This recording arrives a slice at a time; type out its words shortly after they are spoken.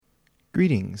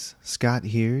Greetings, Scott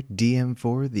here, DM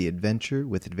for the Adventure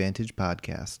with Advantage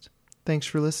podcast. Thanks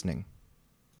for listening.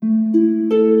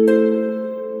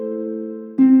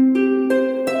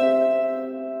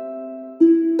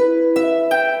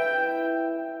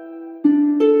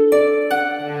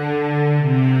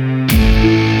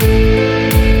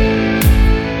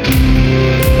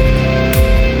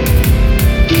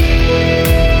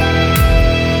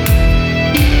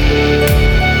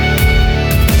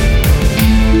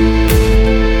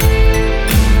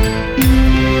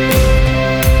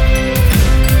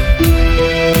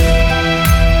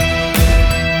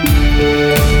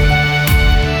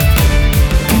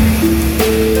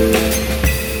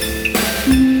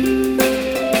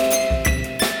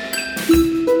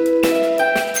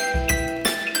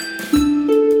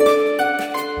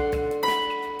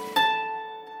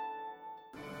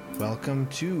 Welcome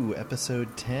to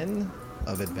episode 10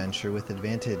 of Adventure with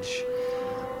Advantage.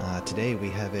 Today we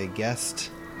have a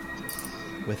guest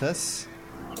with us.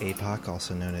 APOC,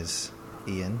 also known as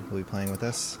Ian, will be playing with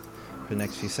us for the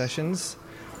next few sessions.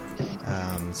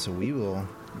 So we will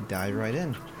dive right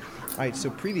in. Alright, so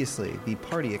previously the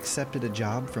party accepted a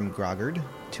job from Groggard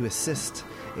to assist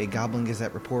a Goblin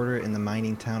Gazette reporter in the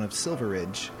mining town of Silver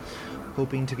Ridge.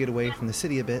 Hoping to get away from the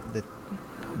city a bit,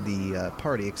 the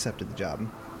party accepted the job.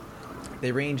 They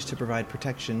arranged to provide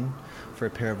protection for a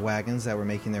pair of wagons that were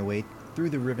making their way through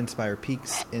the Rivenspire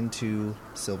Peaks into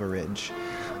Silver Ridge.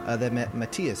 They met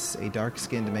Matthias, a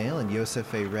dark-skinned male, and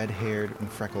Joseph, a red-haired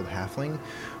and freckled halfling,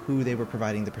 who they were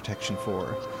providing the protection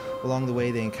for. Along the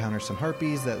way, they encountered some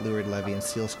harpies that lured Levy and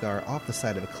Steelscar off the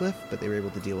side of a cliff, but they were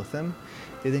able to deal with them.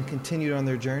 They then continued on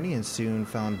their journey and soon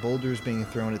found boulders being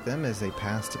thrown at them as they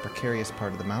passed a precarious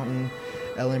part of the mountain.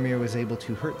 Elamir was able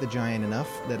to hurt the giant enough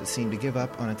that it seemed to give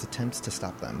up on its attempts to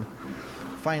stop them.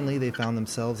 Finally, they found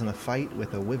themselves in a fight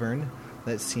with a wyvern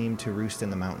that seemed to roost in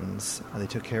the mountains. They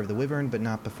took care of the wyvern, but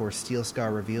not before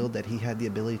Steelscar revealed that he had the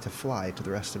ability to fly to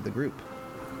the rest of the group.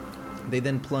 They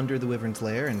then plundered the wyvern's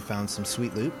lair and found some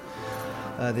sweet loot.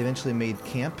 They eventually made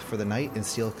camp for the night, and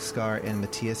Steelscar and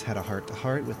Matthias had a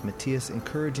heart-to-heart, with Matthias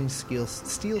encouraging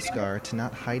Steelscar to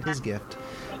not hide his gift,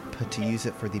 but to use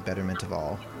it for the betterment of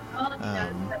all.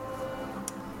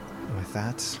 With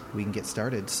that, we can get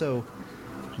started. So,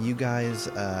 you guys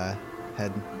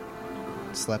had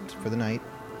slept for the night,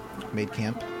 made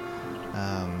camp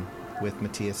with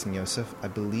Matthias and Joseph. I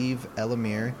believe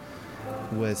Elamir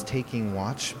was taking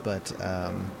watch, but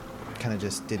kind of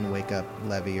just didn't wake up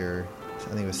Levy, or I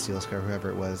think it was Steelscar,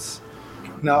 whoever it was.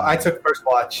 No, I took first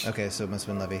watch. Okay, so it must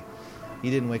have been Levy.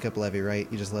 You didn't wake up Levy, right?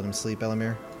 You just let him sleep,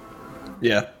 Elamir?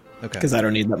 Yeah. Okay. Because I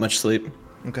don't need that much sleep.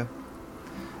 Okay.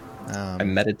 I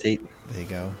meditate. There you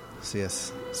go. So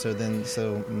yes.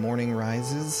 So morning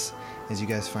rises as you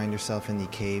guys find yourself in the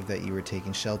cave that you were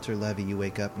taking shelter. Levy, you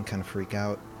wake up and kind of freak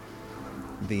out.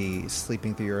 The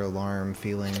sleeping through your alarm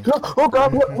feeling. Oh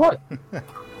God! What?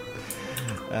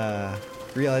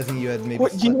 Realizing you had maybe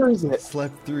What year is it?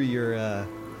 slept through your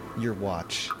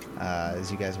watch as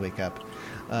you guys wake up.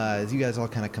 As you guys all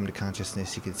kind of come to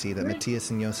consciousness, you can see that Matthias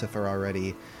and Joseph are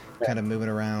already kind of moving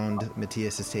around.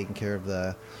 Matthias is taking care of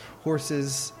the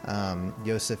horses.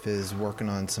 Joseph is working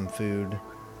on some food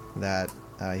that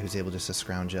he was able just to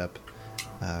scrounge up.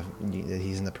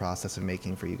 He's in the process of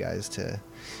making for you guys to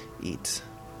eat.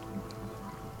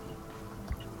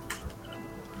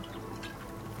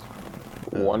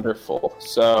 Wonderful.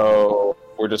 So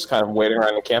we're just kind of waiting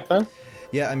around in camp then?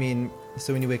 Yeah, I mean,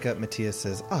 so when you wake up, Matthias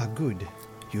says, good,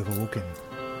 you have awoken.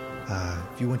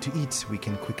 If you want to eat, we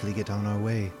can quickly get on our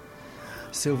way.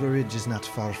 Silver Ridge is not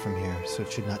far from here, so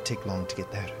it should not take long to get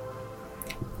there.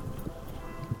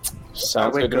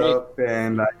 Sounds I good wake to me. up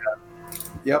and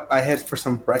I head for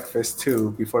some breakfast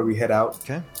too before we head out.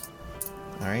 Okay.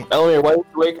 All right. Elamir, why did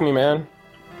you wake me, man?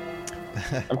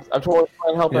 I'm totally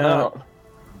fine helping out.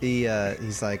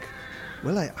 He's like,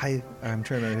 well, I'm trying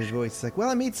to remember his voice. He's like, well,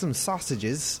 I made some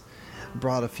sausages,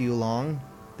 brought a few along.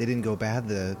 They didn't go bad.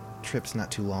 The trip's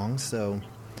not too long, so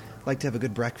I'd like to have a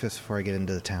good breakfast before I get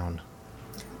into the town.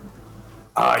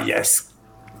 Yes.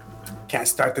 Can't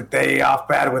start the day off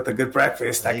bad with a good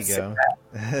breakfast. There you go.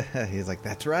 He's like,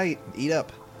 that's right. Eat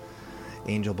up,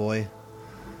 angel boy.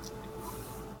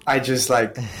 I just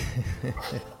I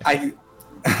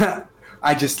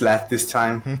just laughed this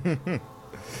time.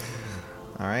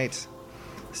 All right.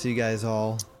 So you guys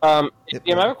all... I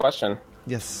have a question.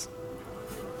 Yes.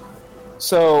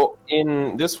 So,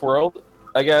 in this world,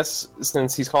 I guess,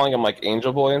 since he's calling him, like,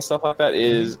 Angel Boy and stuff like that,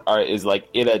 is like,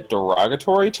 it a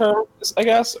derogatory term, I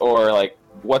guess? Or, like,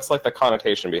 what's, like, the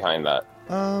connotation behind that?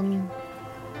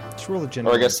 Just roll a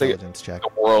general Or I guess intelligence check. the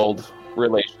world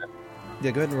relation.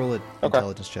 Yeah, go ahead and roll an Okay.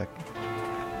 intelligence check.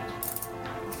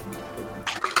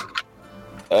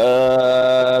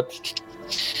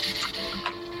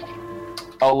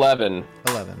 11.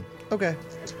 11. Okay.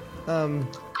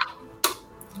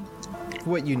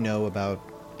 What you know about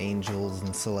angels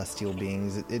and celestial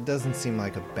beings, it doesn't seem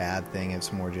like a bad thing.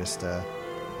 It's more just,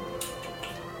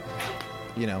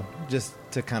 just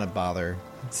to kind of bother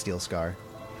Steel Scar.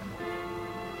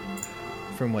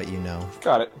 From what you know.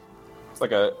 Got it. It's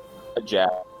like a jab.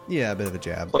 Yeah, a bit of a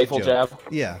jab. Playful joke. jab.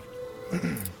 Yeah.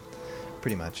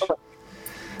 Pretty much.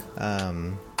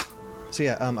 I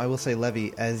will say,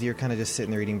 Levy, as you're kind of just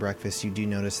sitting there eating breakfast, you do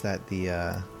notice that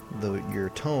your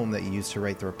tome that you use to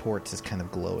write the reports is kind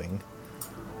of glowing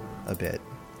a bit.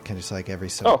 Kind of just like every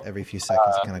few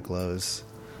seconds it kind of glows.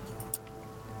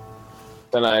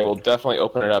 Then I will definitely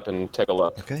open it up and take a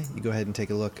look. Okay, you go ahead and take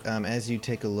a look. As you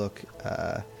take a look,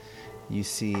 you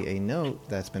see a note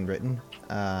that's been written.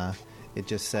 It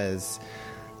just says,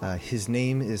 his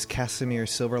name is Casimir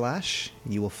Silverlash.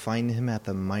 You will find him at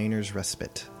the Miner's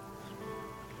Respite.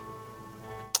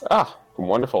 Ah,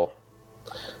 wonderful.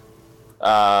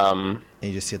 And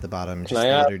you just see at the bottom just the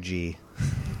letter G.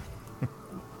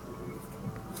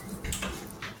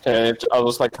 Okay, I'll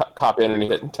just copy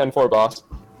underneath it. 10-4, boss.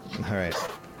 All right,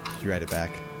 you write it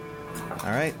back.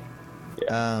 All right.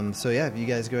 Yeah. You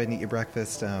guys go ahead and eat your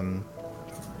breakfast. And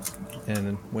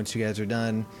once you guys are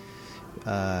done,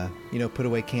 put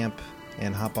away camp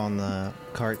and hop on the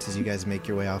carts as you guys make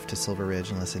your way off to Silver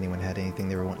Ridge. Unless anyone had anything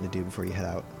they were wanting to do before you head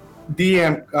out.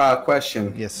 DM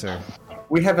question. Yes, sir.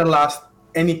 We haven't lost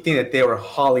anything that they were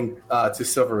hauling to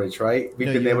Silver Ridge, right?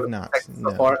 We've been able to protect it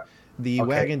so far. The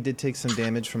wagon did take some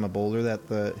damage from a boulder that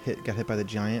got hit by the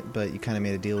giant, but you kind of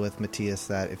made a deal with Matthias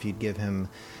that if you'd give him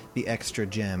the extra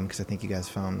gem, because I think you guys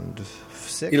found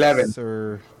 6? 11.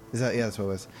 Or is that? Yeah, that's what it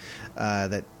was.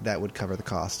 That would cover the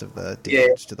cost of the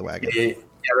damage to the wagon. Yeah,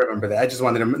 I remember that. I just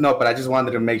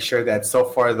wanted to make sure that so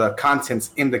far the contents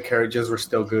in the carriages were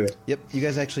still good. Yep, you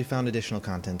guys actually found additional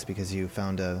contents because you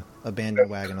found a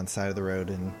abandoned wagon on the side of the road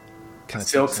and kind of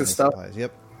silks and stuff. Supplies.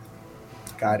 Yep.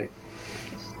 Got it.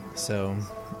 So,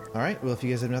 all right. Well, if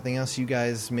you guys have nothing else, you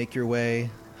guys make your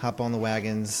way, hop on the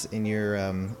wagons in your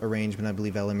arrangement. I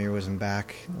believe Elamir was in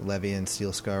back. Levy and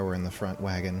Steel Scar were in the front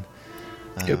wagon.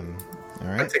 Yep. All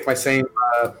right. I take my same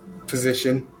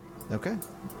position. Okay. All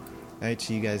right.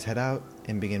 So you guys head out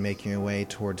and begin making your way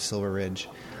towards Silver Ridge.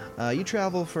 You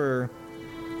travel for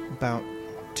about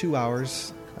 2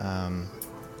 hours, to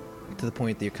the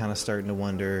point that you're kind of starting to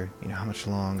wonder, how much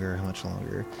longer.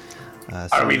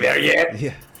 Are we there yet?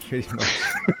 Yeah, pretty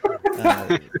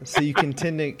much. So you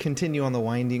continue on the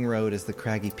winding road as the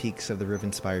craggy peaks of the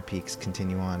Rivenspire Peaks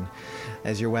continue on.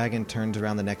 As your wagon turns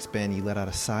around the next bend, you let out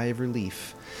a sigh of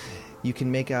relief. You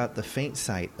can make out the faint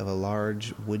sight of a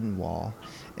large wooden wall.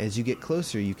 As you get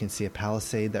closer, you can see a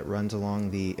palisade that runs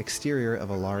along the exterior of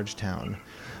a large town.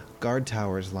 Guard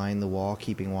towers line the wall,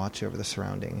 keeping watch over the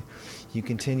surrounding. You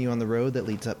continue on the road that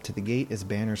leads up to the gate as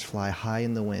banners fly high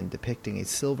in the wind, depicting a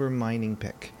silver mining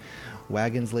pick.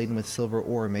 Wagons laden with silver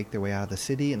ore make their way out of the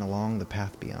city and along the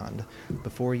path beyond.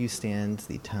 Before you stands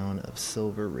the town of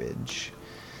Silver Ridge.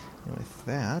 And with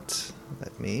that,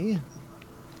 let me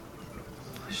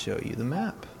show you the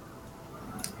map.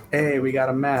 Hey, we got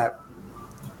a map.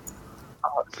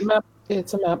 Oh, it's a map.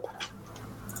 It's a map.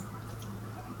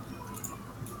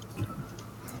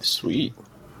 Sweet.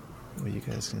 What you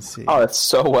guys can see. Oh, it's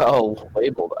so well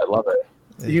labeled. I love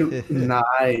it. You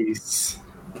nice.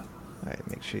 All right,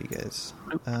 make sure you guys.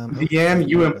 DM,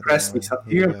 you impressed me.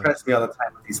 You impress me all the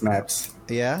time with these maps.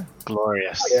 Yeah.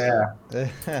 Glorious. Yeah.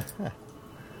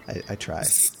 I try.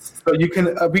 So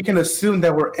we can assume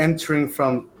that we're entering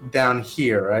from down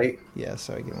here, right? Yeah.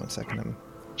 Sorry, give me 1 second. I'm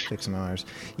fixing my wires.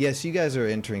 Yes, you guys are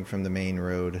entering from the main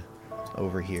road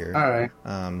over here. All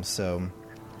right.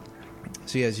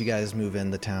 So yeah, as you guys move in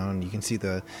the town, you can see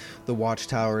the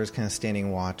watchtower is kind of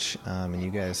standing watch, and you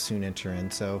guys soon enter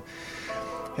in. So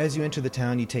as you enter the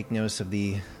town, you take notice of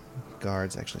the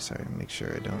guards. Actually, sorry, make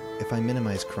sure I don't. If I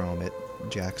minimize Chrome, it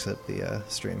jacks up the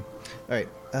stream. All right.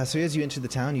 So as you enter the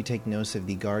town, you take notice of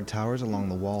the guard towers along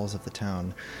the walls of the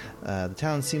town. The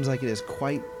town seems like it is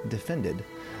quite defended.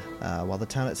 While the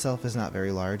town itself is not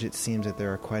very large, it seems that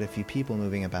there are quite a few people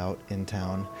moving about in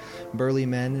town. Burly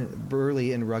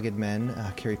and rugged men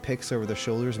carry picks over their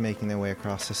shoulders, making their way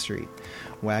across the street.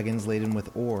 Wagons laden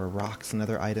with ore, rocks, and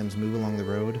other items move along the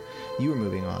road. You are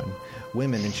moving on.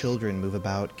 Women and children move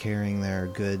about, carrying their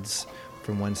goods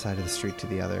from one side of the street to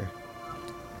the other.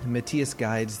 Matthias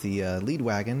guides the lead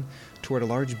wagon toward a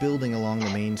large building along the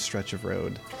main stretch of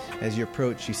road. As you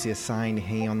approach, you see a sign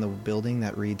hanging on the building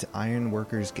that reads Iron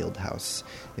Workers Guild House.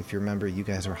 If you remember, you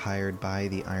guys were hired by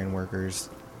the Iron Workers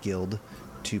Guild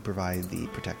to provide the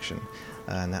protection.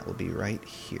 And that will be right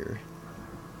here.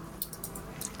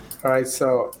 All right,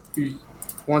 so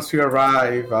once we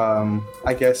arrive,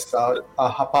 I guess I'll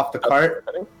hop off the cart.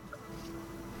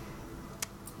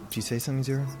 Did you say something,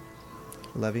 Zero?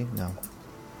 Levy? No.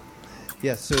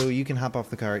 Yeah, so you can hop off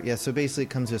the cart. Yeah, so basically it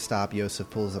comes to a stop. Yosef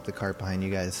pulls up the cart behind you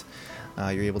guys.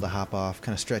 You're able to hop off,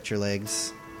 kind of stretch your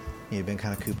legs. You've been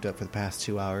kind of cooped up for the past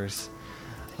 2 hours.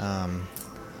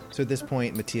 So at this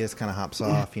point, Matthias kind of hops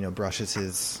off, brushes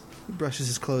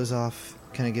his clothes off,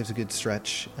 kind of gives a good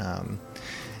stretch.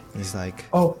 He's like...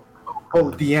 Oh,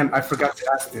 DM, I forgot to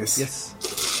ask this.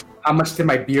 Yes? How much did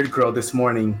my beard grow this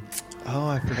morning? Oh,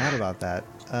 I forgot about that.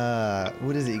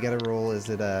 What is it? You got to roll, is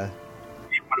it a...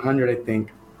 100, I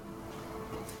think.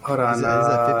 Hold on. Is it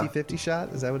a 50-50 shot?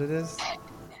 Is that what it is?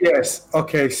 Yes.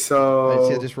 Okay, so...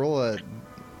 Right, just roll a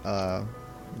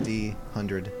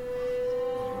D100.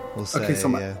 We'll say, okay, so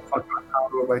I'll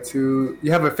roll by 2.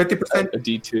 You have a 50%... A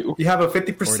D2. You have a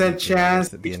 50%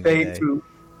 chance each day to...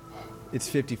 It's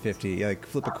 50-50. Like,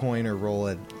 flip a coin or roll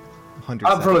a 100.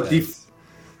 I'll roll a D...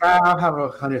 I'll have a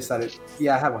 100 sided.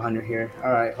 Yeah, I have 100 here.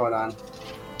 All right, hold on.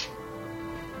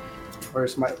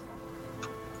 Where's my...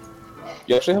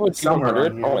 You actually have a Somewhere D100?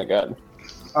 around here. Oh my god.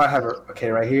 Oh, I have it.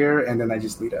 Okay, right here, and then I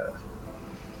just need a...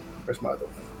 Where's my other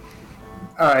one?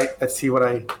 All right, let's see what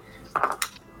I...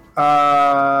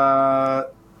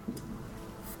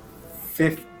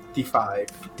 55.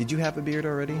 Did you have a beard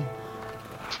already?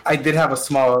 I did have a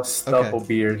small stubble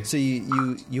beard. So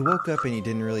you woke up and you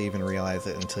didn't really even realize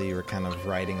it until you were kind of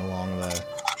riding along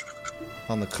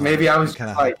on the car. Maybe I was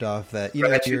kind of like, hopped off that.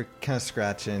 You're kind of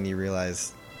scratching and you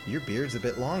realize your beard's a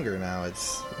bit longer now. It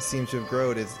seems to have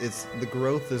grown. It's the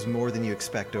growth is more than you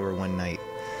expect over one night.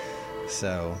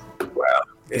 So. Well,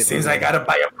 it seems I gotta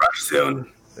buy a brush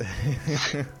soon,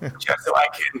 just so I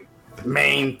can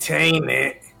maintain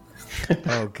it.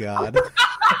 Oh God.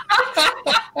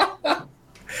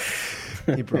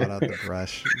 He brought out the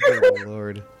brush. Good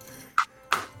Lord.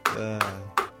 It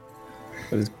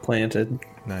was planted.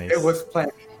 Nice. It was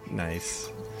planted. Nice.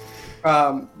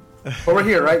 But we're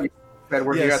here, right? You said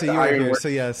we're here at so the you were Iron here. Work.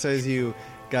 So as you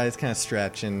guys kind of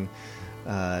stretch and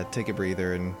take a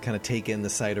breather and kind of take in the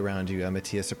sight around you,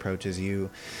 Matthias approaches you,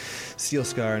 Steel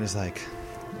Scar, and is like,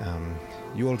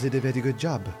 you all did a very good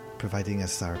job providing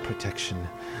us our protection.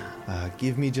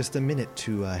 Give me just a minute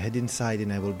to head inside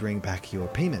and I will bring back your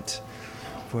payment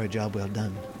for a job well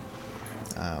done.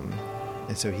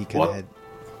 And so he kind of head...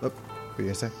 Oh, what were you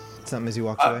going to say? Something as you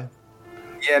walked away?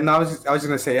 Yeah, no, I was just going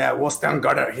to say, yeah, we'll stand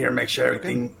guard out here, make sure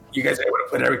everything, you guys are able to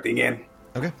put everything in.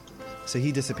 Okay. So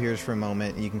he disappears for a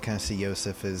moment. You can kind of see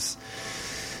Yosef is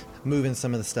moving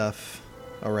some of the stuff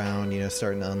around,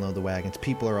 starting to unload the wagons.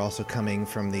 People are also coming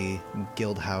from the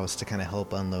guild house to kind of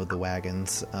help unload the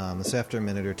wagons. So after a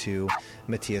minute or two,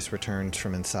 Matthias returns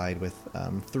from inside with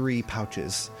 3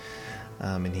 pouches.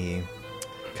 And he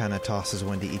kind of tosses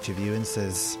one to each of you and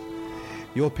says,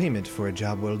 your payment for a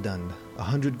job well done.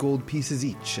 100 gold pieces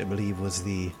each, I believe, was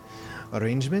the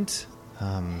arrangement.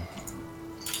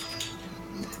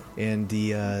 And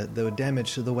the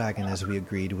damage to the wagon, as we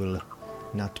agreed, will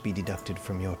not be deducted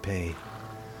from your pay.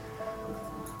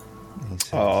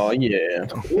 Oh, yeah.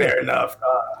 Fair enough.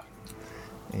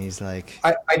 And he's like...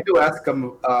 I do ask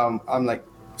him, I'm like,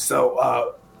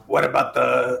 so what about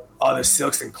all the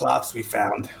silks and cloths we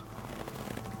found?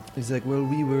 He's like, well,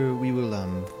 we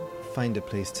will find a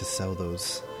place to sell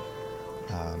those.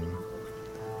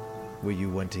 Were you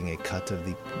wanting a cut of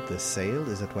the sale?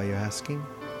 Is that why you're asking?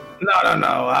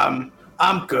 No.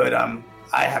 I'm good.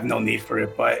 I have no need for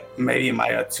it, but maybe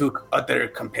my 2 other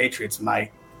compatriots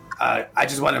might. I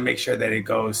just want to make sure that it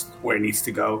goes where it needs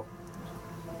to go.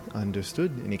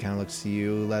 Understood. And he kind of looks to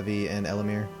you, Levy and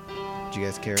Elamir. Do you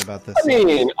guys care about this? I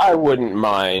mean, I wouldn't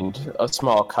mind a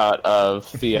small cut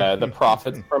of the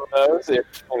profits from those. If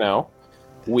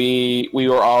we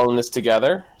were all in this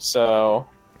together, so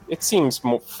it seems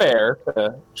more fair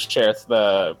to share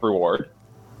the reward.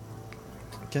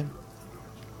 Okay.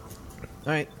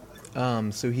 All right.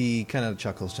 So he kind of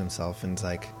chuckles to himself and is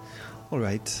like, all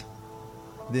right,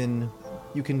 then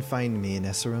you can find me in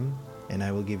Esserum, and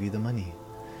I will give you the money.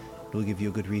 It will give you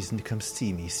a good reason to come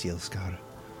see me, Steel Scar.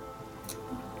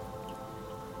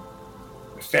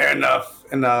 Fair enough.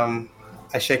 And I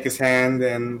shake his hand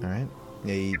and... All right.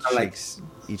 Yeah, he shakes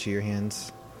each of your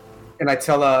hands. And I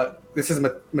tell, this is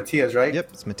Matthias, right? Yep,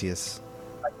 it's Matthias.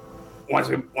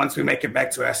 Once we make it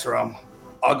back to Esserum,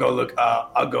 I'll go look.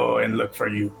 I'll go and look for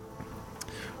you.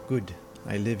 Good.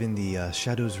 I live in the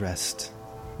Shadow's Rest.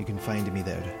 You can find me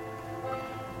there.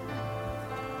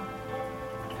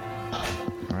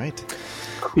 All right.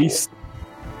 Peace.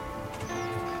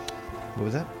 What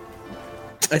was that?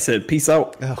 I said peace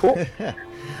out. Oh. Cool. All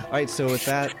right, so with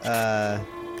that,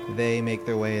 they make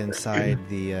their way inside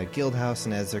the guild house,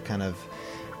 and as they're kind of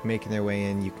making their way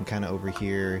in, you can kind of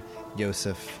overhear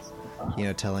Yosef,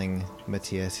 telling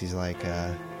Matthias, he's like,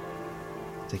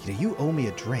 you owe me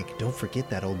a drink. Don't forget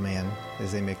that, old man,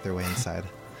 as they make their way inside.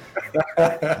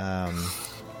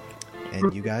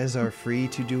 And you guys are free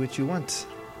to do what you want.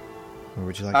 Where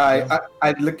would you like to go?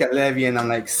 I look at Levy and I'm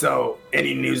like, so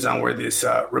any news on where this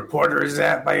reporter is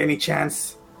at by any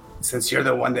chance? Since you're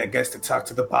the one that gets to talk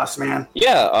to the boss man.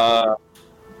 Yeah.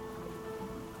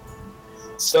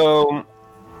 So,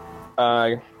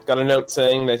 I got a note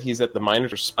saying that he's at the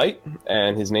Miner's Respite,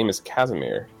 and his name is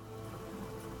Casimir.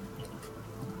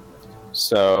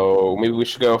 So maybe we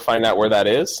should go find out where that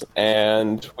is,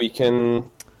 and we can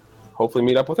hopefully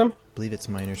meet up with him. I believe it's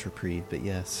Miner's Reprieve, but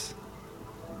yes.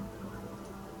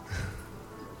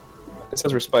 It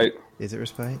says Respite. Is it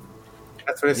Respite?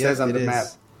 That's what it says on the map.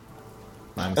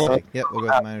 My mistake. Yep, we'll go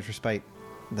with Miner's Respite.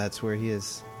 That's where he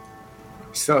is.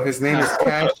 So his name is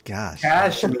Gosh.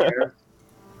 Cashmere.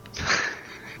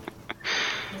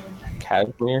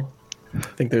 Casimir? I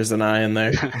think there's an eye in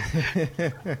there.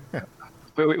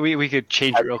 We could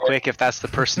change it real quick if that's the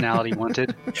personality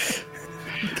wanted.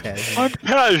 Casimir. I'm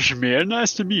Cashmere.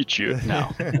 Nice to meet you. No.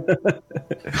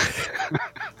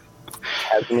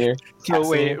 Casimir? So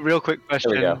wait, real quick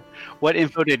question. There we go. What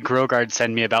info did Grogard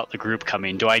send me about the group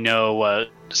coming? Do I know what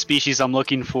species I'm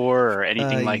looking for or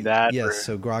anything like that? Yes, or?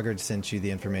 so Grogard sent you the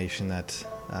information that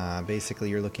basically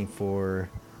you're looking for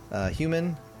a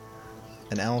human,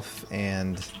 an elf,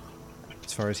 and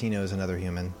as far as he knows, another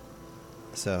human.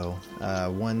 So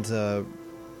one's a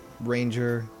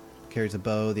ranger, carries a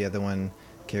bow, the other one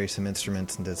carries some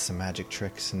instruments and does some magic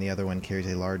tricks, and the other one carries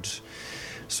a large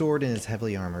sword and is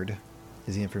heavily armored,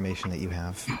 is the information that you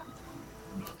have.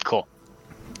 Cool.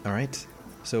 All right.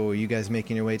 So are you guys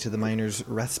making your way to the Miner's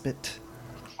Respite?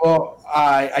 Well,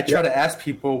 I try to ask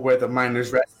people where the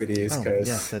Miner's Respite is. Oh,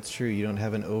 yes, that's true. You don't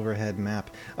have an overhead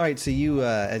map. All right, so you,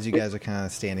 as you guys are kind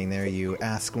of standing there, you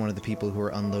ask one of the people who are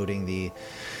unloading the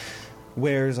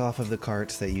wares off of the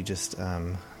carts that you just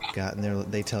got,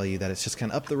 and they tell you that it's just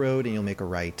kind of up the road, and you'll make a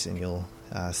right, and you'll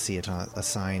see it on a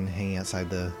sign hanging outside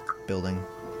the building.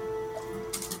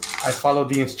 I follow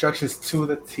the instructions to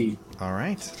the T. All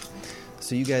right.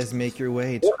 So you guys make your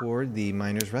way toward the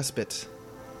Miner's Respite.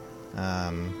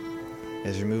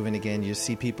 As you're moving again, you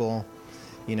see people,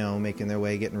 making their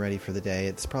way, getting ready for the day.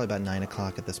 It's probably about 9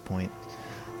 o'clock at this point,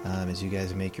 as you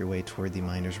guys make your way toward the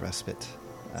Miner's Respite.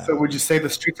 So would you say the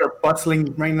streets are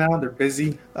bustling right now? They're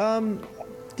busy?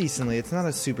 Decently. It's not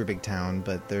a super big town,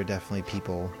 but there are definitely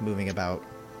people moving about.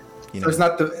 So it's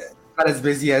not as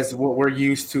busy as what we're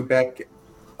used to back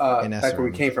where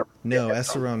we came from. No,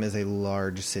 Esserum is a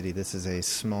large city. This is a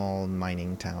small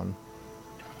mining town.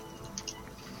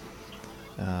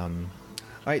 All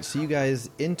right, so you guys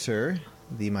enter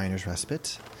the Miner's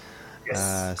Respite.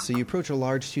 Yes. So you approach a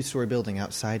large two-story building.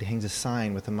 Outside hangs a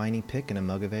sign with a mining pick and a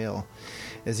mug of ale.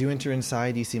 As you enter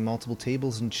inside, you see multiple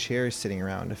tables and chairs sitting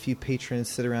around. A few patrons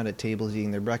sit around at tables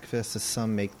eating their breakfast as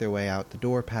some make their way out the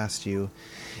door past you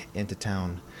into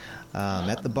town.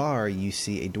 At the bar, you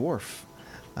see a dwarf.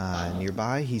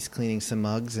 Nearby, he's cleaning some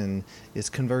mugs and is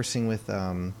conversing with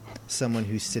someone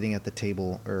who's sitting at the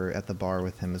table or at the bar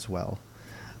with him as well.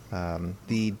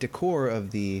 The decor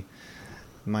of the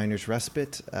Miner's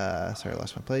Respite, sorry, I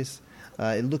lost my place.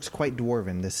 It looks quite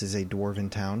dwarven. This is a dwarven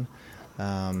town.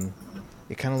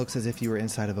 It kind of looks as if you were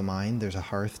inside of a mine. There's a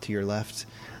hearth to your left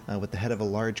with the head of a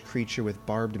large creature with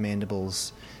barbed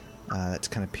mandibles that's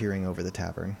kind of peering over the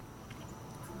tavern.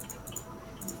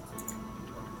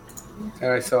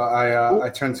 All right, so I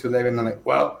turn to Levin and I'm like,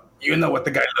 well, you know what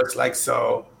the guy looks like,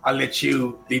 so I'll let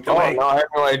you lead the way. No, I have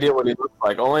no idea what he looks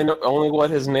like. Only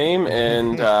what his name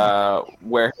and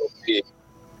where he'll be.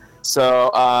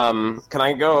 So, can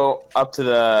I go up to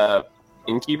the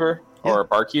innkeeper or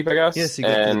barkeep, I guess? Yes, you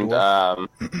go to the dwarf.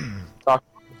 Talk.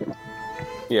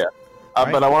 Yeah,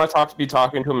 Right. But I want to be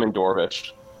talking to him in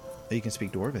Dwarvish. Oh, you can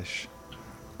speak Dwarvish.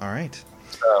 All right.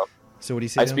 So what do you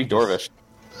say? I to speak him? Dwarvish.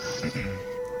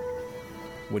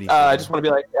 What do you say? I just want to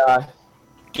be like,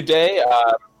 good day.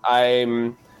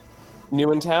 I'm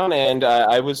new in town, and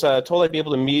I was told I'd be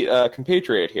able to meet a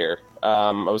compatriot here.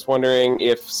 I was wondering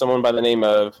if someone by the name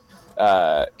of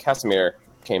Casimir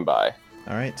came by.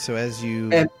 All right. So as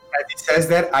you And as he says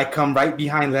that, I come right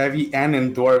behind Levy and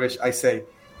in Dwarvish I say,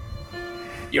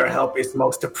 Your help is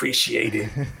most appreciated.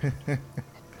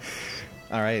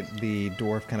 All right, the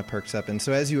dwarf kind of perks up, and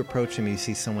so as you approach him, you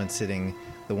see someone sitting,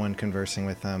 the one conversing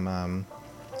with him.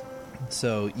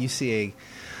 So you see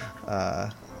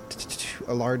a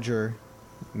larger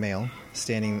male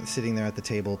sitting there at the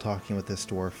table talking with this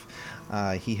dwarf.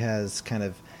 He has kind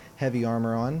of heavy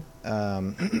armor on.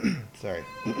 Sorry.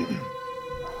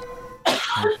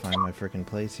 Trying to find my freaking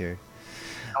place here.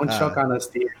 Don't choke on us,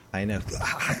 dear. I know.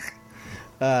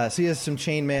 So he has some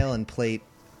chainmail and plate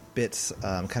bits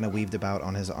kind of weaved about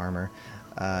on his armor.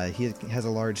 He has a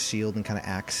large shield and kind of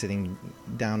axe sitting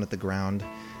down at the ground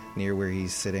near where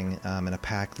he's sitting, and a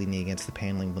pack leaning against the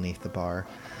paneling beneath the bar.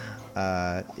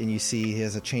 And you see he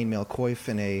has a chainmail coif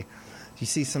and you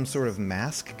see some sort of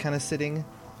mask kind of sitting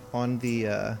on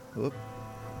the...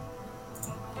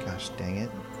 Gosh, dang it.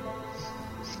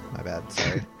 My bad,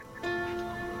 sorry.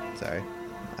 Sorry,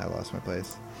 I lost my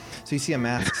place. So you see a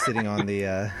mask sitting on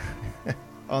the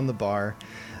on the bar.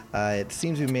 It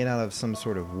seems to be made out of some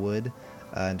sort of wood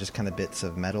and just kind of bits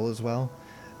of metal as well.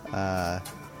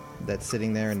 That's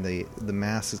sitting there, and the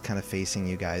mask is kind of facing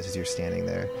you guys as you're standing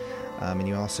there. And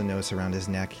you also notice around his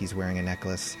neck he's wearing a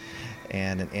necklace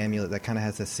and an amulet that kind of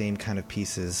has the same kind of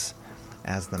pieces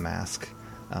as the mask.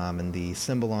 And the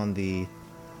symbol on the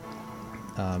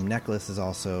necklace is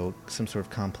also some sort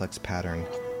of complex pattern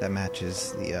that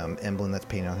matches the emblem that's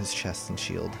painted on his chest and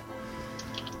shield.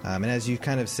 And as you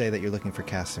kind of say that you're looking for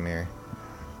Casimir,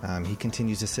 he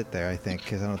continues to sit there, I think,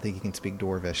 because I don't think he can speak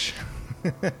Dwarvish.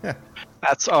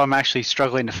 That's all I'm actually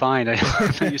struggling to find. I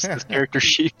used this character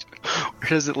sheet. Where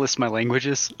does it list my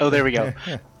languages? Oh, there we go.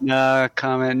 No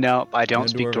comment. No, I don't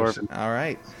speak Dwarven. All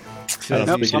right.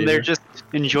 Nope, so I'm there just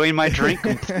enjoying my drink,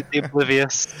 completely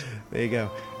oblivious. There you go.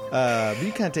 But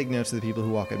you kind of take notes of the people who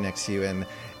walk up next to you, and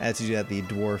as you do that, the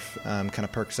dwarf kind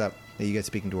of perks up. You guys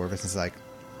speaking Dwarvish, and it's like,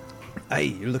 "Hey,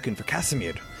 you're looking for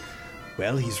Casimir?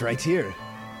 Well, he's right here,"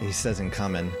 he says in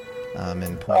common,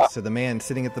 and points to the man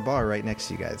sitting at the bar right next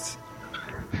to you guys.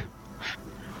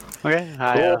 Okay,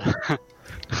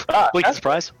 blink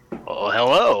surprise. Oh,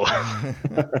 hello.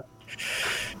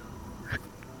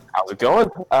 How's it going?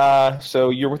 So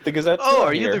you're with the Gazette? Oh,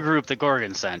 are you the group that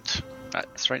Gorgon sent?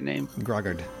 That's the right name?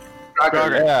 Grogard.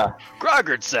 Yeah.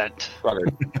 Grogard sent.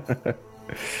 Grogard.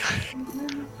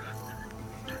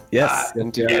 Yes.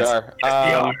 Indeed yes. we are. Yes,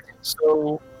 we are.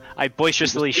 So I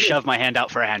boisterously shove my hand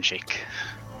out for a handshake.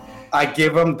 I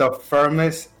give him the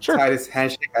firmest, Sure. tightest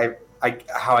handshake.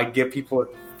 How I give people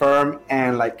firm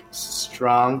and like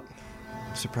strong.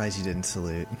 I'm surprised you didn't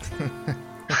salute.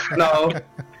 No,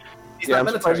 he's yeah, not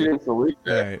I'm surprised you military. didn't salute.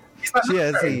 All right. He's not So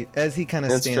yeah, military. as he kind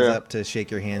of That's stands true. up to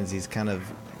shake your hands, he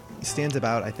stands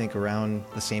about, I think, around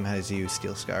the same height as you,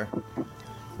 Steel Scar.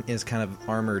 Is kind of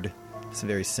armored. It's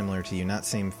very similar to you, not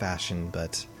same fashion,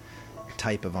 but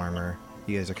type of armor.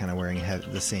 You guys are kind of wearing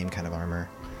the same kind of armor.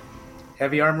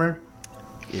 Heavy armor.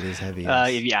 It is heavy.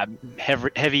 Yes. Yeah,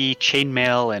 heavy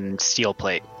chainmail and steel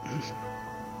plate.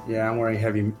 Yeah, I'm wearing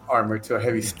heavy armor to a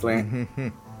heavy splint.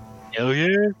 Hell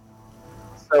yeah.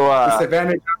 So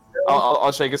Disadvantage.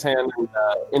 I'll shake his hand and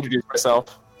introduce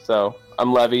myself. So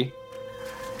I'm Levy.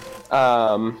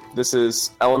 This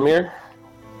is Elamir.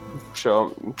 Show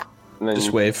him, and then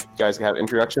Just wave. you guys can have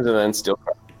introductions, and then still.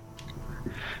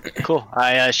 Cool.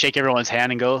 I shake everyone's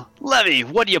hand and go, Levy,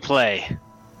 what do you play?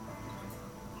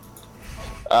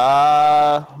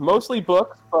 Mostly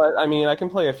books, but I mean I can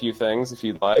play a few things if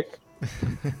you'd like.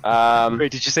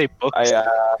 Wait, did you say books?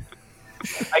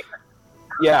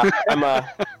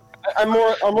 I'm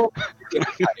more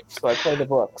type, so I play the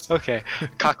books. Okay.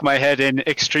 Cock my head in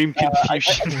extreme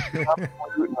confusion.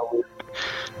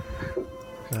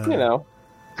 You know,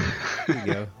 There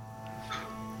you go.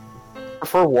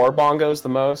 prefer war bongos the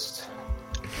most.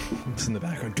 It's in the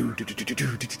background. Nice.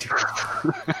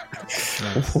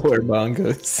 War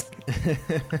bongos.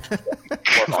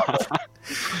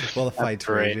 While the fight's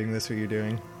great. raging, that's what you're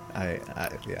doing.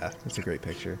 Yeah, it's a great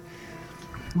picture.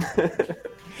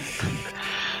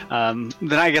 Then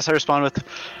I guess I respond with,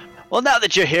 well, now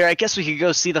that you're here, I guess we could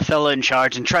go see the fellow in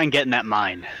charge and try and get in that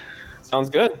mine. Sounds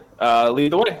good.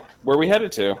 Lead the way. Where are we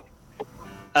headed to?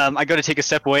 I go to take a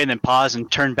step away and then pause and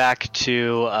turn back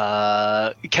to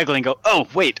Kegley and go, oh,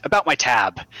 wait, about my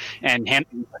tab. And hand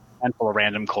a handful of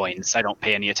random coins. I don't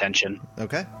pay any attention.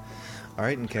 Okay. All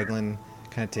right, and Keglin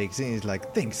kind of takes it. He's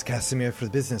like, "Thanks, Casimir, for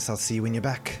the business. I'll see you when you're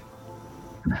back."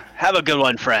 Have a good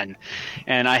one, friend.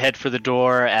 And I head for the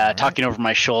door, talking over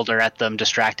my shoulder at them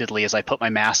distractedly as I put my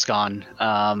mask on.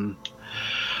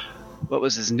 What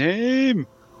was his name?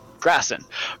 Graston.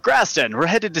 Graston! We're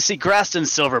headed to see Graston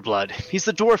Silverblood. He's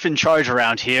the dwarf in charge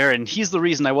around here, and he's the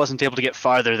reason I wasn't able to get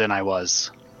farther than I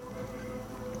was.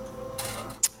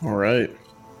 All right.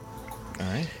 All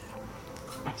right.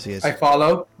 So you I guys,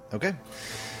 follow. okay.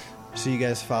 So you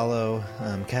guys follow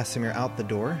Casimir out the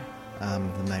door,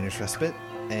 the Miner's Respite,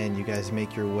 and you guys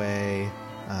make your way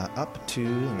up to.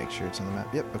 Let me make sure it's on the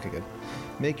map. Yep. Okay. Good.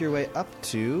 Make your way up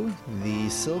to the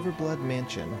Silverblood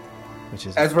Mansion, which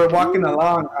is. As we're walking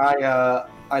along,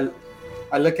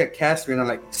 I look at Casimir and I'm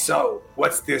like, so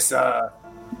what's this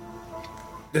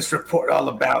report all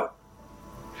about?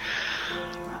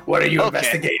 What are you Okay.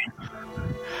 investigating?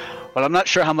 Well, I'm not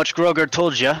sure how much Grogard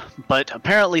told you, but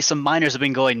apparently some miners have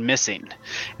been going missing.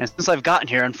 And since I've gotten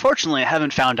here, unfortunately, I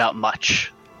haven't found out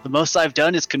much. The most I've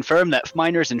done is confirm that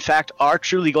miners, in fact, are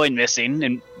truly going missing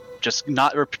and just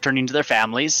not returning to their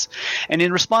families. And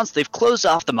in response, they've closed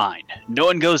off the mine. No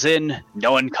one goes in,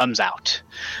 no one comes out.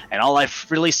 And all I've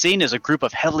really seen is a group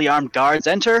of heavily armed guards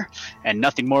enter, and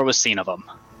nothing more was seen of them.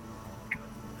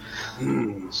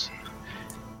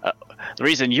 The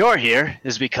reason you're here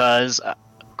is because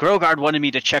Grogard wanted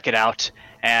me to check it out,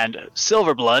 and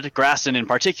Silverblood, Graston in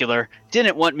particular,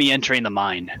 didn't want me entering the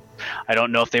mine. I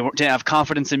don't know if they didn't have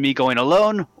confidence in me going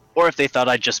alone, or if they thought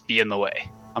I'd just be in the way.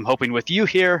 I'm hoping with you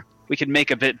here, we can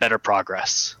make a bit better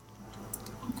progress.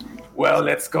 Well,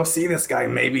 let's go see this guy.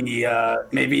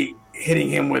 Maybe hitting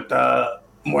him with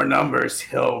more numbers,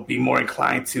 he'll be more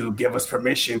inclined to give us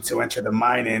permission to enter the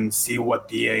mine and see what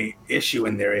the issue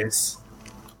in there is.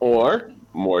 Or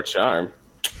more charm.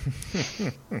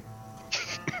 There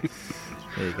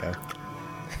you go.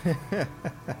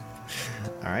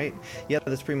 All right. Yeah,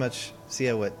 that's pretty much.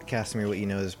 See what Casimir, what you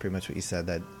know is pretty much what you said,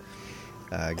 that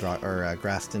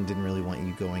Graston didn't really want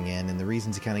you going in, and the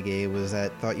reasons he kind of gave was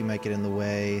that thought you might get in the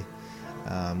way,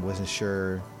 wasn't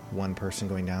sure one person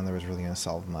going down there was really going to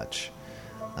solve much.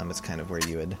 It's kind of where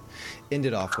you had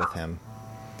ended off with him.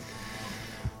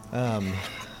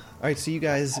 All right, so you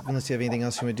guys, unless you have anything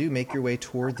else you want to do, make your way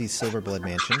toward the Silverblood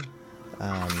Mansion.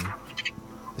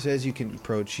 So as you can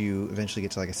approach, you eventually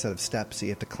get to like a set of steps that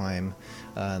you have to climb,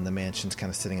 and the mansion's kind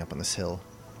of sitting up on this hill.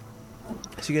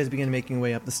 So you guys begin making your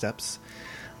way up the steps.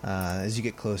 As you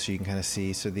get closer, you can kind of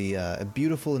see. So a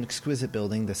beautiful and exquisite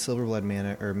building, the Silverblood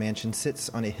Mansion, sits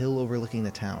on a hill overlooking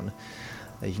the town.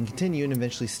 You can continue and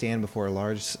eventually stand before a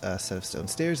large set of stone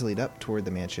stairs that lead up toward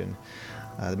the mansion.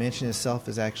 The mansion itself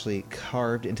is actually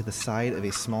carved into the side of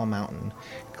a small mountain.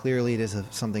 Clearly, it is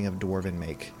something of dwarven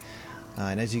make.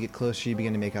 And as you get closer, you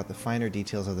begin to make out the finer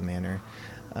details of the manor.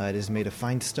 It is made of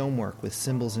fine stonework with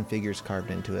symbols and figures carved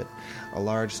into it. A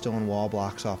large stone wall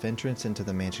blocks off entrance into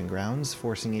the mansion grounds,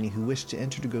 forcing any who wish to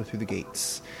enter to go through the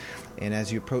gates. And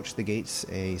as you approach the gates,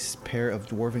 a pair of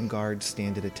dwarven guards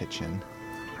stand at attention.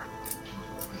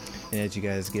 And as you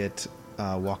guys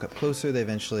walk up closer, they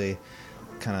eventually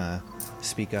kind of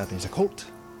speak up, and he's like, "Halt!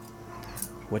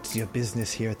 What's your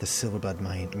business here at the Silverblood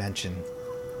Mansion?"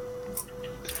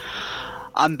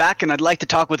 I'm back, and I'd like to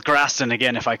talk with Graston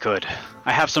again if I could.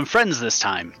 I have some friends this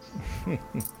time.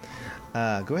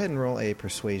 Go ahead and roll a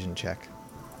persuasion check.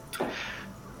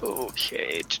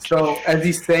 Okay. So, as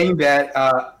he's saying that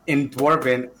in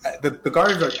Dwarven, the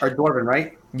guards are Dwarven,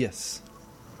 right? Yes.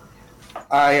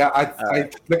 I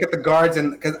look at the guards,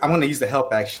 and because I want to use the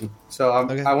help action, so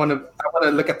Okay. I want to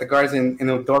look at the guards in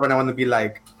Dwarven. I want to be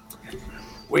like,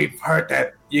 we've heard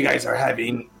that you guys are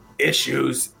having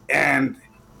issues, and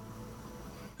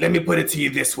let me put it to you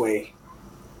this way: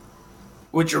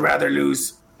 would you rather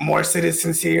lose more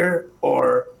citizens here,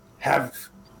 or have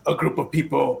a group of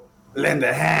people lend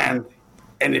a hand,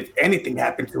 and if anything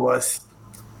happened to us,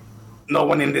 no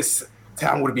one in this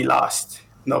town would be lost.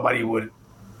 Nobody would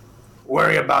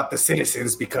worry about the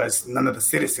citizens, because none of the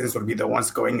citizens would be the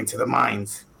ones going into the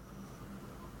mines.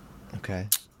 Okay.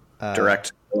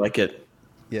 Direct. I like it.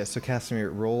 Yeah, so Casimir,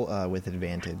 roll with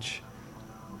advantage,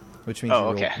 which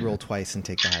means you roll twice and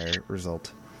take the higher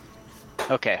result.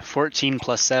 Okay, 14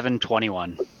 plus 7,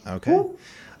 21. Okay.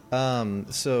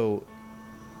 So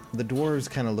the dwarves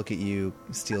kind of look at you,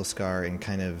 Steel Scar, in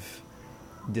kind of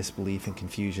disbelief and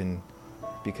confusion,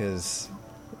 because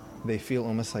they feel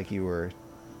almost like you were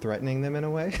threatening them in a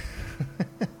way,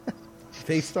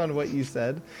 based on what you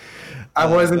said. I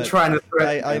wasn't trying to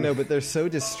threaten I them. know, but they're so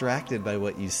distracted by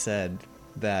what you said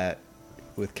that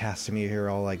with Casimir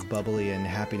here all like bubbly and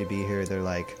happy to be here, they're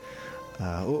like,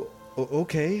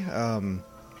 okay,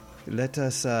 let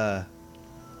us,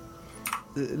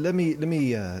 let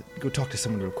me go talk to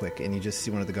someone real quick. And you just see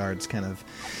one of the guards kind of,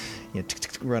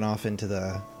 run off into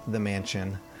the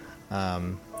mansion,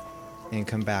 and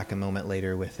come back a moment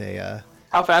later with a,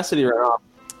 How fast did he run off?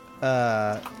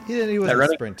 he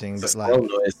wasn't sprinting, but like, Slow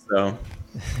noise, so.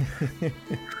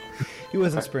 he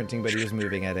wasn't sprinting, but he was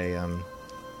moving at a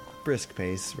brisk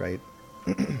pace, right?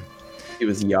 He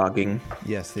was yogging.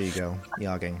 Yes, there you go.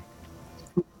 Yogging.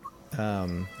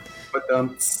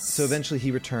 But So eventually he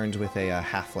returns with a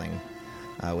halfling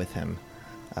with him.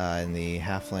 And the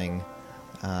halfling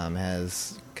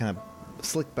has kind of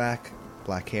slicked back,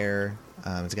 black hair.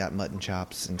 He's got mutton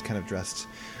chops and kind of dressed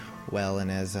well. And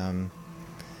as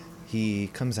he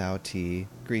comes out, he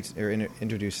greets or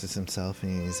introduces himself,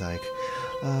 and he's like,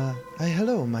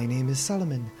 hello, my name is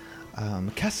Solomon.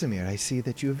 Casimir, I see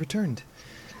that you have returned.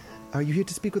 Are you here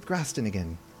to speak with Graston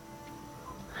again?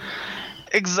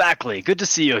 Exactly. Good to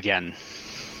see you again.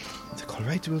 All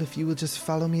right, well, if you will just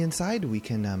follow me inside, we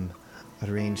can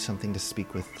arrange something to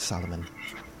speak with Solomon.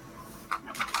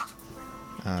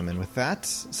 And with that,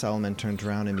 Solomon turns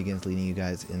around and begins leading you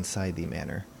guys inside the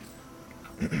manor.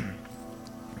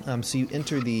 So you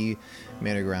enter the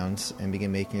manor grounds and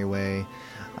begin making your way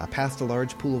past a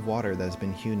large pool of water that has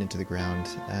been hewn into the ground.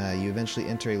 You eventually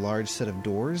enter a large set of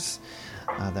doors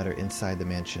that are inside the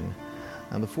mansion.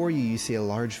 Before you, you see a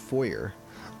large foyer.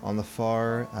 On the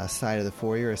far side of the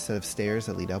foyer, a set of stairs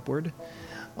that lead upward.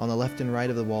 On the left and right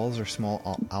of the walls are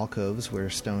small alcoves where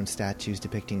stone statues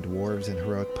depicting dwarves in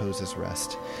heroic poses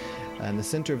rest. In the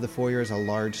center of the foyer is a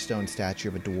large stone statue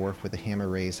of a dwarf with a hammer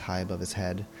raised high above his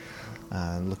head,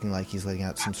 looking like he's letting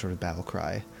out some sort of battle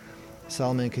cry.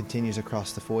 Solomon continues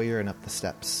across the foyer and up the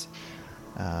steps,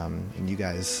 and you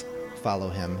guys follow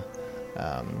him.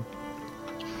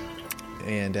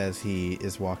 And as he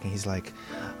is walking, he's like,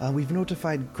 we've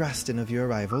notified Graston of your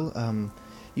arrival.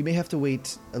 You may have to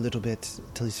wait a little bit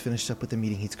till he's finished up with the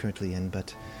meeting he's currently in,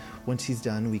 but once he's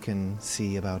done, we can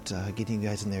see about getting you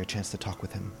guys in there a chance to talk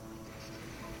with him.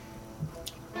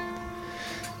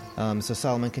 So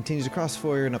Solomon continues across the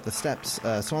foyer and up the steps.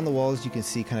 So on the walls, you can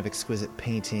see kind of exquisite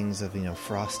paintings of,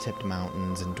 frost-tipped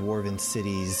mountains and dwarven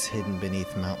cities hidden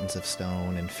beneath mountains of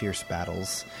stone and fierce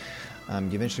battles.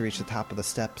 You eventually reach the top of the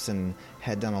steps and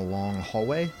head down a long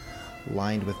hallway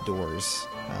lined with doors.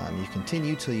 You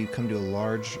continue till you come to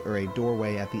a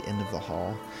doorway at the end of the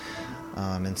hall.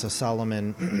 And so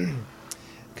Solomon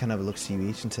kind of looks to you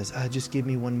each and says, just give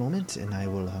me one moment and I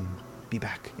will be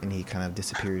back. And he kind of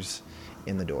disappears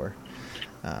in the door.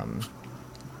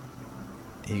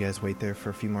 You guys wait there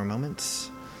for a few more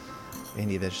moments, and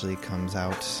he eventually comes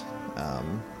out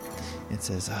and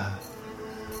says,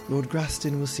 Lord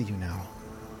Graston will see you now.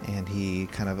 And he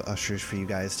kind of ushers for you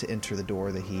guys to enter the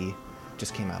door that he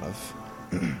just came out of.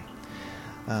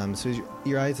 So as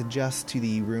your eyes adjust to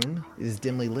the room, it is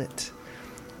dimly lit.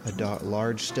 A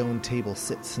large stone table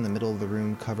sits in the middle of the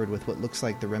room, covered with what looks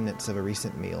like the remnants of a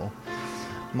recent meal.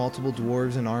 Multiple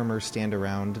dwarves in armor stand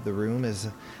around the room as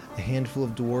a handful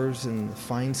of dwarves in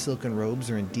fine silken robes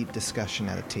are in deep discussion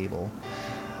at a table.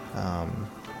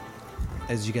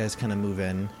 As you guys kind of move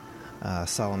in,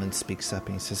 Solomon speaks up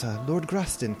and he says, Lord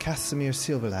Graston, Casimir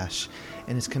Silverlash,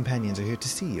 and his companions are here to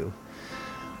see you.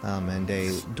 And a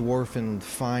dwarf in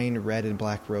fine red and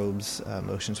black robes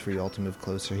motions for you all to move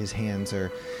closer. His hands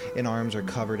and arms are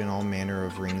covered in all manner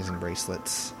of rings and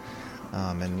bracelets.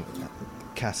 And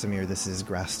Casimir, this is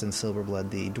Graston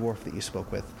Silverblood, the dwarf that you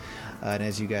spoke with. And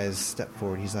as you guys step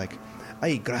forward, he's like,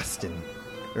 Aye, Graston.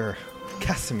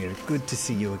 Casimir, good to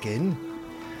see you again.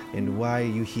 And why are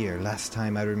you here? Last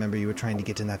time I remember you were trying to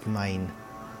get in that mine.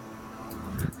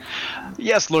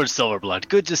 Yes, Lord Silverblood,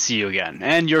 good to see you again.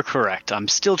 And you're correct. I'm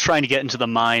still trying to get into the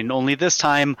mine, only this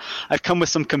time I've come with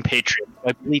some compatriots.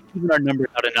 I believe even our numbers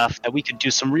out enough that we could do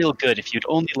some real good if you'd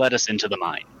only let us into the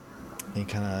mine. He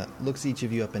kind of looks each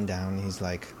of you up and down. And he's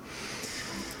like,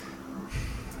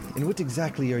 and what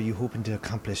exactly are you hoping to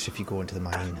accomplish if you go into the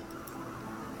mine?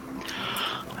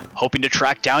 Hoping to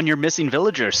track down your missing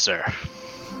villagers, sir.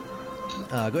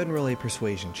 Go ahead and roll a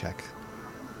persuasion check.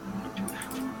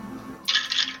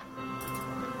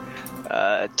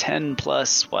 10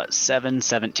 plus, 7,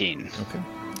 17.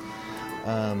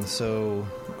 Okay. So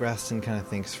Graston kind of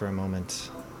thinks for a moment.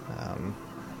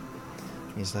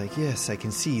 He's like, yes, I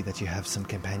can see that you have some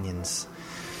companions.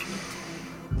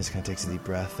 He just kind of takes a deep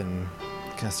breath and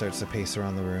kind of starts to pace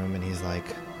around the room, and he's like,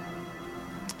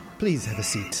 please have a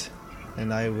seat,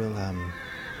 and I will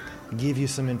give you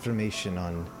some information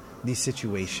on the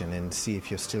situation and see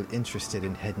if you're still interested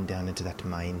in heading down into that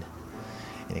mine.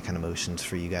 And he kind of motions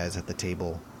for you guys at the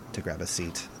table to grab a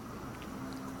seat.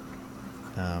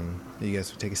 You guys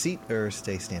will take a seat or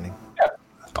stay standing? Yeah,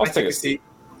 I'll take a seat.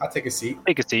 I'll take a seat.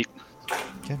 Take a seat.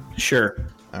 Okay. Sure.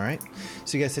 All right.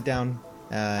 So you guys sit down,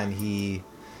 and he's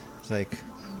like,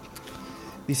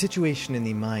 the situation in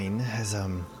the mine has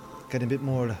got a bit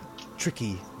more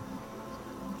tricky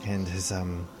and has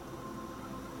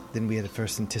than we had at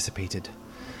first anticipated.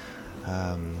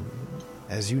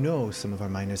 As you know, some of our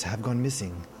miners have gone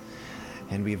missing,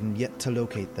 and we've yet to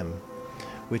locate them,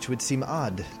 which would seem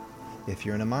odd if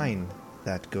you're in a mine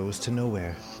that goes to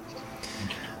nowhere.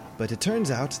 But it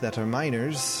turns out that our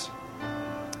miners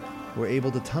were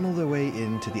able to tunnel their way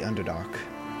into the Underdark,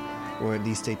 or at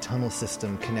least a tunnel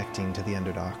system connecting to the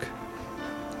Underdark.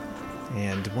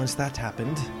 And once that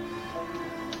happened,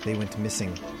 they went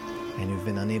missing, and we've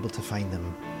been unable to find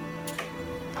them.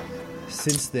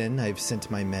 Since then, I've sent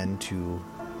my men to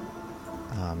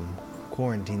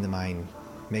quarantine the mine,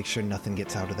 make sure nothing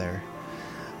gets out of there.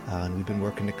 And we've been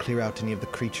working to clear out any of the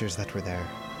creatures that were there.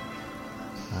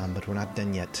 But we're not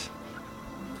done yet.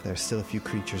 There's still a few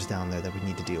creatures down there that we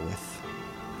need to deal with.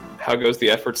 How goes the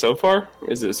effort so far?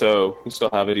 Is it so you still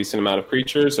have a decent amount of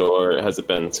creatures, or has it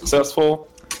been successful?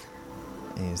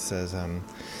 And he says,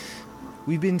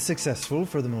 we've been successful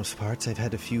for the most part. I've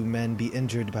had a few men be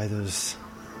injured by those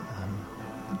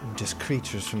just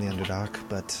creatures from the Underdark,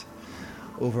 but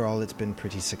overall it's been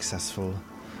pretty successful.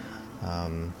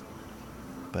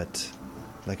 But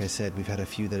like I said, we've had a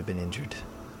few that have been injured.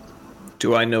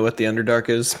 Do I know what the Underdark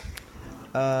is?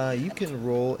 You can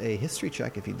roll a history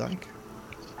check if you'd like.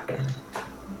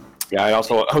 Yeah, I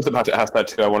was about to ask that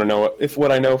too. I want to know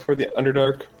what I know for the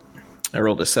Underdark. I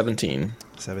rolled a 17.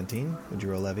 17? Would you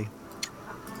roll Levy?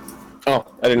 Oh,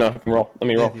 I didn't know if I can roll. Let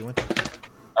me roll. If you want.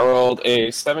 I rolled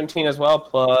a 17 as well,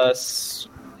 plus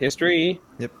history.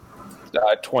 Yep.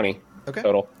 20 Okay.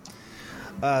 total.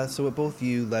 So what both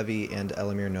you, Levy, and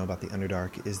Elamir know about the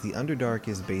Underdark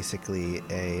is basically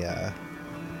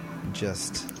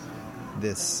just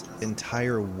this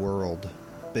entire world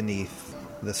beneath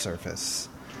the surface.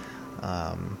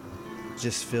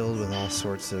 Just filled with all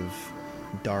sorts of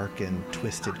dark and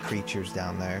twisted creatures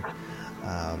down there.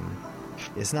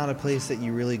 It's not a place that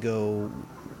you really go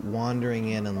wandering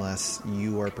in unless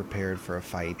you are prepared for a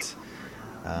fight,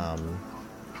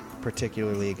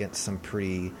 particularly against some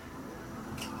pretty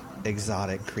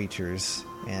exotic creatures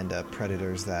and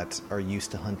predators that are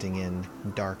used to hunting in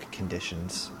dark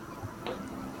conditions.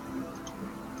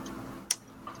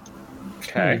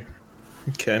 Okay.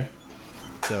 Okay.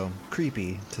 So,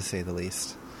 creepy, to say the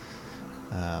least.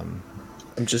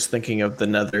 I'm just thinking of the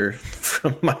Nether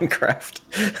from Minecraft.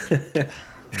 I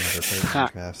never played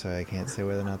Minecraft, so I can't say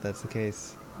whether or not that's the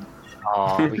case.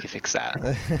 Oh, we can fix that.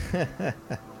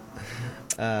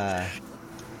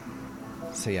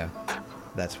 So yeah,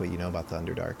 that's what you know about the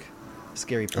Underdark.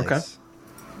 Scary place.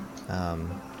 Okay.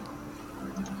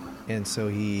 And so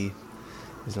he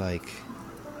is like,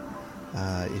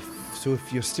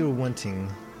 if you're still wanting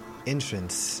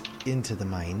entrance into the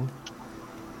mine,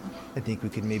 I think we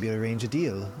could maybe arrange a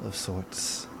deal of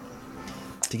sorts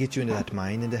to get you into that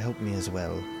mine and to help me as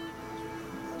well.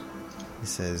 He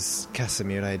says,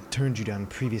 Casimir, I had turned you down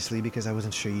previously because I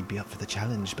wasn't sure you'd be up for the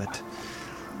challenge, but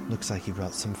looks like you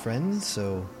brought some friends,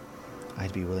 so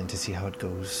I'd be willing to see how it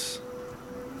goes.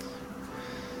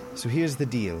 So here's the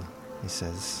deal, he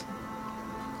says.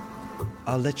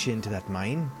 I'll let you into that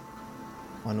mine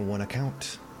on one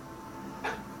account.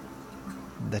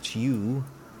 That you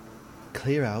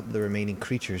clear out the remaining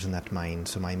creatures in that mine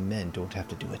so my men don't have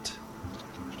to do it.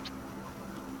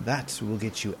 That will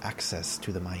get you access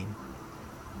to the mine.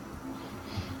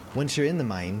 Once you're in the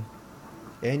mine,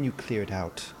 and you clear it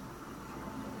out,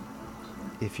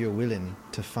 if you're willing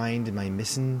to find my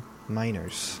missing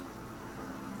miners,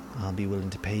 I'll be willing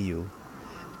to pay you,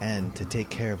 and to take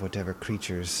care of whatever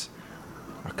creatures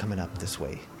are coming up this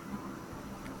way.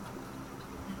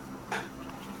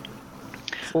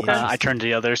 I turn to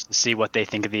the others to see what they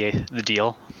think of the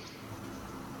deal.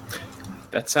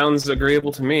 That sounds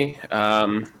agreeable to me.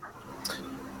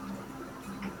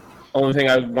 Only thing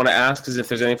I want to ask is if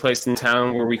there's any place in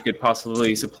town where we could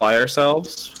possibly supply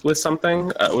ourselves with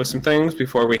something, with some things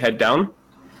before we head down.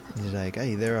 He's like,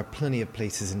 hey, there are plenty of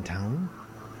places in town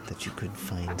that you could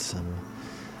find some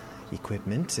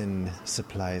equipment and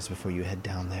supplies before you head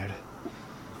down there.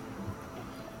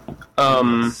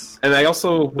 And I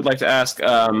also would like to ask,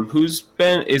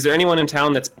 is there anyone in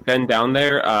town that's been down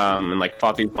there and like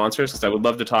fought these monsters? Because I would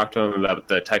love to talk to them about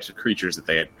the types of creatures that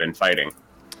they had been fighting.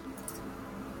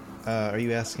 Are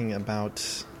you asking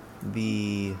about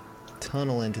the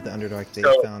tunnel into the Underdark they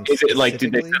found is it like,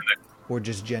 did they specifically? Or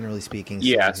just generally speaking?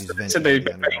 Yeah, who's so they ventured said they've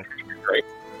into the been fighting Underdark? creatures, right?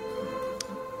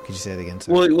 Could you say it again?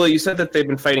 Sorry. Well, you said that they've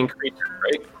been fighting creatures,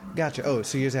 right? Gotcha. Oh,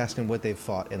 so you're just asking what they've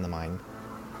fought in the mine.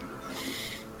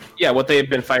 Yeah, what they've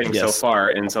been fighting so Yes. far,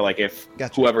 and so like if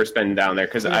Gotcha. whoever's been down there,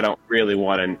 because Okay. I don't really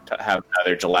want to have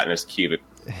another gelatinous cube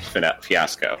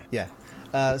fiasco. Yeah.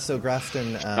 So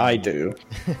Graston... I do.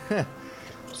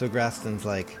 So Graston's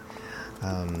like,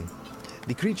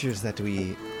 the creatures that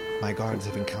my guards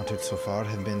have encountered so far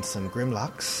have been some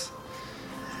Grimlocks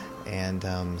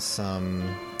and some.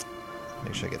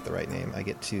 Make sure I get the right name. I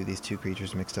get these two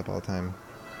creatures mixed up all the time.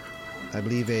 I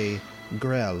believe a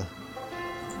Grell.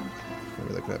 Let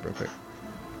me look it up real quick.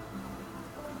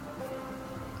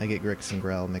 I get Grix and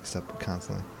Grell mixed up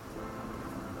constantly.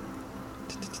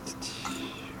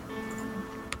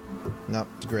 Nope,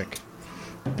 it's Grick.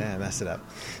 Yeah, I messed it up.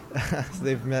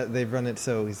 They've run it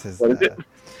so he says What is it?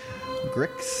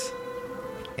 Grix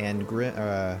and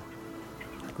Grimlocks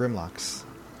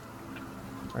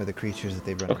are the creatures that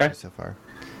they've run into so far.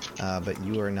 But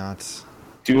you are not.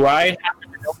 Do I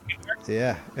happen to know either?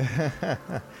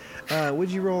 Yeah.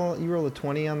 Would you roll? You roll a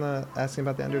 20 on the asking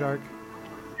about the Underdark?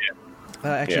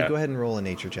 Yeah. Actually, go ahead and roll a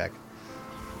nature check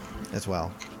as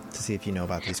well to see if you know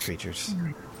about these creatures.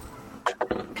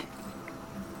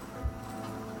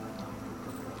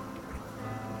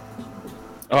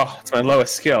 Oh, it's my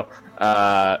lowest skill.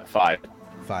 5. 5.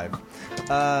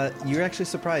 You're actually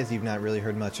surprised you've not really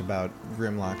heard much about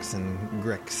Grimlocks and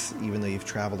Grix, even though you've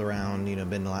traveled around,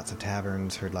 been to lots of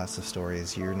taverns, heard lots of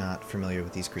stories. You're not familiar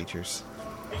with these creatures.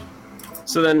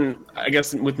 So then, I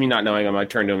guess with me not knowing them, I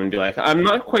turn to him and be like, I'm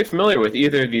not quite familiar with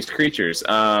either of these creatures.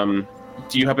 Do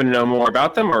you happen to know more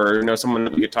about them, or know someone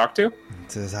that we could talk to? It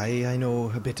says, I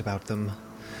know a bit about them.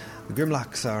 The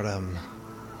Grimlocks are,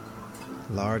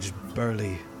 large,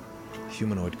 burly,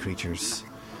 humanoid creatures.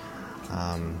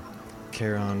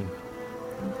 Carry on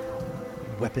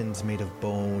weapons made of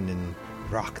bone and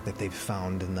rock that they've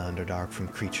found in the Underdark from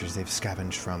creatures they've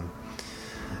scavenged from.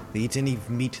 They eat any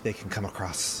meat they can come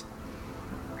across.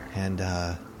 And,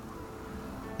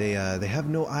 they have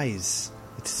no eyes.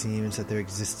 It seems that their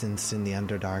existence in the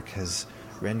Underdark has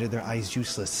rendered their eyes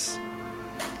useless.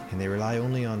 And they rely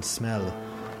only on smell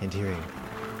and hearing.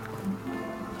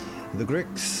 The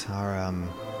Grix are,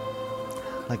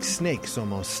 like snakes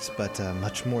almost, but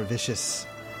much more vicious,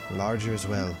 larger as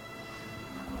well.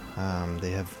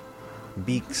 They have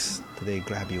beaks that they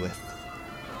grab you with.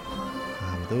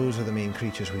 Those are the main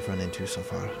creatures we've run into so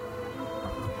far.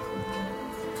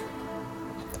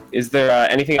 Is there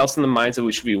anything else in the mines that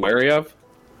we should be wary of?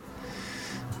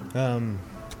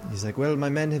 He's like, well, my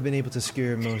men have been able to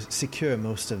secure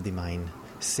most of the mine,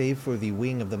 save for the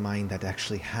wing of the mine that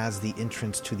actually has the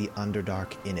entrance to the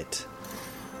Underdark in it.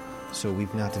 So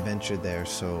we've not ventured there,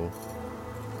 so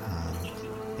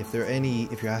if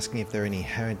you're asking if there are any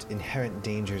inherent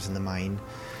dangers in the mine,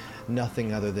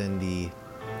 nothing other than the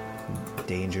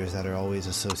dangers that are always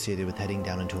associated with heading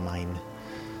down into a mine.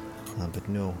 But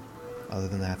no, other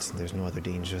than that, there's no other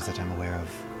dangers that I'm aware of.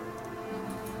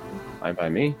 Fine by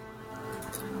me.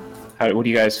 What do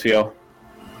you guys feel?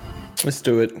 Let's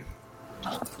do it.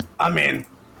 I'm in.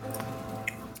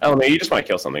 Elena, you just want to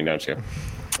kill something, don't you?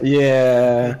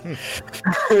 Yeah.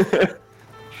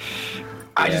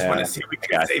 I just want to see if we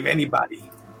can save anybody.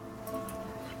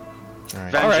 All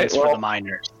right. Vengeance well- for the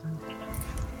miners.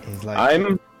 He's like,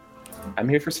 I'm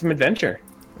here for some adventure.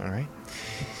 all right.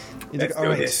 He's Let's like, all do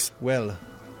right. this. Well,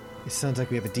 it sounds like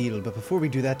we have a deal, but before we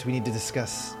do that, we need to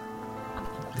discuss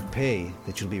the pay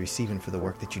that you'll be receiving for the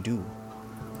work that you do.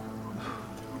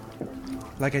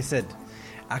 Like I said,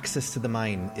 access to the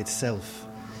mine itself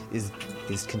is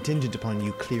contingent upon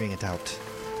you clearing it out.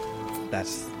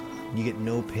 You get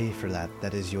no pay for that.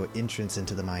 That is your entrance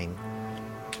into the mine.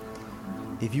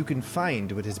 If you can find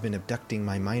what has been abducting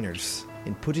my miners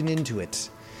and putting into it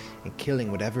and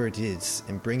killing whatever it is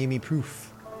and bringing me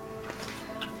proof,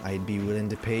 I'd be willing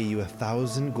to pay you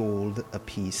 1,000 gold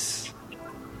apiece.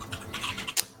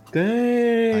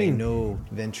 Dang. I know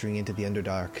venturing into the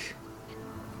Underdark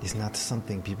is not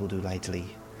something people do lightly.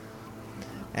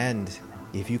 And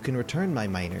if you can return my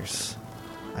miners,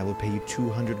 I will pay you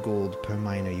 200 gold per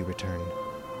miner you return.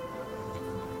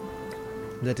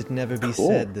 Let it never be Cool.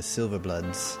 said the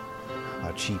Silverbloods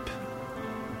are cheap.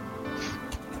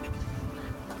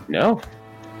 No.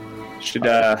 Should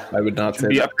I would not say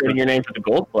be that. upgrading your name to the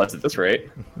Gold Bloods at this rate.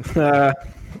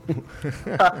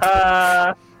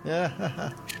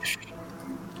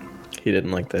 He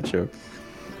didn't like that joke.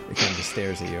 It kind of just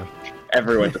stares at you.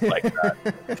 Everyone just like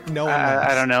that. No one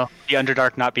I don't know. The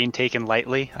Underdark not being taken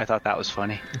lightly. I thought that was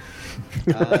funny.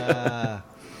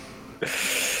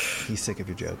 He's sick of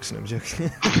your jokes. No, I'm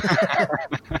joking.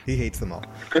 He hates them all.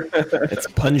 It's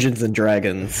Dungeons and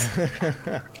Dragons.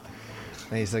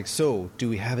 And he's like, so, do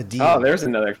we have a deal? Oh, there's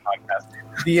another podcast.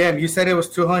 DM, you said it was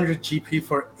 200 GP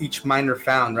for each miner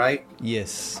found, right?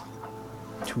 Yes.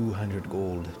 200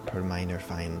 gold per miner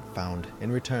found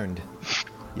and returned.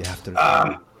 You have to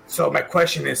return. So my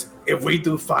question is, if we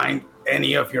do find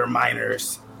any of your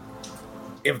miners,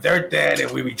 if they're dead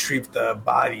and we retrieve the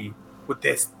body, would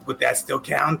that still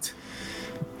count?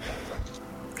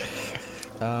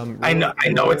 I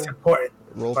know it's important.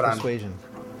 Roll Hold on. persuasion.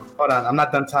 Hold on, I'm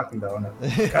not done talking though,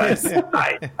 because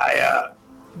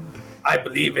I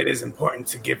believe it is important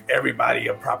to give everybody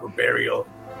a proper burial.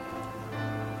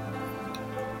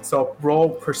 So roll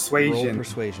persuasion. Roll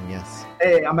persuasion, yes.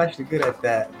 Hey, I'm actually good at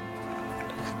that.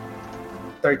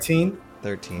 13.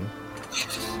 13.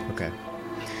 Okay.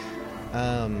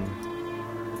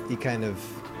 He kind of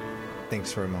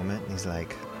thinks for a moment. He's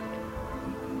like,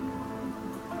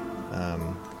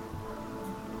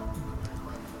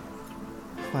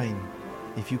 fine.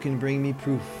 If you can bring me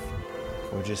proof,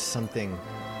 or just something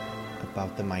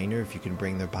about the miner, if you can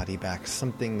bring their body back,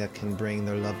 something that can bring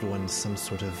their loved ones some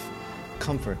sort of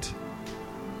comfort,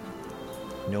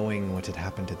 knowing what had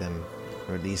happened to them,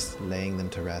 or at least laying them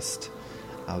to rest,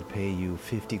 I'll pay you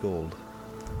 50 gold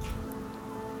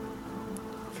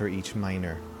for each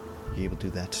miner. You're able to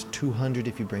do that. 200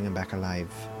 if you bring them back alive.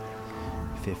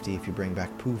 50 if you bring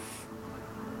back proof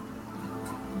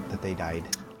that they died.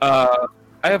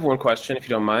 I have one question, if you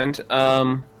don't mind.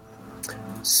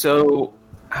 So,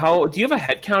 do you have a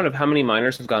head count of how many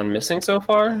miners have gone missing so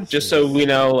far? Just so we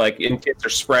know, like, in case they're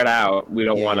spread out, we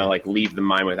don't want to like leave the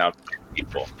mine without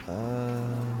people. Hold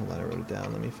on, I wrote it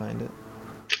down. Let me find it.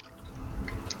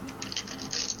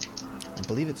 I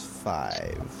believe it's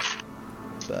 5,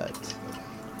 but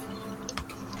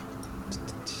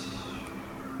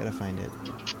gotta find it.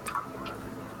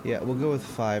 Yeah, we'll go with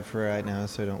 5 for right now,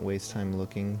 so I don't waste time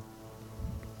looking.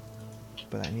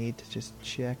 But I need to just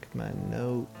check my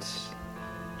notes.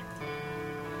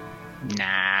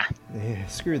 Nah. Yeah,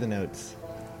 screw the notes.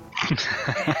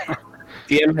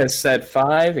 DM has said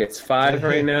 5. It's 5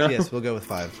 right now. Yes, we'll go with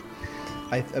 5.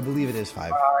 I believe it is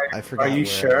 5. I forgot. Are you where-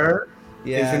 sure?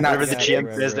 Yeah. Is it not Whatever the Yeah,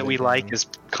 GM says that we like is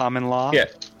common law. Yeah.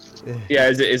 Yeah,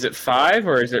 is it 5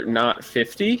 or is it not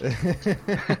 50?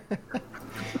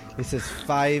 It says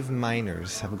 5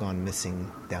 miners have gone missing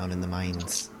down in the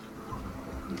mines.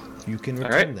 You can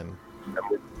return them.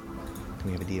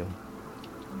 We have a deal.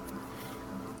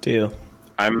 Deal.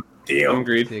 I'm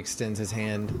agreed. He extends his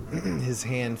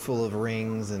hand full of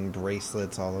rings and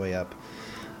bracelets all the way up.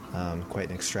 Quite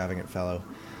an extravagant fellow.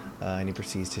 And he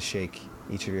proceeds to shake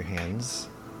each of your hands.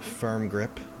 Firm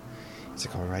grip. He's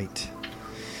like, all right.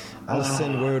 I'll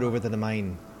send word over to the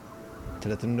mine to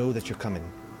let them know that you're coming.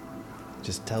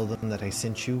 Just tell them that I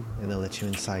sent you and they'll let you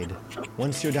inside.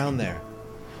 Once you're down there,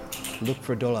 look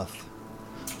for Doloth.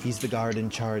 He's the guard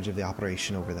in charge of the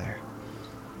operation over there.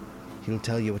 He'll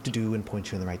tell you what to do and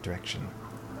point you in the right direction.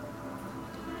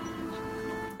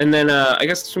 And then I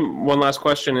guess one last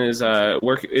question is: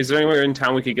 is there anywhere in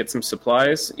town we could get some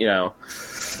supplies? You know,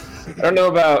 I don't know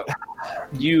about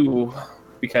you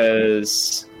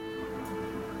because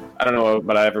I don't know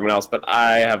about everyone else, but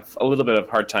I have a little bit of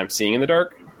a hard time seeing in the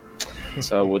dark.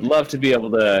 So would love to be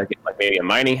able to get like maybe a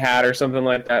mining hat or something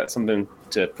like that, something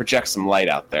to project some light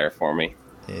out there for me.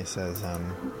 He says, are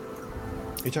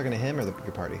you talking to him or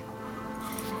your party?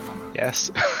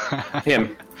 Yes.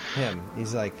 Him. Him.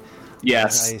 He's like,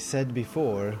 Yes. as I said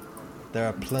before, there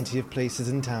are plenty of places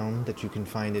in town that you can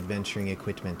find adventuring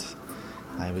equipment.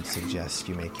 I would suggest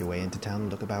you make your way into town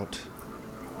and look about.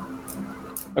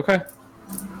 Okay.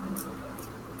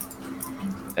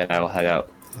 Then I will head out.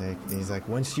 He's like,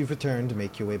 once you've returned,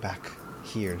 make your way back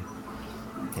here,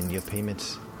 and your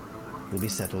payment will be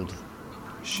settled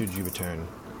should you return.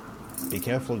 Be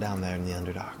careful down there in the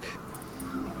Underdark.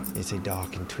 It's a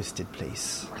dark and twisted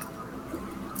place.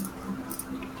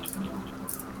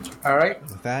 All right.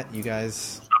 With that, you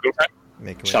guys Shopping time?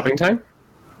 make your way Shopping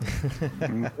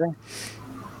out. time?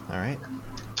 All right.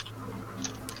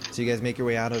 So you guys make your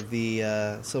way out of the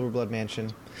Silverblood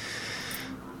Mansion.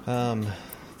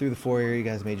 Through the foyer, you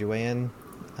guys made your way in.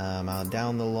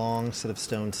 Down the long set of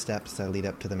stone steps that lead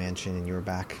up to the mansion, and you're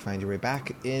back. Find your way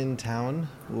back in town.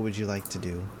 What would you like to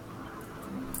do?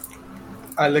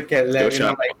 I look at Levy and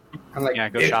shopping. I'm like, Yeah,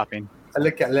 go if- shopping. I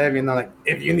look at Levy and I'm like,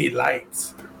 if you need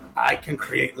lights, I can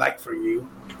create light for you.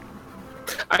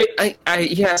 I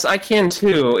yes, I can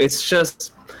too. It's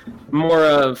just more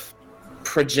of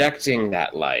projecting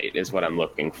that light is what I'm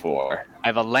looking for. I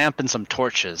have a lamp and some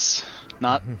torches.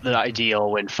 Not the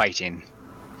ideal when fighting.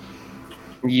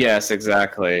 Yes,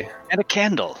 exactly. And a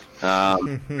candle.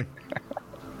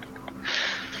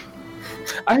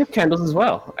 I have candles as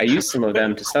well. I used some of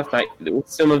them to stuff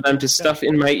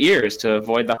in my ears to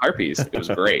avoid the harpies. It was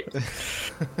great.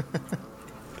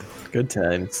 Good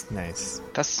times. Nice.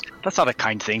 That's not a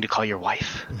kind thing to call your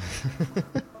wife.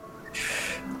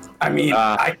 I mean,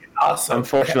 I can also.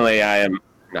 Unfortunately, I am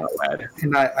not wed.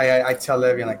 And I tell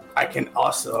Levy, like, I can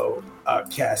also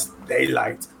cast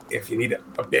daylight if you need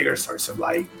a bigger source of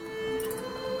light.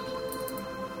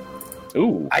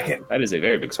 Ooh, I can that is a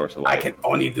very big source of I light. can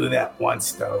only do that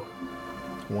once though.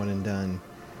 One and done.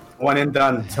 One and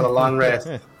done till a long rest.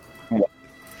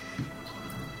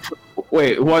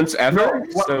 Wait, once ever? No,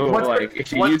 so, once per- like,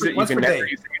 if you once use per- it, you once can per never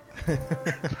day. use it.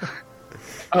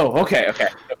 Oh, okay.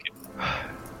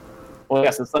 Well,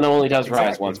 yes, the sun only does rise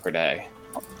Exactly. once per day.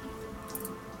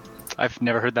 I've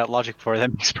never heard that logic before.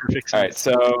 That makes perfect sense.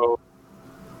 All right, so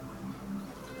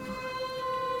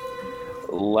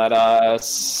let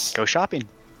us. Go shopping.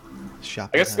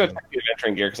 Shopping. I guess go time. check the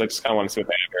adventuring gear because I just kind of want to see what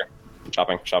they have here.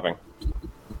 Shopping.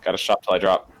 Got to shop till I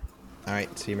drop. All right,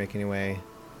 so you're making your way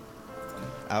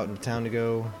out in town to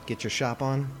go get your shop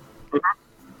on.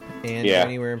 And Yeah.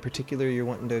 anywhere in particular you're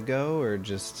wanting to go, or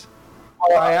just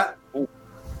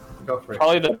Go for it.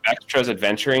 Probably the Extra's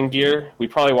adventuring gear. We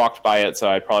probably walked by it, so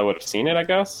I probably would have seen it, I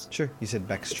guess. sure? You said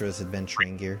Bextra's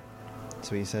adventuring gear.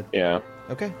 That's what you said. Yeah.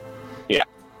 Okay. Yeah.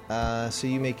 So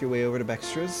you make your way over to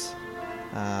Bextra's.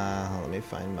 Let me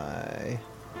find my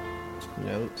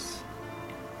notes.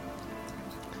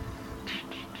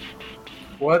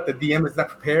 What? The DM is not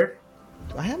prepared?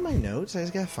 I have my notes. I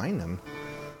just gotta find them.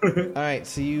 All right,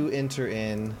 so you enter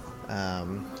in.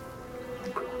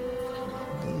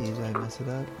 Did I mess it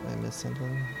up? I missed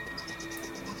something.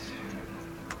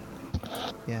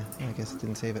 Yeah, I guess it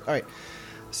didn't save it. All right,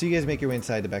 so you guys make your way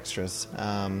inside the Bextras.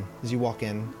 As you walk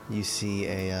in, you see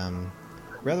a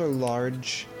rather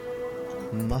large,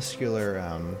 muscular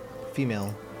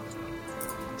female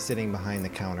sitting behind the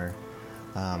counter,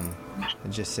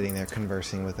 just sitting there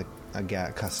conversing with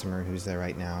a customer who's there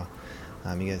right now.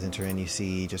 You guys enter in, you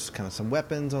see just kind of some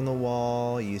weapons on the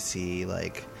wall. You see,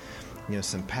 like,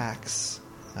 some packs,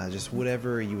 just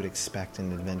whatever you would expect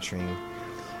in an adventuring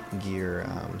gear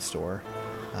store.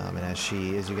 And as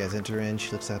you guys enter in,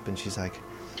 she looks up and she's like,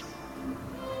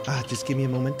 just give me a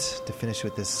moment to finish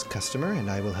with this customer and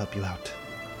I will help you out.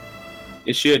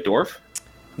 Is she a dwarf?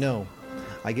 No,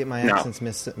 I get my No. accents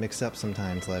mixed up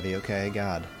sometimes, Levy. Okay,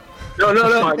 God. No.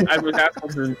 I was asking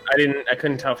because I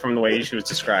couldn't tell from the way she was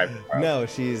described. No,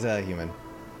 she's human.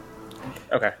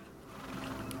 Okay.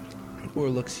 Or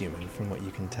looks human, from what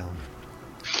you can tell.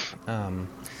 So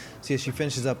yeah, she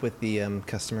finishes up with the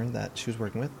customer that she was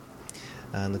working with,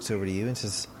 and looks over to you and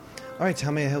says, "All right,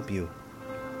 how may I help you?"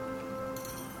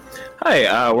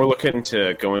 Hi, we're looking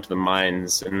to go into the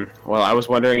mines, and, well, I was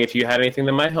wondering if you had anything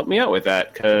that might help me out with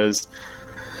that, because,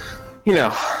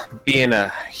 being a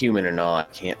human and all, I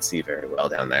can't see very well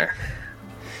down there.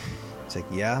 It's like,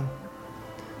 yeah,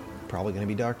 probably going to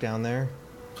be dark down there.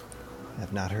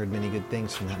 I've not heard many good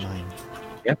things from that mine.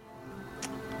 Yep.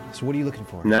 So what are you looking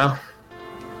for? No.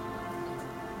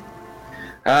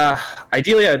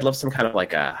 Ideally, I'd love some kind of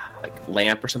like a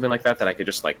lamp or something like that I could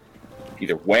just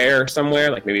either wear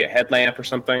somewhere, like maybe a headlamp or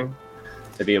something,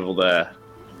 to be able to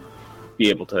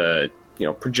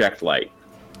project light.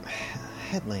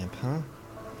 Headlamp, huh?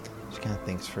 She kind of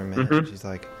thinks for a minute. She's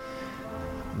like,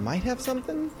 might have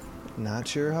something. Not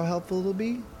sure how helpful it'll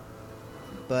be,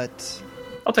 but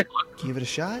I'll take a look. give it a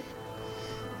shot.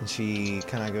 And she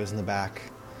kind of goes in the back,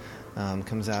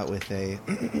 comes out with a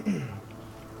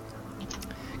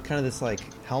kind of this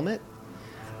helmet,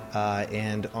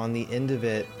 and on the end of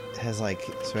it has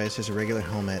it's just a regular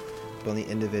helmet, but on the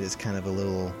end of it is kind of a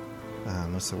little,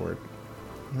 what's the word?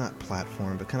 Not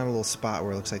platform, but kind of a little spot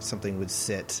where it looks like something would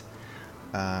sit,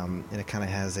 and it kind of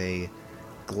has a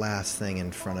glass thing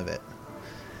in front of it.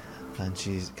 And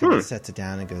she kind of sets it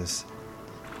down and goes,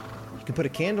 "You can put a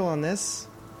candle on this.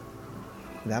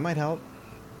 That might help."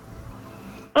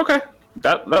 Okay,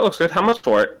 that looks good. How much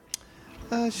for it?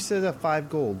 She said 5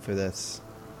 gold for this.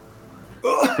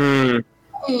 That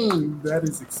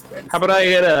is expensive. How about I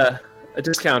get a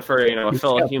discount for a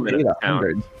fellow human in the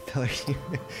town?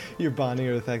 You're bonding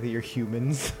over the fact that you're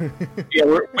humans. Yeah,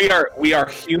 we are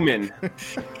human.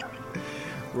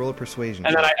 Roll a persuasion.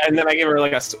 And then I give her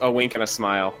a wink and a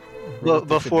smile. Roll Well, a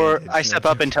before disadvantage, I step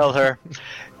no. up and tell her,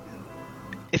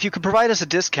 if you could provide us a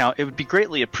discount, it would be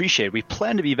greatly appreciated. We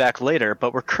plan to be back later,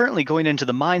 but we're currently going into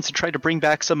the mines to try to bring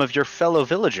back some of your fellow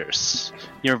villagers,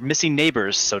 your missing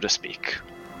neighbors, so to speak.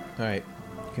 All right,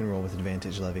 you can roll with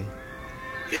advantage, Levy.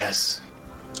 Yes.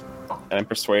 And I'm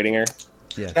persuading her.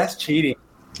 Yes. That's cheating.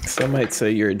 Some might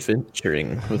say you're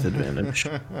adventuring with advantage.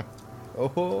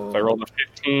 Oh, So I rolled a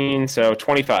 15, so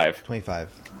 25. 25.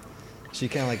 She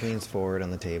kind of leans forward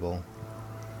on the table.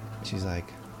 She's like,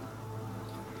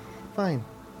 "Fine.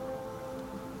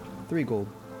 3 gold."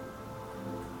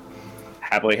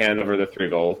 Happily hand over the 3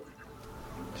 gold.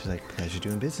 She's like, "Pleasure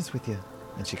doing business with you."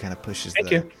 And she kind of pushes Thank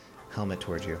the you. helmet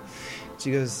towards you.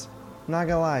 She goes, "Not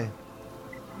gonna lie,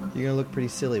 you're gonna look pretty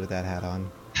silly with that hat on.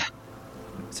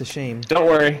 It's a shame." Don't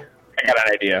worry. I got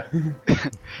an idea.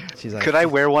 She's like, Could I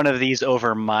wear one of these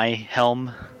over my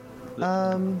helm? The What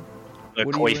are you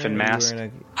coif wearing? and Are you mask?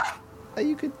 wearing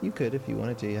you could if you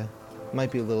wanted to. Yeah,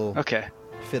 might be a little Okay.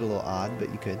 fit a little odd,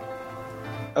 but you could.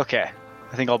 Okay.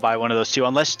 I think I'll buy one of those too.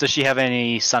 Unless, does she have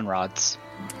any sun rods?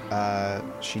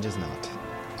 She does not.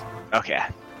 Okay.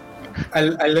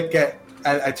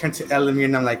 I turn to Elamir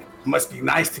and I'm like, must be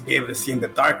nice to be able to see in the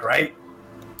dark, right?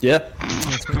 Yep.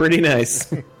 It's pretty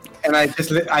nice. And I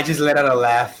just let out a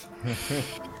laugh.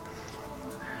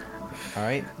 All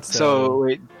right. So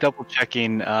wait, double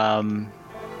checking.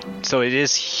 So it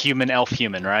is human, elf,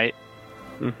 human, right?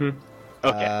 Mm-hmm.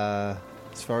 Okay.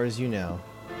 As far as you know.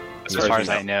 as far as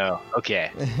I know.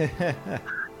 Okay.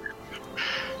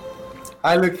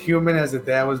 I look human as the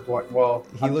dad was born. Well,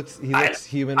 He looks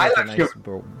human I with a like nice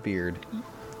beard.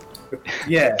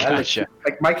 yeah, Gotcha.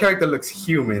 like my character looks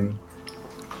human.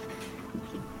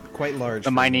 Quite large. The for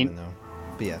a mining- human, though.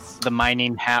 But yes. The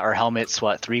mining hat or helmet's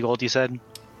what? 3 gold, you said?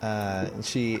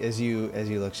 She, as you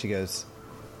look, she goes,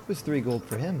 "It was 3 gold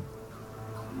for him."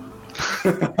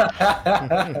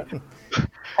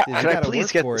 Could I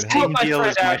please get the same deal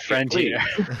as my friend here?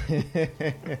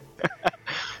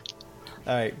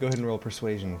 All right, go ahead and roll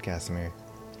persuasion, Casimir.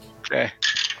 Okay.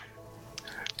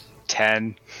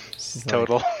 10 She's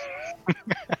total.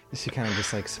 She kind of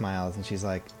just like smiles and she's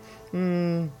like,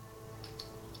 how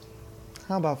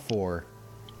about 4?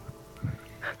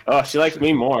 Oh, she likes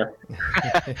me more.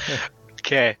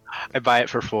 Okay, I buy it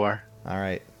for 4. All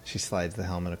right. She slides the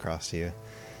helmet across to you.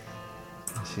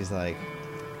 She's like,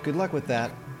 good luck with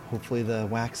that. Hopefully the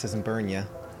wax doesn't burn you.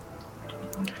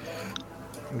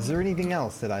 Is there anything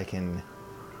else that I can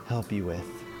help you with?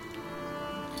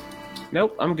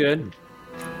 Nope, I'm good.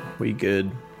 We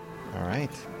good. All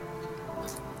right.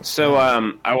 So,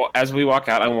 as we walk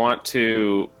out, I want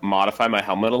to modify my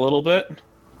helmet a little bit.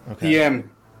 Okay. PM.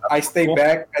 I stay Cool.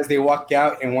 back as they walk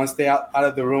out, and once they out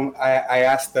of the room, I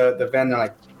ask the vendor,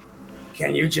 like,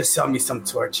 can you just sell me some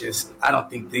torches? I don't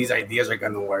think these ideas are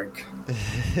going to work.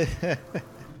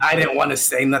 I didn't want to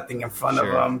say nothing in front of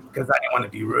Sure. them because I didn't want to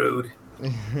be rude.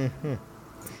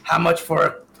 How much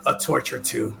for a torch or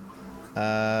 2?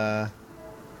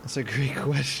 That's a great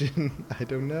question. I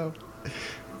don't know.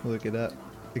 Look it up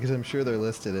because I'm sure they're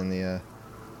listed in the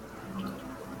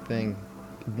thing.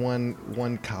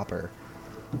 One copper.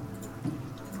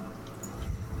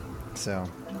 So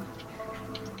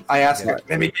I asked Yeah. her,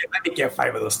 let me get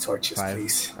 5 of those torches, 5.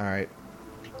 please. All right.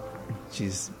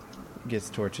 Gets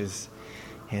torches,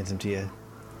 hands them to you,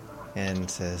 and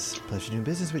says, "Pleasure doing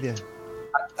business with you."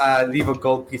 Leave a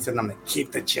gold piece, and I'm like,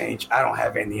 keep the change. I don't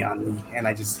have any on me. And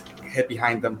I just head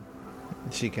behind them.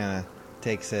 She kind of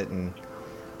takes it and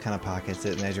kind of pockets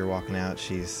it, and as you're walking out,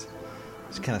 she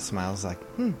kind of smiles like,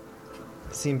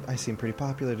 I seem pretty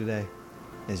popular today.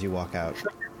 As you walk out,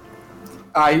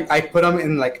 I put them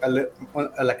in like a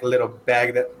little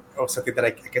bag or something that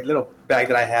like a little bag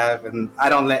that I have, and I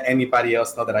don't let anybody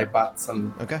else know that I bought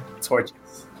some okay.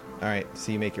 torches. All right,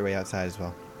 so you make your way outside as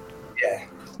well. Yeah.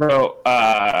 So,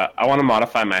 I want to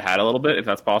modify my hat a little bit, if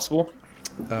that's possible.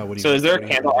 What do you? So, is there what a do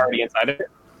you- candle already inside of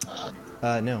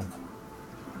it? No.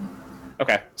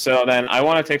 Okay, so then I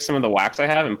want to take some of the wax I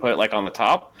have and put it like on the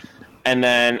top, and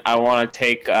then I want to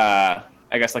take, I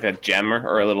guess, like a gem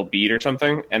or a little bead or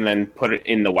something, and then put it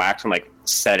in the wax and like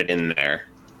set it in there,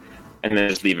 and then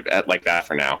just leave it at, like that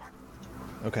for now.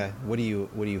 Okay. What are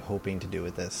you hoping to do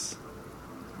with this?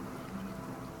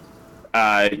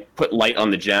 Put light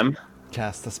on the gem,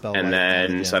 Cast the spell. and light on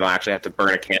the then so I gem. don't actually have to burn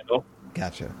a candle.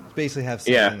 Gotcha. Basically, have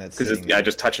something Yeah, that's because sitting I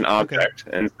just touch an object,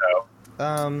 and so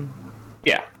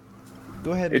yeah,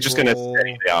 Go ahead. it's just and going to roll,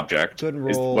 steady the object. Go ahead and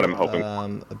Is roll what I'm hoping.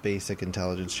 a basic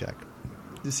intelligence check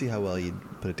to see how well you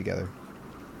put it together.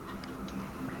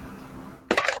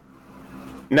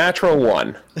 Natural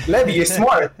 1. Levy, you're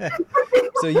smart.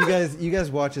 So you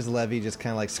guys watch as Levy just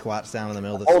kind of like squats down in the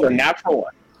middle of the Oh, the street, natural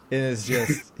 1. and it's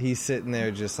just he's sitting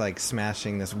there just like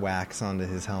smashing this wax onto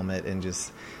his helmet and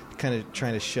just kind of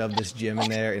trying to shove this gem in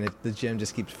there, and the gem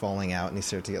just keeps falling out, and he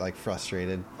starts to get like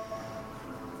frustrated.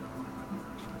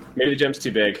 Maybe the gem's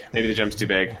too big.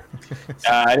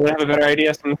 Anyone have a better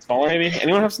idea? Something smaller, maybe?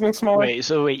 Anyone have something smaller?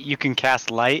 Wait, you can cast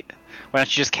light? Why don't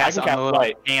you just cast it can on cast the little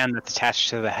light. hand that's attached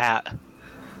to the hat?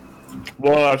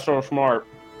 Well, that's so smart.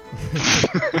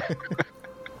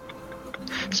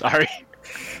 Sorry.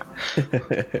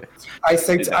 I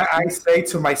say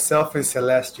to myself in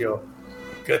Celestial,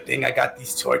 good thing I got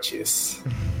these torches.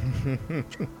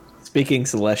 Speaking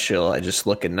Celestial, I just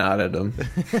look and nod at him.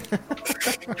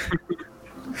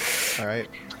 All right.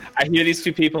 I hear these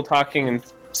two people talking in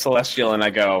Celestial, and I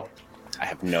go, I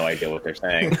have no idea what they're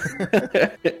saying.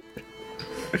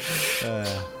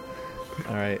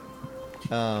 All right.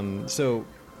 So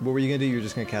what were you gonna do? You're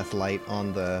just gonna cast light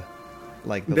on the,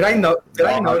 like. The Did I notice?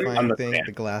 magnifying the thing, stand.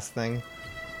 the glass thing?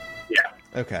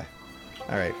 Yeah. Okay.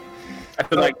 All right. I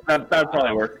feel like that would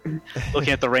probably work.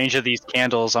 Looking at the range of these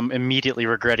candles, I'm immediately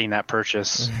regretting that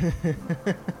purchase.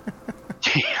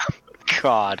 Damn.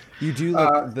 God. You do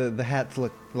look. The hats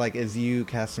look like, as you,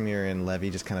 Casimir, and Levy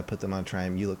just kind of put them on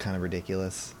Triumph. You look kind of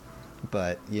ridiculous,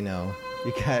 but you know,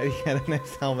 you got a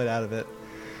nice helmet out of it.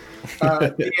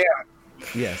 Yeah.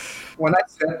 Yes. When I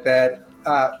said that,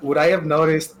 would I have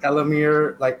noticed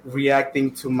Elamir like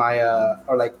reacting to my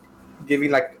or like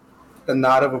giving like the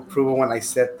nod of approval when I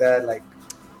said that? Like,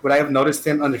 would I have noticed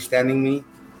him understanding me?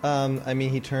 I mean,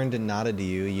 he turned and nodded to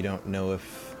you. You don't know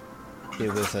if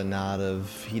it was a nod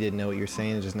of he didn't know what you're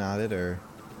saying and just nodded, or.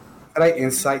 Could I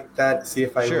insight that? See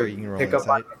if I Sure, would you can roll pick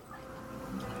insight. up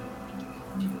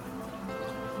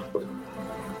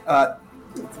on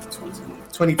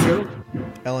it. 22.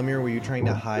 Elamir, were you trying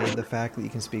to hide the fact that you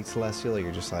can speak Celestial, or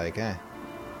you're just like, eh?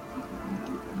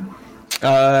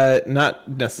 Not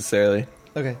necessarily.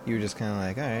 Okay, you were just kind of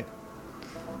like, all right.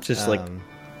 Just like,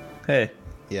 hey.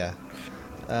 Yeah.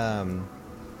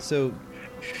 So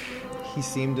he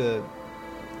seemed to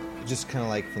just kind of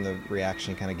like, from the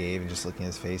reaction he kind of gave and just looking at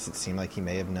his face, it seemed like he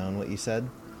may have known what you said,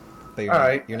 but All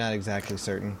right. you're not exactly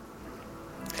certain.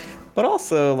 But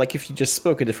also, like, if you just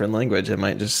spoke a different language, I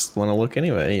might just want to look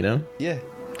anyway, you know? Yeah.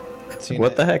 So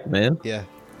What the heck, man? Yeah.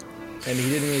 And he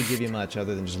didn't really give you much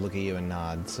other than just look at you and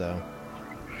nod, so.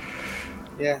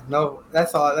 Yeah, no,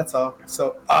 that's all. That's all.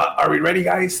 So, are we ready,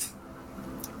 guys?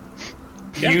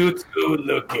 Yeah. You two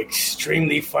look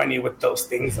extremely funny with those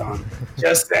things on.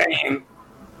 Just saying.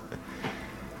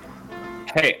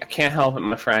 Hey, I can't help it,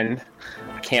 my friend.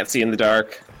 I can't see in the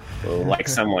dark like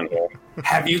someone will.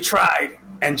 Have you tried?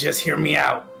 And just hear me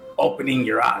out. Opening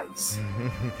your eyes.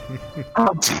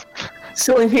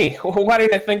 Silly me. Why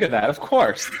didn't I think of that? Of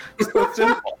course. It's so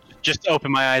simple. Just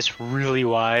open my eyes really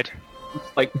wide.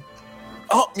 Like,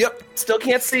 oh, yep, still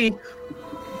can't see.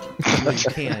 Well, you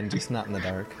can, just not in the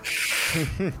dark.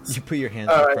 You put your hands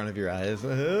All in right. front of your eyes.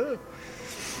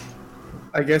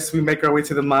 I guess we make our way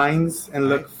to the mines and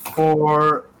look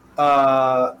for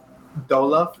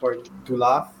Dolaf or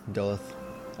Dulaf. Dolith.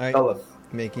 Alright, Dolaf.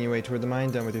 making your way toward the mine,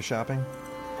 done with your shopping?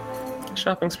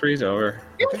 Shopping spree's over.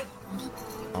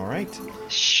 Alright.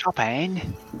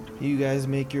 Shopping. You guys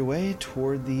make your way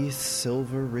toward the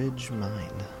Silver Ridge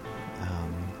Mine,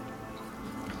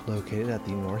 located at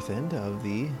the north end of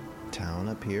the town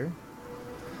up here.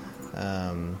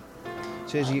 So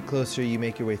as you get closer, you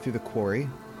make your way through the quarry.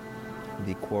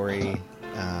 The quarry,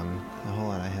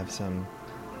 hold on, I have some,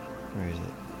 where is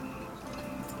it?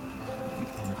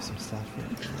 I have some stuff for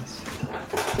this.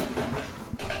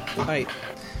 Alright.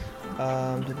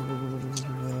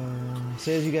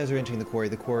 So as you guys are entering the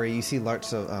quarry, you see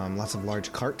lots of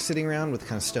large carts sitting around with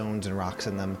kind of stones and rocks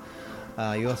in them.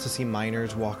 You also see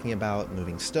miners walking about,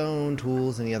 moving stone,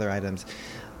 tools, any other items.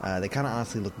 They kind of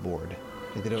honestly look bored.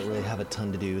 Like they don't really have a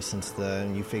ton to do you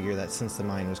figure that since the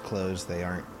mine was closed, they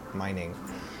aren't mining.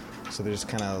 So they're just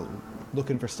kind of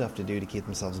looking for stuff to do to keep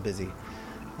themselves busy.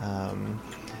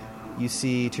 You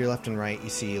see, to your left and right, you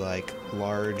see like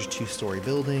large 2-story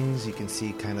buildings. You can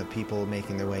see kind of people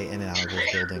making their way in and out of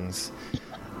those buildings.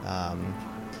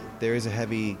 There is a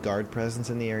heavy guard presence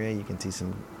in the area. You can see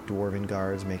some dwarven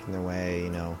guards making their way,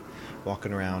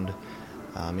 walking around.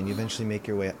 And you eventually make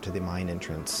your way up to the mine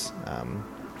entrance.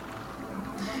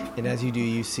 And as you do,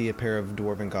 you see a pair of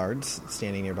dwarven guards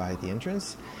standing nearby at the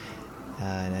entrance.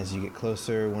 And as you get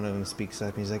closer, one of them speaks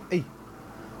up and he's like, "Hey,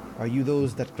 are you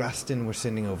those that Graston were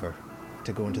sending over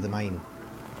to go into the mine?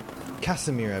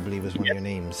 Casimir, I believe, was one of your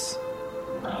names."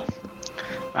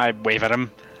 I wave at him.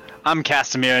 I'm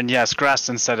Casimir, and yes,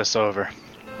 Graston sent us over.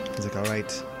 He's like, "All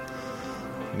right,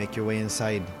 make your way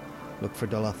inside. Look for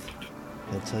Doloth.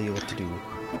 He'll tell you what to do."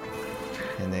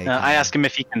 And they I ask him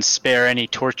if he can spare any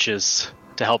torches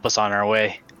to help us on our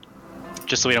way,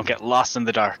 just so we don't get lost in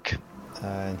the dark.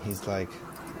 and he's like,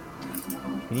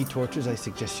 "You need torches? I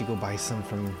suggest you go buy some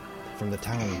from the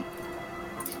town."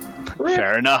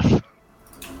 Fair enough.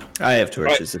 I have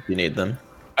torches if you need them.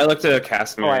 I looked at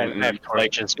Casimir Oh, and I have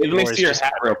like, torches. let me see your Just-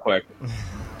 hat real quick.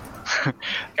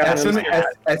 As soon Casimir,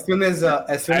 as soon as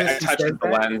I he touch says the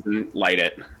that, lens and light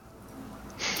it.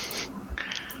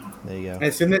 There you go.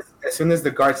 as soon as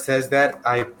the guard says that,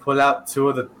 I pull out 2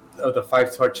 of the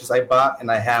 5 torches I bought,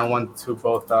 and I hand one to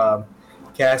both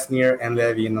Casimir and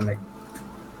Levy, and I'm like,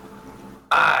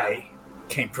 I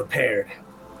came prepared.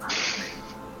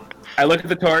 I look at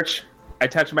the torch, I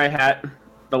touch my hat,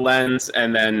 the lens,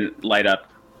 and then light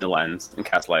up the lens and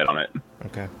cast light on it.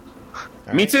 Okay.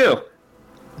 All Me right. too.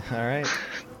 All right.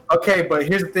 Okay, but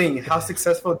here's the thing: how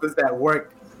successful does that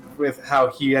work with how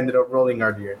he ended up rolling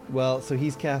earlier? Well, so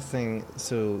he's casting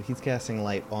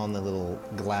light on the little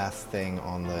glass thing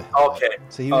on the. Okay.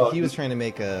 So he was trying to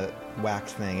make a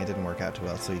wax thing. It didn't work out too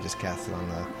well, so he just cast it on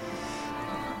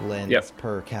the lens Yep.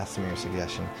 per Casimir's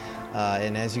suggestion.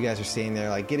 And as you guys are standing there,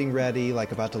 like getting ready,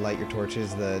 like about to light your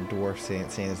torches, the dwarf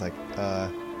saying is like,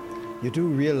 "You do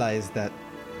realize that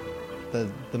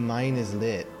the mine is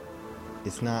lit.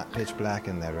 It's not pitch black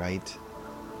in there, right?"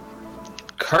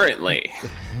 Currently.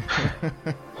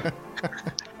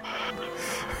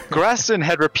 Graston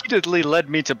had repeatedly led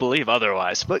me to believe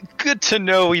otherwise, but good to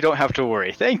know we don't have to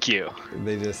worry. Thank you.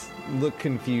 They just look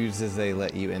confused as they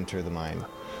let you enter the mine.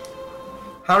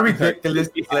 How ridiculous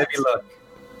does Levy look?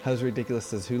 How ridiculous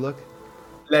does who look?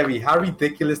 Levy, how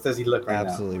ridiculous does he look right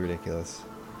Absolutely ridiculous.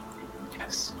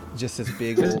 Yes. Just this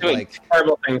big This is old doing like.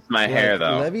 terrible things to my hair,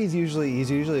 though. Levy's usually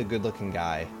a good-looking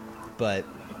guy, but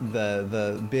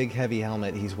the big heavy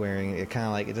helmet he's wearing, it kind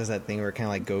of like it does that thing where it kind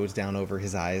of like goes down over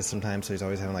his eyes sometimes, so he's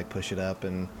always having to like push it up,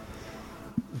 and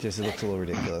just it looks a little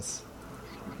ridiculous.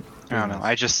 I don't know.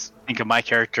 I just think of my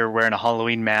character wearing a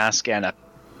Halloween mask and a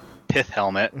pith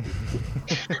helmet.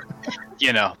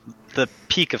 You know, the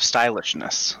peak of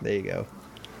stylishness. There you go.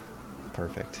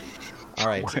 Perfect. All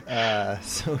right.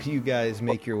 So you guys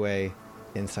make your way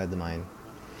inside the mine.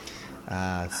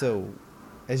 So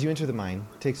as you enter the mine,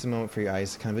 it takes a moment for your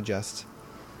eyes to kind of adjust.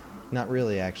 Not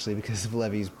really, actually, because of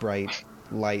Levy's bright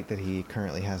light that he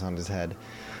currently has on his head.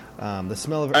 The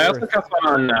smell of I earth. also cast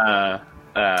one on.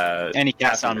 And he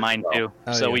casts on mine too,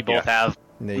 Oh, so yeah. we both have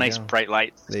There you nice go. bright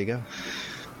lights. There you go.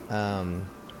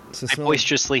 So I smell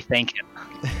boisterously thank him.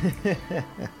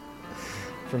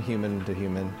 from human to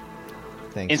human.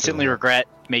 Thanks. Instantly for regret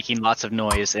making lots of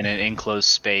noise in an enclosed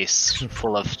space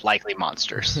full of likely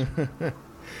monsters. that.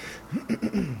 All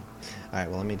right.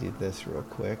 Well, let me do this real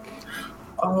quick.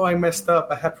 Oh, I messed up.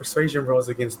 I had persuasion rolls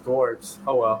against dwarves.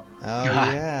 Oh well. Oh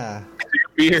yeah.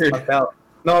 Beard. My belt.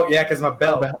 No, yeah, because my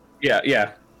belt. Yeah. All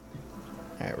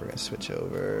right. We're gonna switch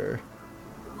over.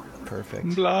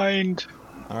 Perfect. Blind.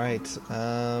 All right.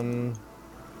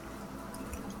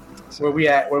 Where we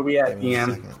at? Where we at, Give me a DM?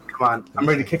 second. Come on. I'm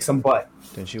ready to kick some butt.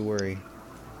 Don't you worry.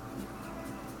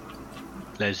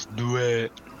 Let's do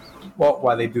it. Well,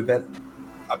 while they do that,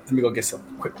 let me go get some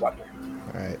quick water.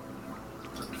 All right.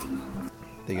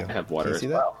 There you go. I have Can water you as see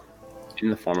well. In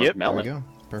the form Yep. of There we melon. go.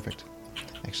 Perfect.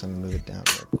 Actually, let me move it down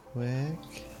real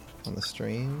quick on the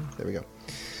stream. There we go.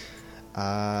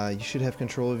 You should have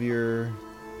control of your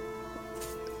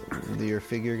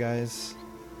figure, guys.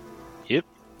 Yep.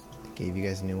 Gave you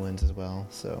guys new ones as well,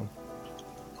 so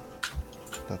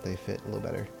thought they fit a little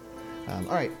better. All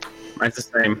right. Mine's the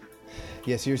same.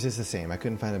 Yes, yours is the same. I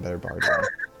couldn't find a better bard.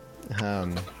 All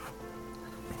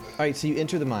right, so you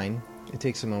enter the mine. It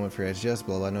takes a moment for your eyes to adjust.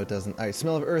 Blah, blah. No, it doesn't. All right,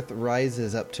 smell of earth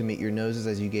rises up to meet your noses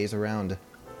as you gaze around.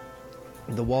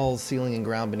 The walls, ceiling, and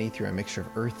ground beneath you are a mixture of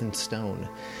earth and stone.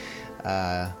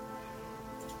 Had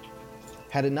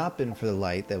it not been for the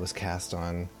light that was cast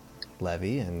on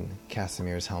Levy and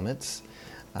Casimir's helmets,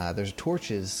 there's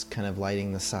torches kind of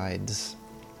lighting the sides.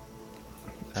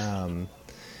 So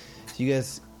you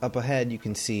guys, up ahead, you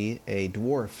can see a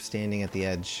dwarf standing at the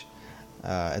edge,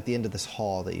 at the end of this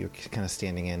hall that you're kind of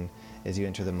standing in as you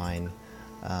enter the mine.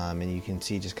 And you can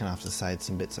see just kind of off to the side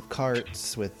some bits of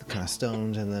carts with kind of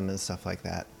stones in them and stuff like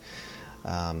that.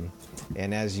 And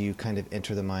as you kind of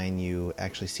enter the mine, you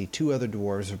actually see two other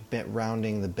dwarves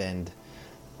rounding the bend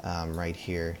right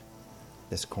here,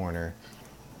 this corner.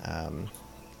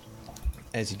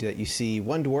 As you do that, you see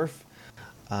one dwarf.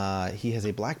 He has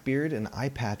a black beard and eye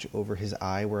patch over his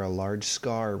eye where a large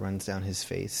scar runs down his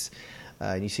face.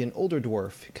 And you see an older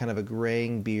dwarf, kind of a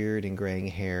graying beard and graying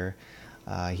hair.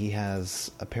 He has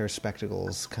a pair of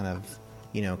spectacles kind of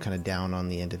down on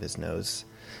the end of his nose.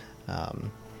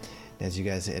 As you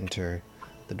guys enter,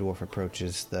 the dwarf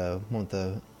approaches the one with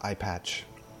the eye patch.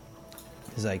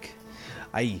 He's like,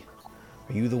 "Aye,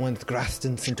 are you the one that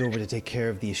Graston sent over to take care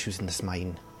of the issues in this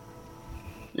mine?"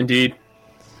 Indeed.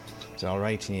 It's all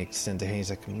right, and he extends a hand.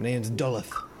 He's like, "My name's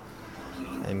Dulleth.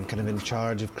 I'm kind of in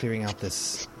charge of clearing out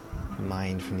this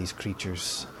mine from these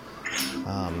creatures.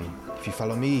 If you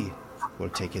follow me, we'll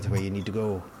take it where you need to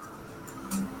go."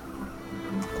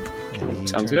 And he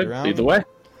Sounds turns good. around, Lead the way.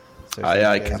 starts Aye, leading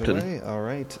aye, you guys Captain. away. All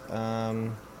right.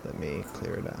 Let me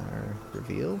clear it our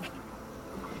reveal.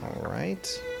 All right.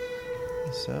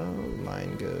 So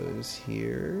mine goes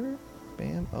here.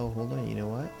 Bam. Oh, hold on. You know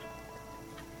what?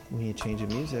 We need to change the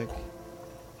music.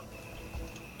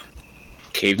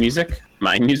 Cave music.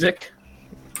 Mine music.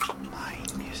 Mine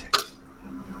music.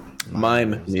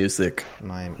 Mime music.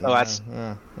 Mime. Oh, that's-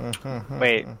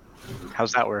 Wait,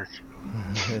 how's that work?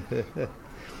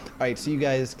 All right, so you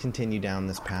guys continue down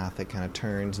this path that kind of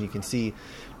turns, and you can see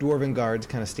dwarven guards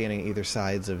kind of standing either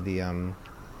sides of the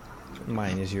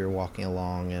mine as you're walking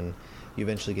along, and you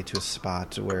eventually get to a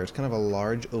spot where it's kind of a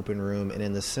large open room, and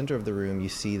in the center of the room you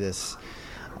see this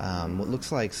what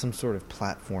looks like some sort of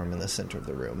platform in the center of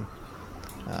the room.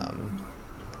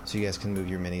 So you guys can move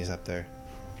your minis up there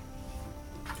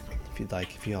if you'd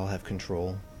like, if you all have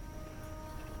control.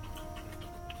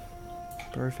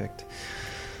 Perfect.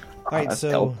 All right, so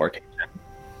teleportation.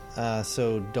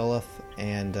 so Duluth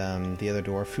and the other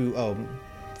dwarf, who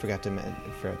forgot to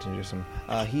introduce him.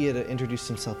 He had introduced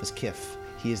himself as Kif.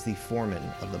 He is the foreman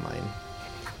of the mine,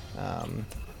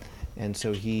 and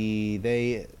so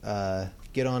they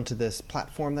get onto this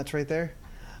platform that's right there,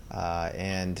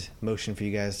 and motion for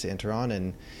you guys to enter on.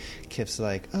 And Kif's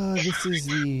like, "This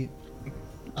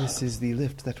is the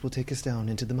lift that will take us down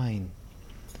into the mine.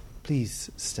 Please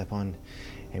step on,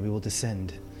 and we will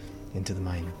descend into the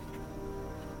mine."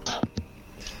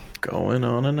 Going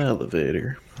on an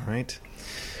elevator. All right.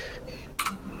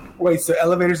 Wait, so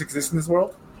elevators exist in this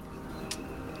world?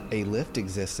 A lift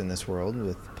exists in this world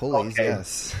with pulleys, Okay.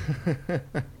 yes.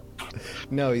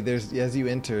 No, there's, as you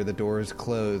enter, the doors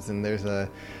close, and there's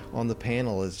on the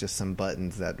panel is just some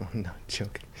buttons that, I'm not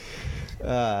joking.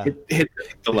 Hit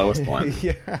the lowest one.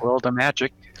 Yeah. World of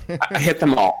Magic. I hit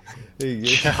them all.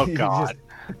 Oh, God.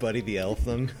 Just Buddy the Elf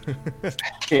them.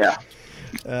 Yeah.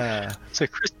 It's a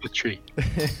Christmas tree.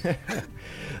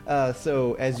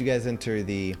 So as you guys enter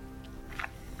the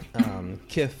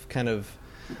Kif kind of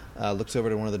looks over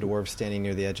to one of the dwarves standing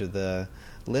near the edge of the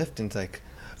lift, and it's like,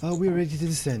 "Oh, we're ready to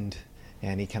descend."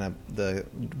 And the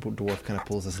dwarf kind of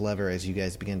pulls this lever as you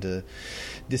guys begin to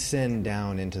descend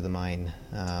down into the mine.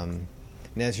 And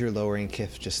as you're lowering,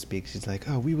 Kif just speaks. He's like,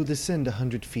 "Oh, we will descend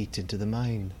 100 feet into the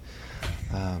mine."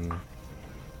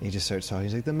 He just starts talking.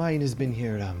 He's like, "The mine has been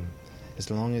here as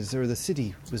long as the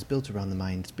city was built around the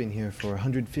mine. It's been here for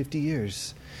 150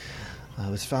 years. It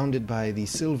was founded by the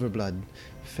Silverblood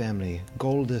family,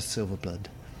 Goldus Silverblood,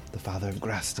 the father of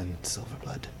Graston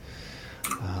Silverblood."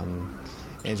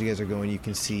 As you guys are going, you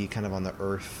can see kind of on the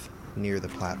earth near the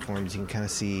platforms, you can kind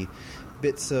of see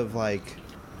bits of like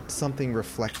something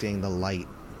reflecting the light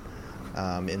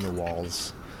in the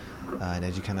walls. And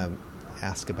as you kind of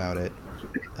ask about it,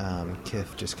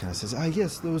 Kif just kind of says,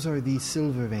 "Yes, those are the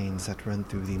silver veins that run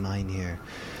through the mine here."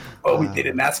 Oh, we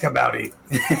didn't ask about it.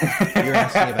 You're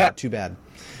asking about it, too bad.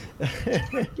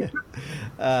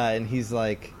 And he's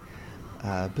like,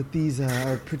 "But these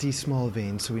are pretty small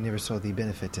veins, so we never saw the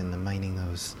benefit in mining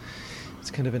those. It's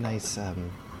kind of a nice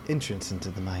entrance into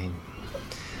the mine."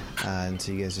 And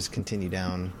so you guys just continue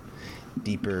down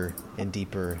deeper and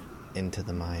deeper into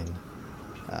the mine,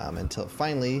 until it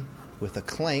finally, with a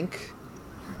clank,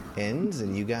 ends,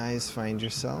 and you guys find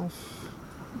yourself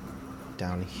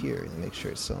down here. Let me make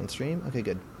sure it's still on stream. Okay,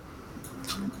 good.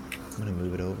 I'm gonna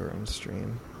move it over on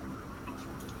stream.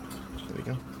 There we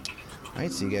go.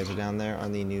 Alright, so you guys are down there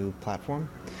on the new platform,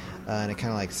 and it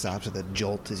kind of like stops with a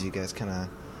jolt as you guys kind of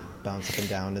bounce up and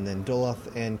down, and then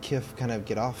Doloth and Kif kind of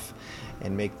get off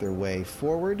and make their way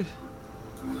forward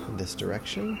in this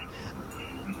direction.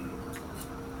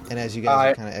 And as you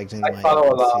guys are kind of exiting the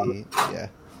mine,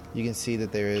 you can see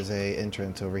that there is a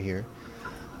entrance over here,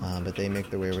 but they make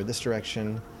their way over this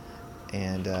direction.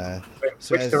 And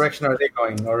Which direction are they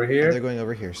going? Over here? They're going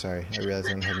over here. Sorry, I realized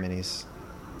I don't have minis.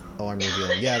 Oh, I'm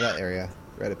revealing. Yeah, that area,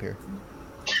 right up here.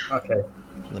 Okay.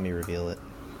 Let me reveal it.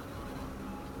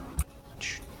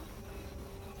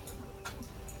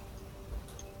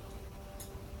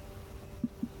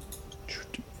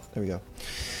 There we go. All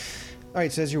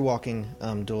right, so as you're walking,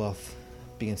 Doloth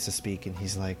begins to speak, and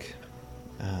he's like,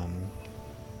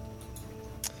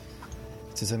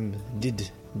 says,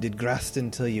 did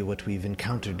Graston tell you what we've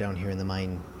encountered down here in the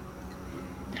mine?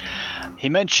 He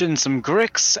mentioned some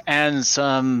Gricks and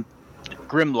some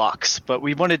Grimlocks, but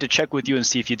we wanted to check with you and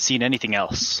see if you'd seen anything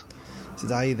else.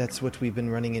 Says, aye, that's what we've been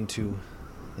running into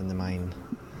in the mine.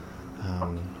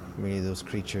 Many of those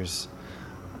creatures.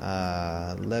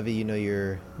 Levy, you know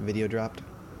your video dropped?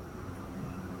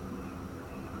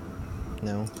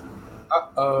 No?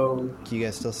 Uh-oh. Can you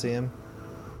guys still see him?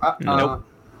 Nope.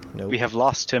 Nope. We have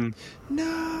lost him.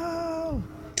 No!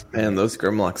 Man, those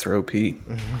Grimlocks are OP.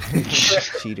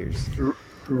 Cheaters.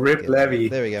 Rip Levy.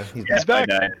 There we go. He's Yes, back.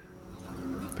 I died.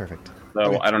 Perfect. So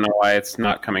Okay. I don't know why it's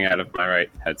not coming out of my right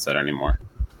headset anymore.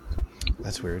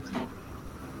 That's weird. Oh,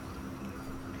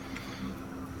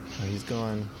 he's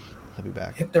gone. He'll be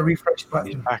back. Hit the refresh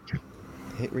button. Back.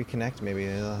 Hit reconnect, maybe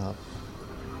it'll help.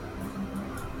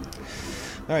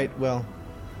 right, well,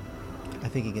 I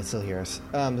think he can still hear us.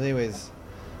 Anyways,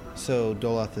 so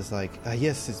Doloth is like,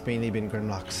 yes, it's mainly been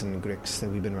Grimlocks and Grix that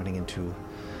we've been running into.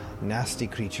 Nasty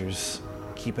creatures.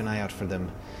 Keep an eye out for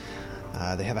them.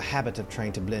 They have a habit of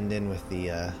trying to blend in with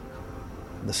the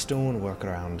stonework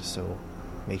around, so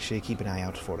make sure you keep an eye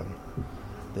out for them.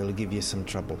 They'll give you some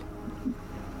trouble.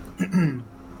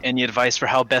 Any advice for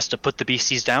how best to put the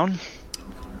beasties down?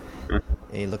 And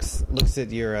he looks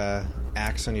at your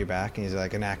axe on your back, and he's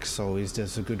like, an axe always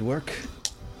does a good work.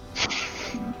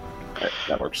 Right,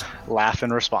 that works. Laugh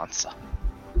in response.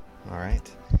 All right.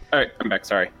 All right, I'm back.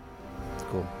 Sorry.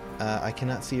 Cool. I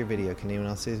cannot see your video. Can anyone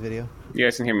else see his video? You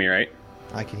guys can hear me, right?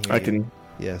 I can hear you.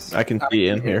 Yes. I can see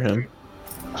and hear him.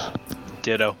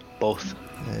 Ditto. Both.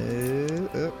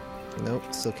 Nope,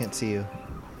 still can't see you.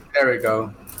 There we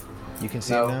go. You can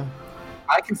see No. him now?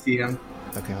 I can see him.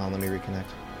 Okay, hold on, let me reconnect.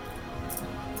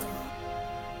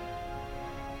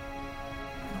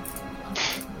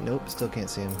 Nope, still can't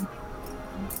see him.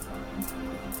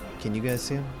 Can you guys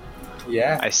see him?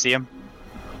 Yeah. I see him.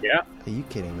 Yeah. Are you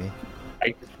kidding me?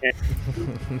 I can't.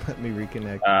 Let me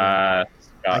reconnect.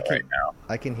 Scott can- right now.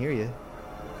 I can hear you.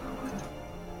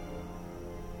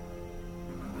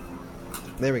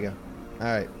 There we go. All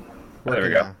right. There we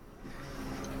Working go. now.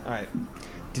 All right.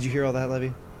 Did you hear all that,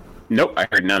 Levy? Nope, I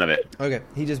heard none of it. Okay.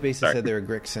 He just basically Sorry. said there were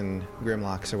Grix and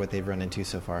Grimlocks are what they've run into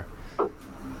so far.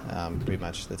 Pretty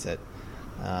much. That's it.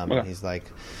 Okay. He's like,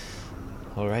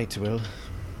 all right, well,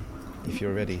 if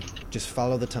you're ready, just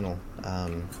follow the tunnel.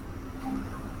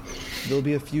 There'll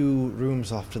be a few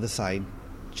rooms off to the side.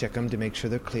 Check them to make sure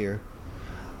they're clear.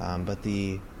 But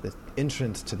the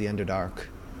entrance to the Underdark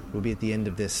will be at the end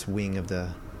of this wing of the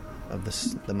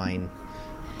mine.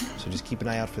 So just keep an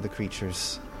eye out for the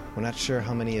creatures. We're not sure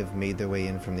how many have made their way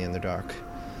in from the Underdark.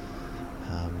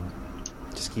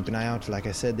 Just keep an eye out. Like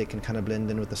I said, they can kind of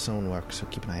blend in with the stonework, so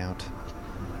keep an eye out.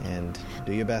 And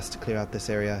do your best to clear out this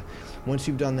area. Once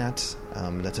you've done that,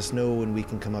 let us know when we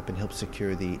can come up and help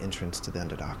secure the entrance to the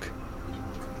Underdark.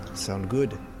 Sound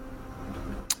good?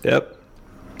 Yep.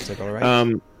 Is that all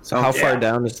right? So how far Yeah.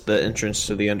 down is the entrance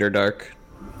to the Underdark?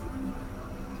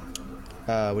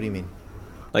 What do you mean?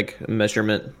 Like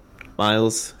measurement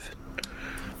miles?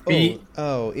 Feet.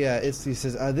 Oh, yeah. He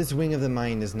says this wing of the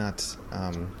mine is not.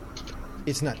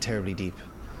 It's not terribly deep.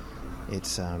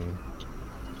 It's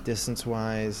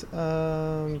distance-wise.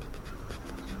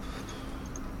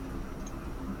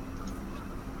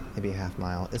 Maybe a half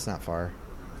mile. It's not far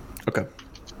Okay.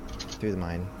 through the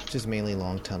mine. Just mainly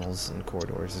long tunnels and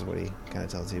corridors is what he kind of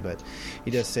tells you. But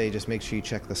he does say just make sure you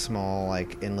check the small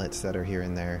like inlets that are here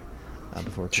and there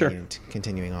before Sure.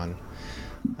 continuing on.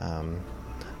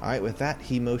 All right, with that,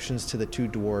 he motions to the two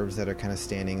dwarves that are kind of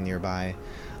standing nearby.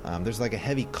 There's like a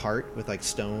heavy cart with like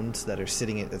stones that are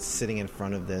sitting in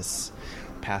front of this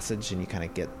passage, and you kind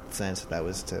of get the sense that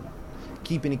was to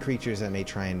keep any creatures that may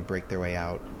try and break their way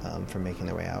out from making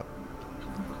their way out.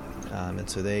 And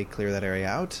so they clear that area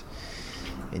out,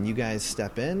 and you guys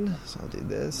step in. So I'll do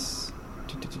this.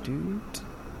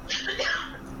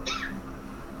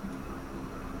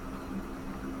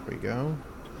 There we go.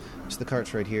 So the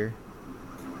cart's right here.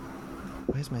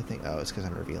 Why is my thing? Oh, it's because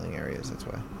I'm revealing areas, that's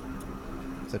why.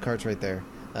 So the cart's right there.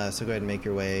 So go ahead and make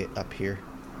your way up here.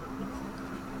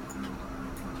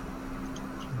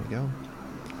 There we go.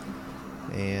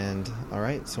 And,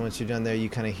 alright, so once you're done there, you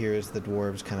kind of hear as the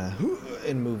dwarves kind of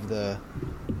and move the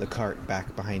cart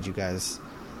back behind you guys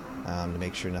to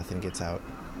make sure nothing gets out.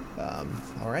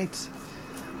 Alright.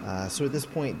 So at this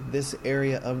point, this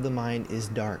area of the mine is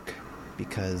dark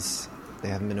because they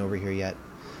haven't been over here yet.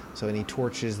 So any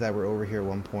torches that were over here at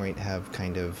one point have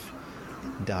kind of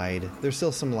died. There's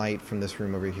still some light from this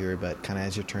room over here, but kind of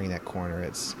as you're turning that corner,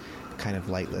 it's kind of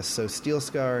lightless. So Steel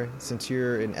Scar, since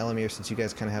you're in Elamir, since you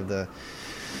guys kind of have the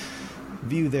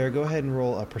view there, go ahead and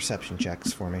roll a perception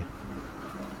checks for me.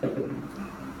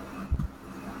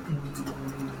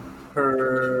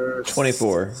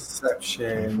 Perception.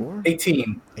 Perception. 24?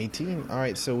 18. 18. All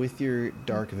right, so with your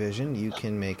dark vision, you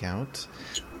can make out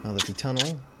that the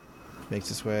tunnel makes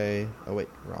its way... Oh, wait,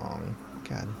 wrong.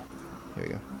 God. Here we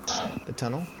go. The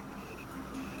tunnel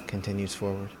continues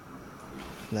forward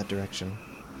in that direction.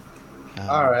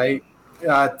 All right.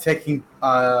 Taking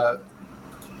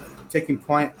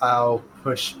point, I'll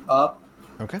push up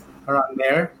Okay. around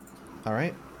there. All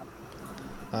right.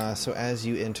 So as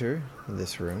you enter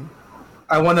this room,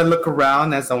 I want to look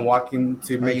around as I'm walking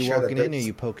to are make you sure walking that in or are there's-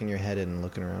 you poking your head in and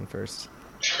looking around first?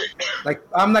 like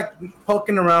I'm like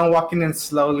poking around, walking in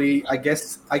slowly. I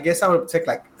guess I would take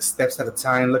like steps at a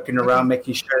time, looking around,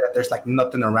 making sure that there's like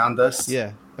nothing around us.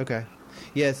 Yeah, okay.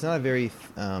 Yeah, it's not a very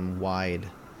wide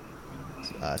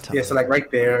tunnel. Yeah, so like right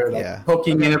there, like Yeah.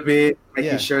 poking in a bit,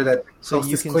 making Yeah. sure that the So coast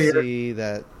you is can clear. see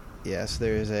that, yes,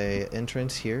 there's a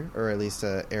entrance here, or at least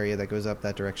an area that goes up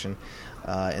that direction,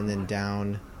 and then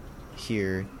down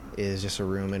here is just a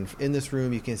room, and in this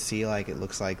room you can see, like, it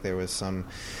looks like there was some,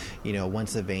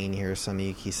 once a vein here, some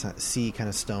you can see kind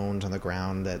of stones on the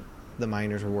ground that the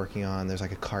miners were working on. There's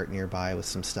like a cart nearby with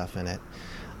some stuff in it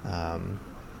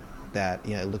that,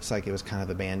 it looks like it was kind of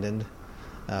abandoned.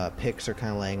 Picks are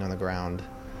kind of laying on the ground.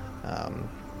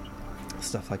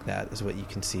 Stuff like that is what you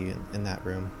can see in that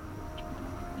room.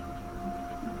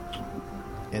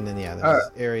 And then, there's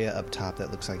this area up top that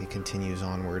looks like it continues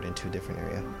onward into a different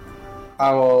area.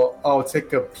 I'll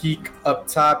take a peek up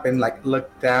top and like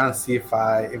look down, see if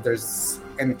there's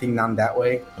anything down that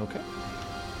way. Okay.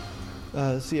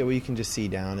 So what you can just see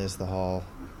down is the hall.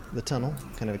 The tunnel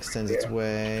kind of extends its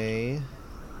way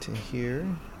to here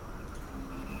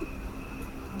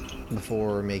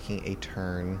before making a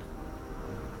turn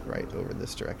right over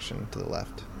this direction to the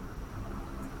left.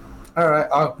 All right,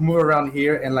 I'll move around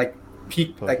here and like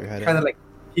peek, Poke like your head kind of in. like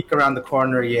peek around the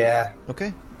corner. Yeah.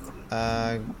 Okay. Go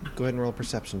ahead and roll a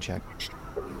perception check.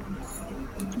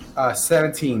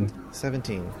 17.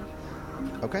 17.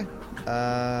 Okay.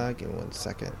 Give me 1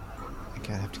 second. I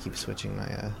kind of have to keep switching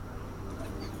my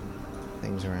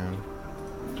things around.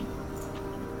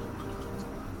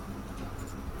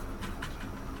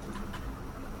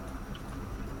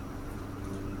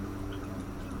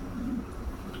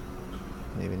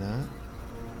 Maybe not.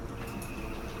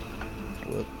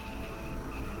 Whoop.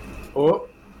 Oh,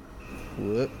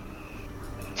 Whoop.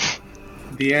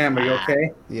 DM, are you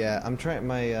okay? Yeah, I'm trying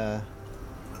to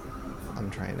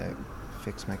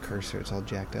fix my cursor. It's all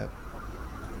jacked up.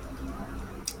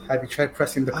 Have you tried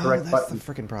pressing the correct that's button? the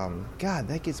freaking problem. God,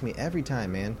 that gets me every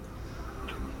time, man.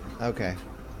 Okay,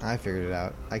 I figured it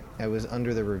out. I was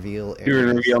under the reveal area. You're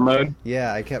in reveal mode.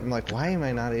 Yeah, I'm like, why am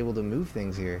I not able to move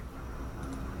things here?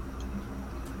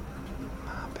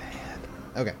 Not bad.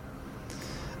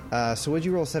 Okay. So what'd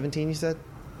you roll, 17, you said?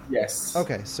 Yes.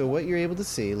 Okay, so what you're able to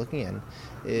see, looking in,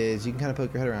 is you can kind of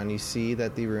poke your head around. You see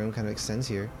that the room kind of extends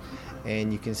here,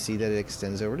 and you can see that it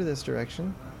extends over to this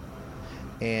direction.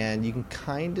 And you can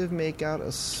kind of make out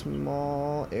a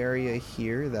small area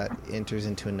here that enters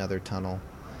into another tunnel.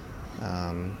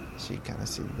 So you kind of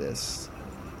see this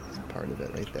part of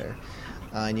it right there.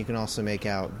 And you can also make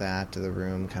out that the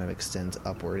room kind of extends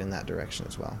upward in that direction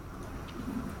as well.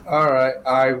 All right,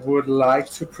 I would like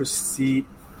to proceed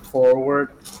forward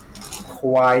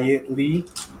quietly.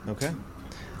 Okay.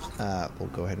 We'll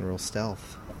go ahead and roll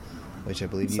stealth, which I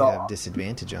believe you So- have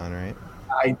disadvantage on, right?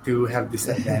 I do have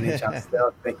disadvantage on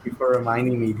stealth. Thank you for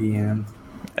reminding me, DM.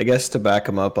 I guess to back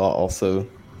him up, I'll also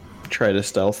try to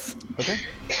stealth. Okay.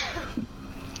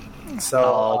 So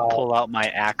I'll pull out my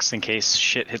axe in case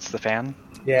shit hits the fan.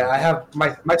 yeah, I have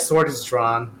my sword is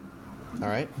drawn. All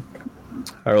right.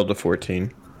 I rolled a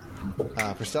 14.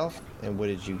 For stealth, and what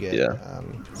did you get? Yeah.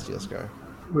 Steel Scar.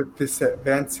 With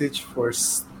disadvantage for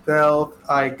stealth,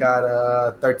 I got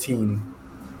a 13.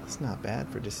 It's not bad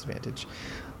for disadvantage.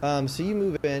 So you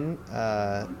move in.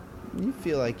 You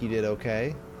feel like you did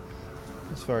okay,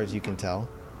 as far as you can tell.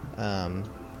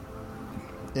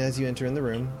 As you enter in the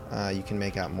room, you can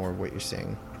make out more of what you're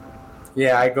seeing.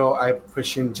 Yeah, I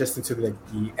push in just into the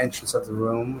entrance of the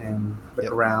room and look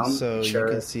Yep. around. So sure.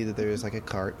 you can see that there's like a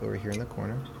cart over here in the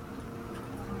corner.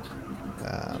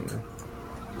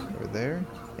 Over there.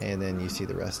 And then you see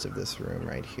the rest of this room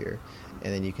right here.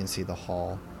 And then you can see the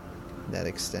hall that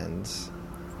extends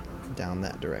down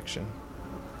that direction.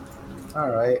 All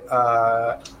right.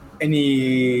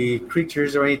 Any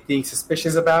creatures or anything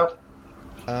suspicious about?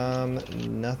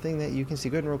 Nothing that you can see.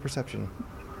 Go ahead and roll perception.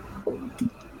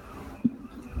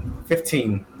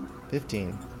 15.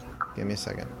 15. Give me a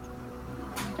second.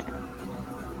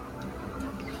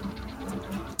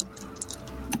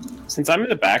 Since I'm in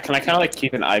the back, can I kind of like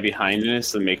keep an eye behind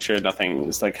us to make sure nothing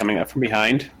is like coming up from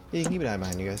behind? Yeah, you can keep an eye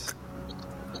behind you guys.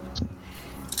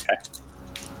 Okay.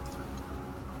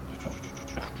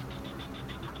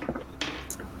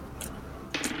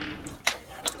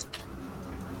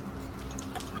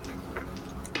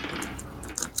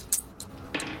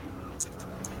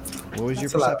 What was your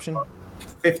That's a lot. perception?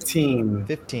 15.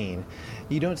 15.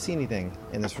 You don't see anything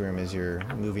in this room as you're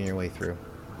moving your way through.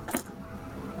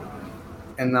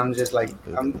 And I'm just like,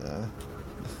 Open the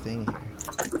thing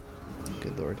here.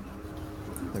 Good lord.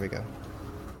 There we go.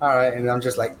 all right. And I'm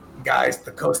just like, guys,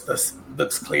 the coast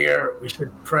looks clear. We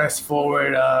should press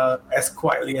forward as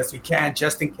quietly as we can,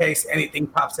 just in case anything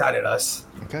pops out at us.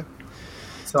 Okay.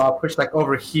 So I'll push like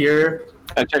over here.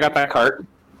 Check out that cart.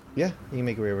 Yeah, you can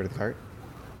make your way over to the cart.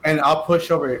 And I'll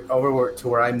push over to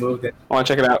where I moved it. I want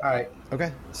to check it out. All right.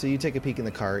 Okay, so you take a peek in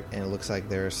the cart, and it looks like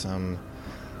there's some,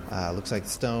 looks like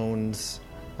stones,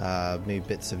 maybe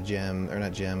bits of gem, or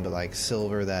not gem, but like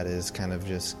silver that is kind of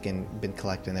just been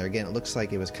collected there. Again, it looks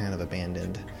like it was kind of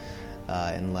abandoned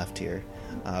and left here.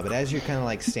 But as you're kind of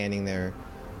like standing there,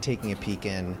 taking a peek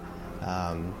in,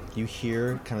 you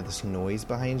hear kind of this noise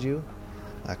behind you,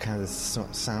 kind of this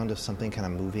sound of something kind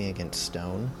of moving against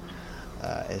stone,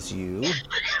 as you...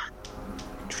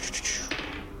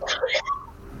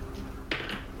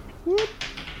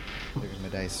 There's my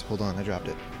dice. Hold on, I dropped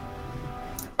it.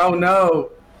 Oh no!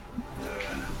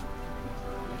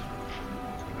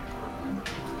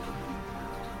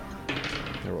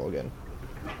 I roll again.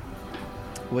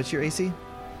 What's your AC?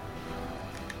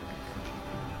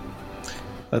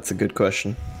 That's a good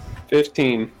question.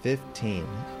 15. 15.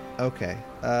 Okay.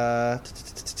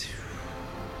 That's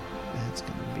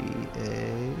gonna be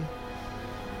a...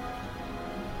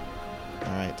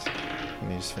 Alright. Let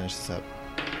me just finish this up.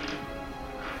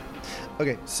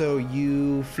 Okay, so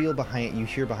you hear behind you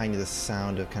the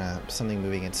sound of kind of something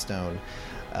moving in stone,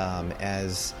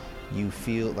 as you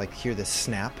hear this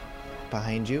snap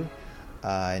behind you,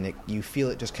 and you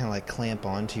feel it just kind of like clamp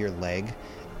onto your leg,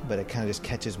 but it kind of just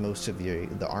catches most of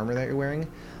the armor that you're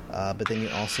wearing, but then you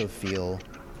also feel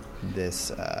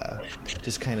this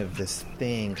just kind of this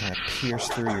thing kind of pierce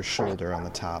through your shoulder on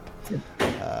the top,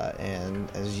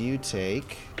 and as you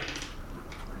take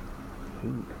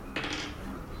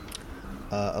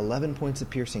 11 points of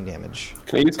piercing damage.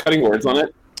 Can I use cutting words on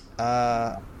it?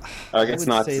 I guess would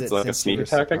not. say It's that like a since you sneak were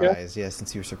attack, I guess? surprised- Yeah,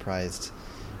 since you were surprised,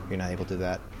 you're not able to do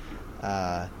that.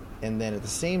 And then at the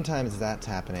same time as that's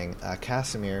happening,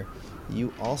 Casimir,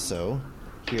 you also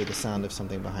hear the sound of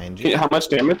something behind you. How much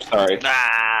damage? Sorry.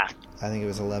 Ah! I think it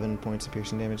was 11 points of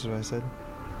piercing damage is what I said.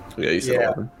 Yeah, you said Yeah.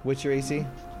 11. What's your AC?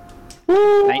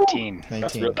 19.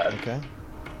 19. real bad. Okay.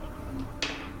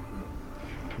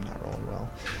 I'm not rolling well.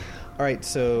 All right,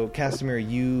 so Casimir,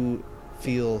 you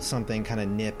feel something kind of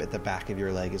nip at the back of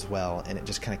your leg as well, and it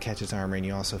just kind of catches armor, and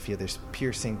you also feel this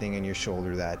piercing thing in your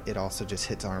shoulder that it also just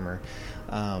hits armor.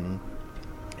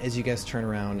 As you guys turn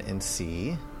around and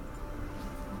see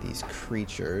these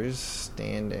creatures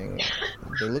standing,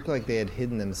 they look like they had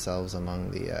hidden themselves among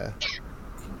the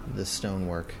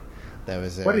stonework that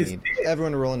was there. What is I need this?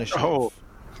 everyone to roll initiative. Oh.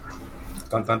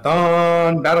 Dun dun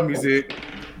dun! Battle music.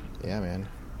 Yeah, man.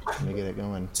 Let me get it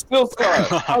going. Still Scar.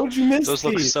 How would you miss Those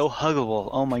look these? so huggable.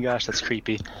 Oh my gosh, that's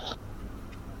creepy.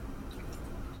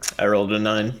 I rolled a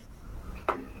 9.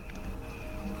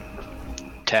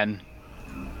 10.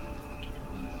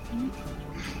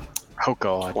 Oh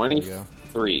god.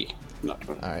 23. Not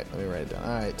 20. All right, let me write it down.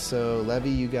 All right, so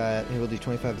Levy, you got. Hey, we'll do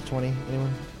 25 to 20.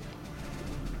 Anyone?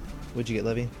 What'd you get,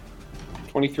 Levy?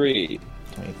 23.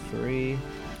 23.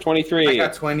 23. I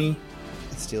got 20.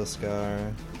 Steel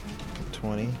Scar.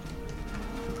 20.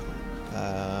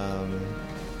 Alright,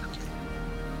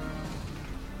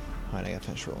 I gotta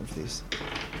finish rolling for these.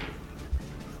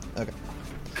 Okay.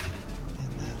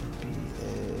 And that would be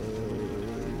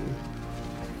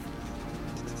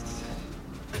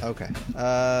a... Okay.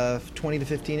 20 to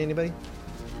 15, anybody?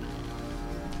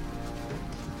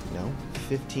 No.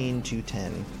 15 to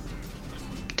 10.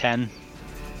 10.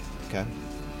 Okay.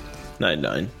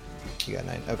 9. You got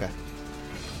 9. Okay.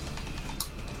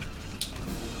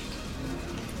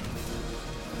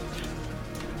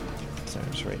 Sorry,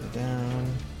 I'm just writing it down.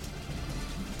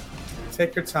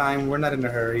 Take your time. We're not in a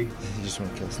hurry. You just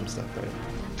want to kill some stuff, right?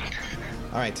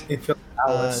 All right. It feels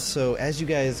hours. So as you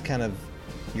guys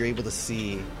you're able to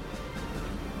see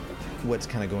what's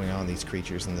kind of going on with these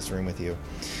creatures in this room with you.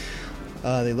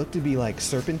 They look to be like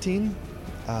serpentine,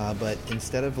 but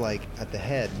instead of like at the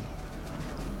head,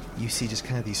 you see just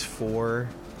kind of these 4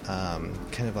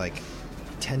 kind of like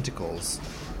tentacles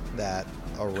that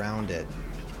around it.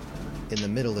 In the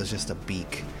middle is just a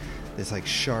beak, this like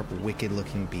sharp,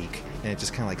 wicked-looking beak, and it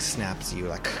just kind of like snaps you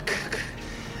like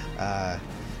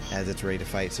as it's ready to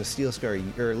fight. So Steel Scar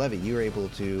or Levy, you were able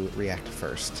to react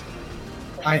first.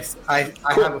 I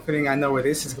have a feeling I know where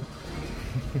this is.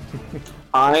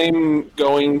 I'm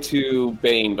going to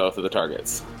Bane both of the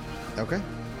targets. Okay.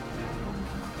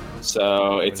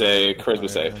 So it's a charisma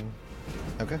save.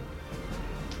 Okay.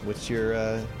 What's your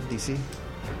DC?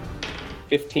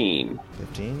 15.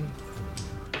 15.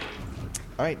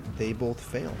 All right, they both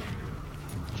fail.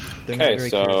 They're Okay, not very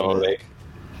so charismatic.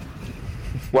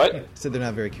 What? So they're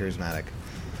not very charismatic.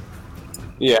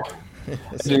 Yeah. So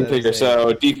I didn't that figure. is a-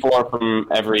 So D4 from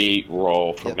every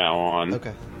roll from Yep. now on.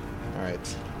 Okay. All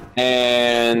right.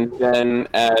 And then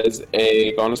as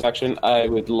a bonus action, I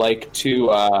would like to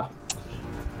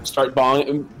start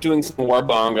doing some more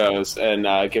bongos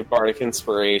and give Bardic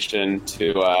Inspiration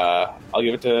to. I'll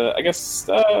give it to, I guess,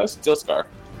 Steel Scar.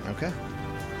 Okay.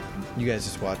 You guys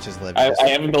just watch as Levy. I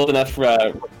haven't built enough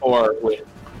rapport with.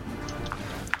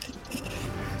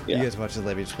 You guys watch as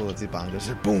Levy just pull up the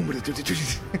bongos. Boom.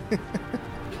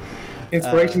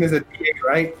 Inspiration is a D8,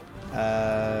 right?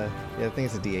 Yeah, I think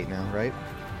it's a D8 now, right,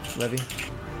 Levy?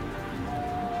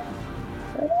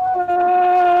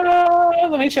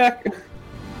 Let me check.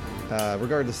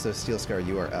 Regardless of Steel Scar,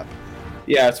 you are up.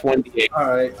 Yeah, it's 1d8. All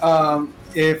right.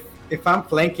 If I'm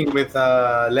flanking with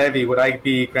Levy, would I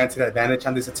be granted advantage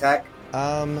on this attack?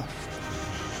 I'm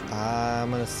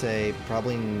gonna say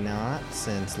probably not,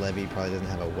 since Levy probably doesn't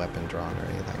have a weapon drawn or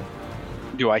anything.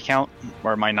 Do I count,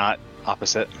 or am I not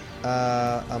opposite?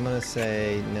 I'm gonna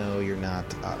say no. You're not.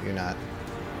 You're not.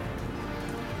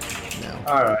 No.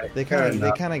 All right. They kind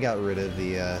of got rid of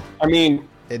the. I mean,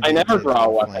 I never advantage draw a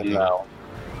of weapon flanking. though.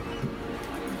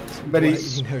 But Well,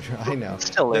 he's you never draw- I know.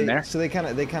 Still in there. So they kind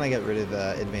of got rid of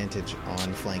advantage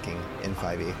on flanking in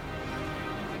 5e.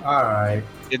 all right.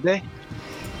 Did they?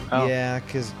 Oh. Yeah,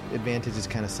 because advantage is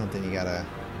kind of something you gotta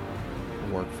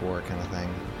work for, kind of thing.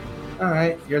 All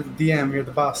right. You're the DM. You're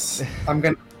the boss. I'm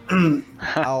gonna.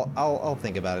 I'll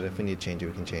think about it. If we need to change it,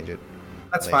 we can change it.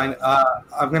 That's later. fine.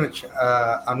 I'm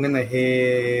gonna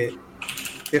hit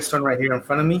this one right here in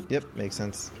front of me. Yep, makes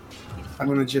sense. I'm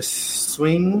gonna just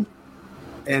swing,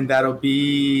 and that'll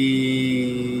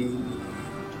be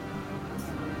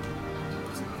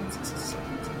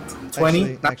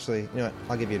 20. Actually, you know what?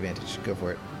 I'll give you advantage. Go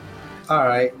for it. All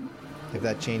right. If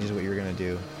that changes what you're gonna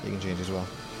do, you can change as well.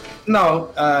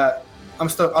 No,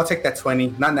 I'll take that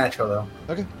 20. Not natural though.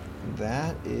 Okay.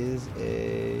 That is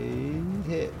a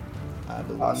hit, I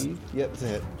believe. Awesome. Yep, it's a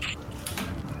hit.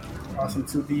 Awesome.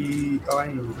 To the I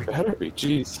need Better be,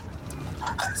 jeez.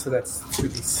 so that's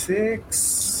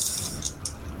 2d6.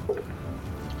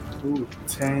 Ooh,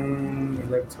 10,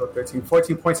 11, 12, 13,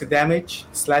 14 points of damage,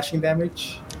 slashing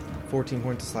damage. 14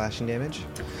 points of slashing damage.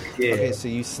 Yeah. Okay, so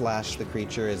you slash the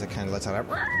creature as it kind of lets out a.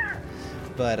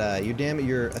 But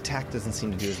your attack doesn't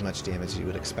seem to do as much damage as you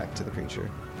would expect to the creature.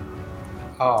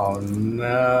 Oh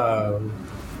no.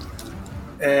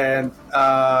 And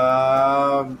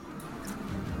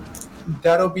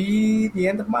that'll be the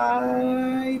end of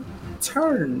my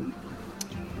turn.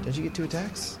 Don't you get 2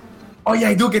 attacks? Oh yeah,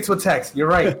 I do get to attack. You're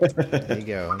right. There you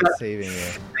go. I'm saving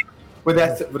you. would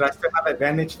I still have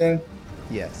advantage then?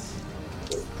 Yes.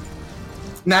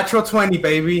 Natural 20,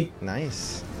 baby.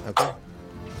 Nice. Okay.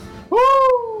 Woo!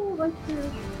 Right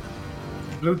there.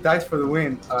 Blue dice for the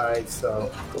win. Alright,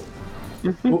 so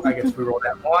ooh, I guess we roll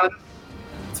that 1.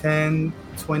 10,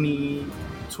 20,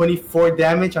 24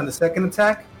 damage on the second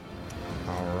attack.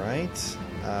 All right.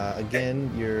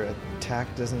 Again, your attack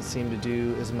doesn't seem to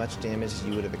do as much damage as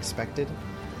you would have expected to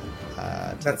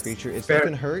the That's creature. It's fair.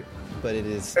 looking hurt, but it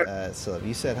is still.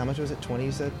 You said how much was it? 20.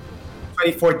 You said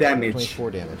 24 damage.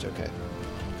 24 damage. Okay.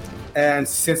 And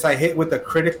since I hit with a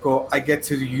critical, I get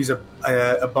to use a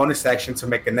bonus action to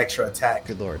make an extra attack.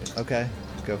 Good lord. Okay.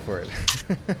 Go for it.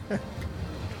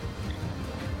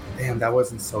 Damn, that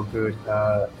wasn't so good.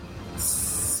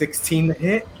 16 to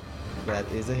hit. That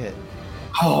is a hit.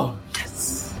 Oh,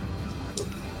 yes.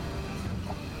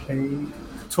 Okay.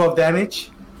 12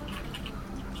 damage.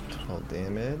 12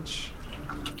 damage.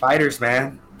 Fighters,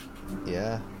 man.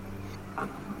 Yeah.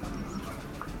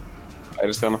 I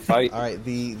just gonna fight. All right.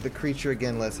 The creature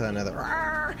again lets out another.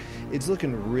 "Arr!" It's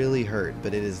looking really hurt,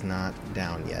 but it is not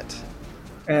down yet.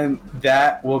 And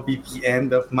that will be the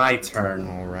end of my turn.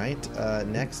 All right.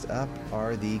 Next up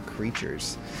are the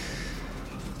creatures.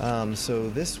 So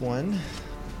this one,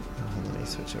 let me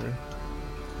switch over.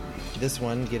 This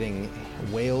one getting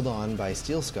wailed on by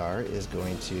Steel Scar is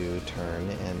going to turn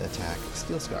and attack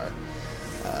Steel Scar.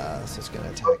 So it's going to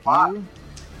attack you,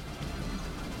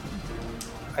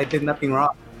 I did nothing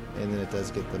wrong. and then it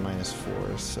does get the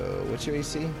 -4. So what's your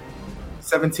AC?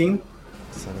 17.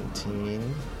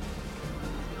 17.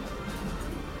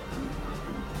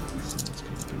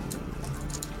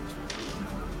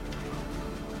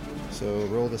 So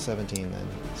roll the 17 then.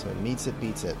 So it meets it,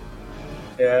 beats it.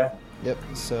 Yeah. Yep.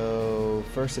 So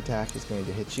first attack is going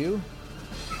to hit you.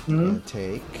 Hmm. And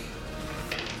take.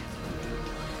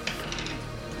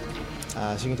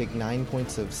 So you can take 9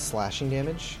 points of slashing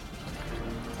damage.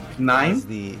 9. As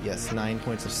the 9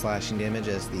 points of slashing damage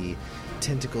as the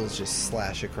tentacles just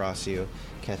slash across you,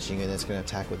 catching you, and it's going to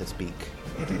attack with its beak.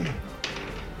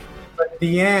 But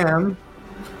DM,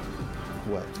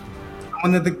 What?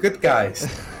 one of the good guys.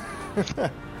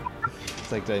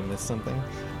 It's like, did I miss something?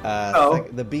 No.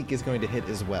 The beak is going to hit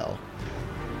as well.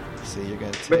 So you're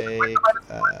going to take...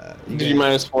 Did you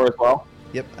 -4 as well?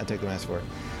 Yep, I took the -4.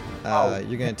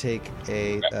 You're going to take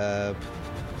a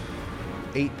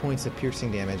 8 points of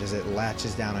piercing damage as it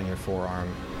latches down on your forearm.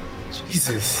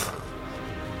 Jesus.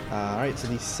 All right, so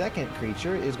the second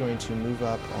creature is going to move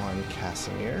up on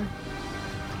Casimir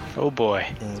Oh boy.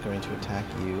 and is going to attack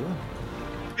you.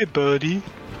 Hey, buddy.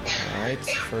 All right,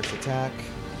 first attack.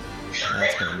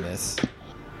 That's going to miss.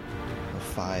 A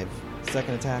 5.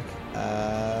 Second attack.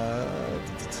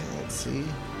 Let's see.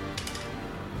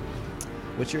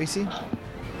 What's your AC?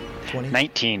 20?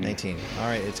 19. 19. All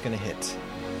right, it's going to hit.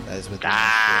 That is with the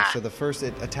Ah. So the first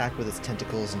it attacked with its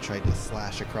tentacles and tried to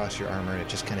slash across your armor, and it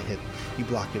just kind of hit. You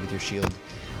blocked it with your shield.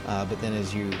 But then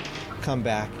as you come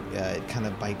back, it kind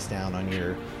of bites down on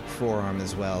your forearm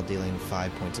as well, dealing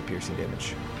 5 points of piercing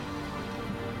damage.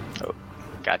 Oh,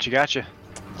 gotcha.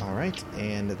 All right,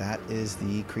 and that is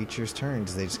the creature's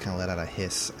turns. They just kind of let out a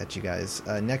hiss at you guys.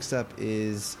 Next up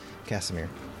is Casimir.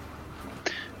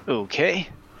 Okay.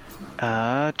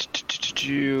 Let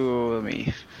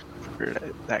me... Where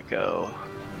did that go?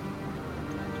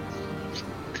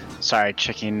 Sorry,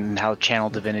 checking how Channel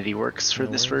Divinity works for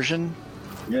No this worries. version.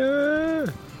 Yeah.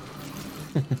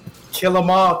 Kill them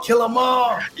all. Kill them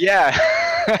all. Yeah,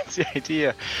 that's the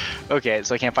idea. Okay,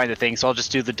 so I can't find the thing, so I'll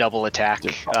just do the double attack,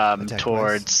 Attack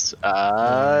towards,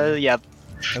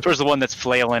 towards the one that's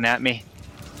flailing at me.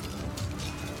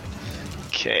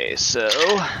 Okay, so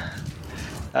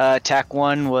attack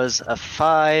 1 was a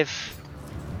 5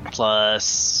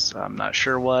 plus I'm not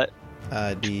sure what.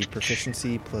 The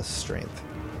proficiency plus strength.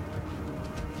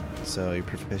 So your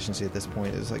proficiency at this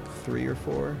point is like 3 or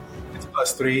 4? It's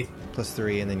 +3. Plus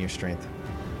 3, and then your strength.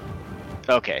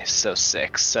 Okay, so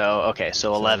 6. So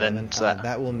 11. So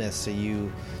that will miss. So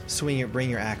you bring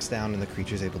your axe down, and the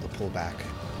creature's able to pull back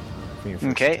from your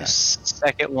first okay, attack.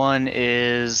 second one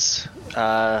is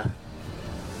 3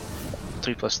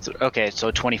 plus 3. Okay,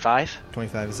 so 25.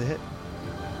 25 is a hit.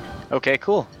 Okay,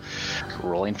 cool.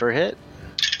 Rolling for a hit.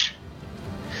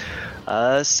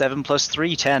 7 plus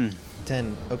 3, 10.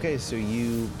 10. Okay, so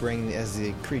you bring, as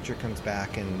the creature comes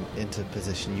back and into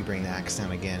position, you bring the axe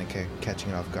down again and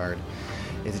catching it off guard.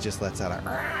 As it just lets out a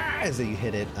as you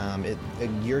hit it.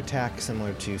 Your attack,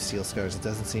 similar to Seal Scars, it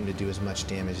doesn't seem to do as much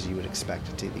damage as you would expect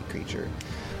it to the creature.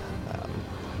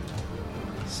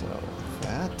 So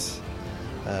that.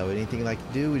 Anything you'd like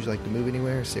to do? Would you like to move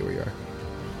anywhere or stay where you are?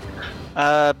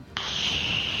 I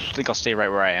think I'll stay right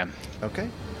where I am. Okay.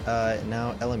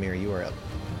 Now, Elamir, you are up.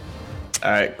 All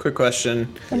right, quick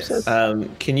question. Yes.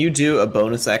 Can you do a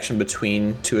bonus action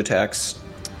between 2 attacks?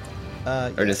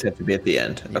 Or does it have to be at the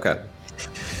end? Okay.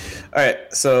 All right,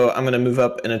 so I'm going to move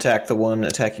up and attack the one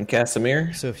attacking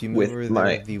Casimir. So if you move with over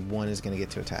there, the one is going to get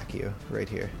to attack you right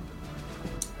here.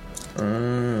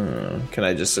 Can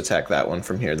I just attack that one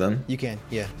from here then? You can,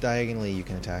 yeah. Diagonally, you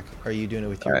can attack. Are you doing it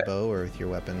with your Alright. bow or with your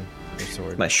weapon or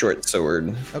sword? My short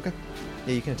sword. Okay.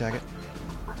 Yeah, you can attack it.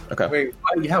 Okay. Wait,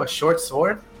 what? You have a short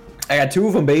sword? I got 2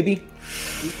 of them, baby.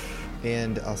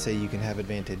 And I'll say you can have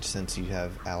advantage since you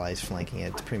have allies flanking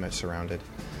it. It's pretty much surrounded.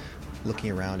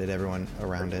 Looking around at everyone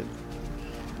around it.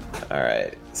 All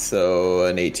right, so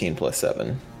an 18 plus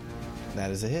 7.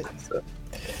 That is a hit. So,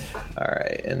 all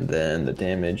right, and then the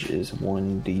damage is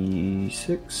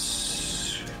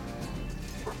 1d6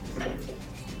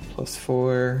 plus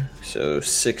 4, so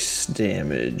 6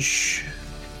 damage.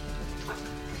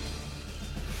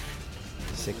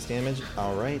 6 damage.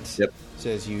 All right. Yep. So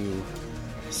as you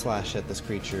slash at this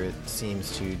creature, it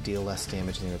seems to deal less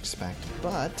damage than you expect,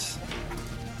 but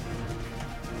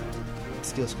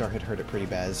Steel Scar had hurt it pretty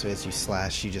bad. So as you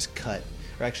slash, you just cut,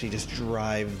 or actually just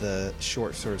drive the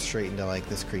short sword straight into like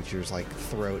this creature's like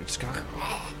throat. It just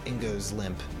and goes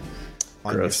limp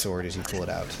on your Gross. sword as you pull it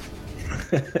out.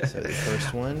 So the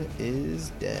first one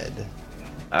is dead.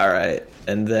 All right,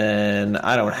 and then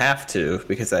I don't have to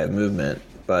because I have movement,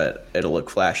 but it'll look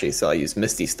flashy, so I'll use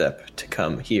Misty Step to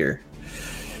come here,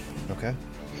 Okay.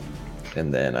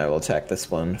 and then I will attack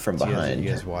this one from So behind.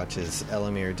 you guys watch as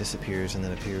Elamir disappears and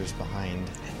then appears behind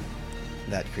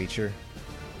that creature.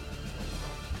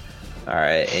 All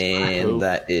right, and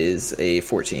that is a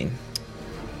 14.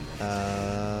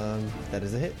 That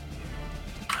is a hit.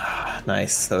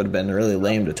 Nice. That would have been really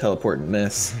lame to teleport and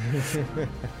miss.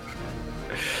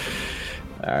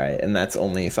 All right, and that's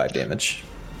only 5 damage.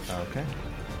 Okay.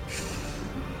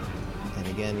 And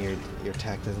again, your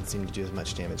attack doesn't seem to do as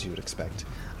much damage as you would expect.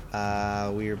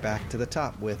 We are back to the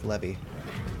top with Levy.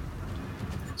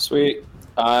 Sweet.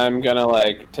 I'm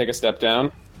gonna take a step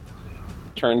down,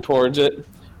 turn towards it,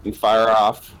 and fire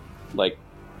off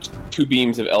 2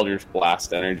 beams of Eldritch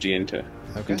Blast energy into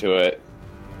it.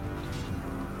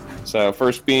 So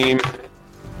first beam,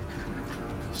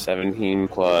 17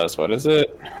 plus, what is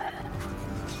it?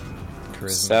 Charisma.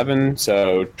 7,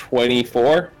 so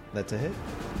 24. That's a hit.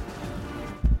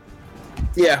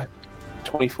 Yeah,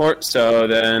 24. So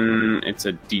then it's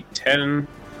a D10.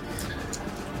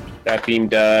 That beam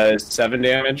does 7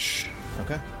 damage.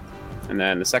 Okay. And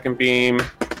then the second beam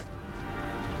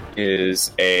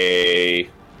is a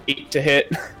 8 to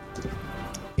hit.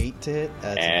 8 to hit.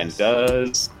 That's a And miss.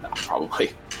 does...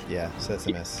 probably. Yeah, so that's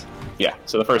a miss. Yeah,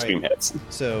 so the first Alright. beam hits.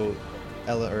 So,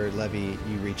 Ella or Levy,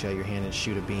 you reach out your hand and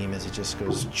shoot a beam as it just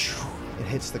goes. It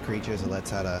hits the creature as it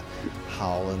lets out a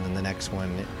howl, and then the next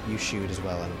one you shoot as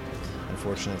well. And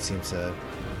unfortunately, it seems to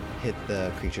hit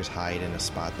the creature's hide in a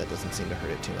spot that doesn't seem to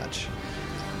hurt it too much.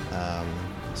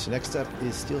 So next up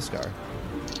is Steel Scar.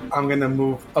 I'm gonna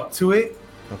move up to it,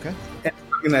 Okay. and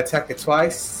I'm gonna attack it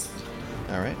twice.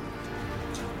 All right.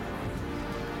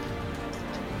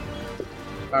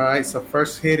 All right, so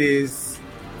first hit is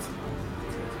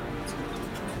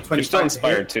 25 You're still to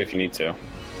inspired, hit, too, if you need to.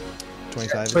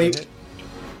 25 is 20. a hit.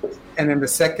 and then the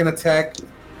second attack,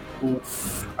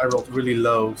 oof, I rolled really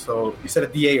low. So you said a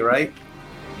D8, right?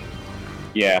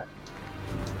 Yeah.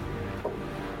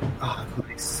 Ah,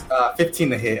 nice. 15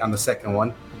 to hit on the second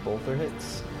one. Both are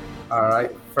hits. All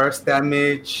right, first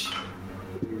damage.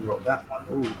 We rolled that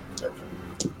one. Ooh.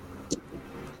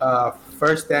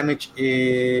 First damage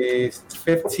is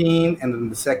 15, and then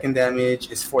the second damage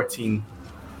is 14.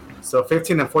 So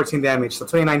 15 and 14 damage, so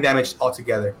 29 damage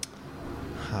altogether.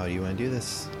 How do you want to do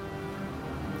this?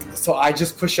 So I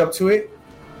just push up to it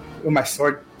with my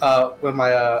sword, with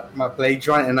my my blade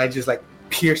drawn, and I just like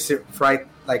pierce it right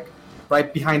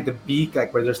behind the beak,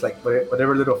 like where there's like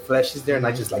whatever little flesh is there, and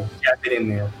I just like jab it in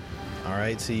there. All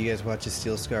right, so you guys watch as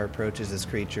Steel Scar approaches this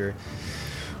creature,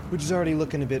 which is already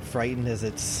looking a bit frightened as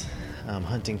its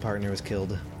hunting partner was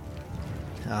killed.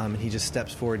 And he just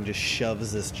steps forward and just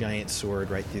shoves this giant sword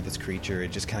right through this creature.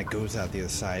 It just kind of goes out the other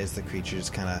side as the creature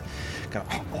just kind of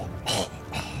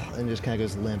and just kind of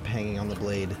goes limp, hanging on the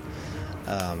blade.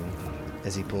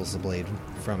 As he pulls the blade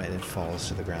from it, it falls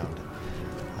to the ground.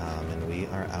 And we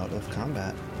are out of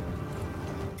combat.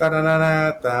 Da da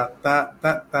da da da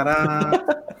da da da.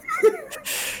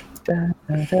 There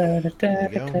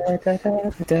you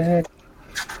go.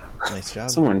 Nice job.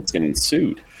 Someone's getting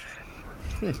sued.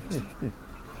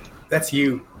 That's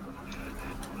you.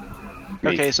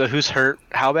 Me. Okay, so who's hurt?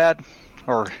 How bad?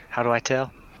 Or how do I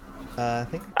tell? I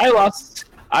think. I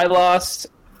lost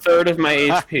third of my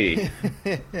HP.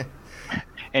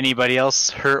 Anybody else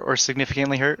hurt or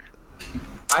significantly hurt?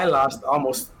 I lost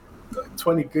almost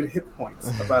 20 good hit points,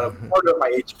 about a quarter of my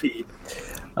HP.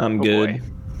 I'm Oh, good. boy.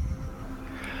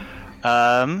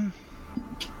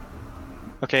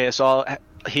 Okay, so I'll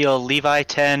heal Levi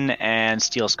 10 and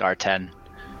Steel Scar 10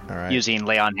 All right. using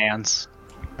Lay on Hands.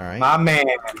 All right. My man.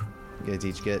 You guys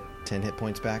each get 10 hit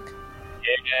points back.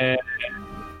 Yeah.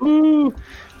 Woo.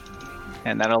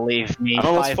 And that'll leave me I'm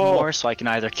almost 5 full. more, so I can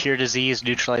either cure disease,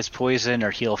 neutralize poison, or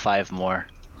heal 5 more.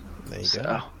 There you So go.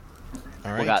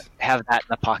 All we'll right. have that in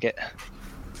the pocket.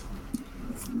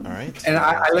 All right. And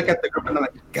I look at the group and I'm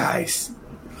like, guys,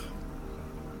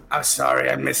 I'm sorry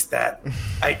I missed that.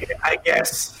 I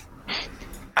guess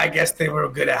they were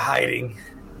good at hiding.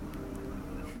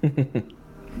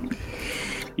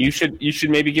 You should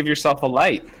maybe give yourself a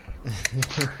light.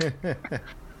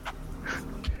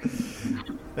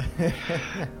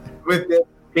 With that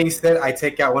being said, I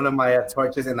take out one of my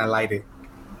torches and I light it.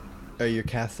 Are you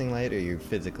casting light or are you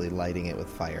physically lighting it with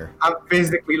fire? I'm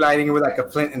physically lighting it with like a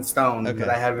flint and stone Okay. that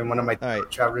I have in one of my All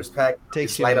right. traveler's pack.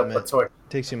 Takes Just you a light up a moment. torch.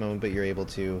 Takes you a moment, but you're able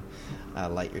to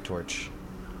light your torch.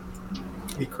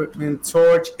 Equipment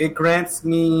torch. It grants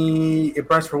me. It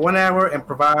burns for 1 hour and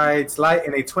provides light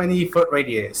in a 20-foot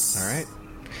radius. All right.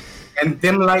 And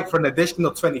dim light for an additional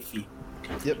 20 feet.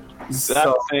 Yep.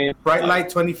 So bright light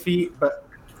 20 feet, but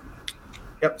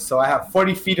yep. So I have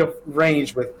 40 feet of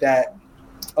range with that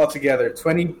altogether.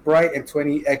 20 bright and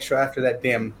 20 extra after that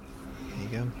dim. There you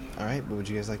go. All right. What would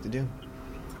you guys like to do?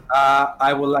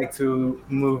 I would like to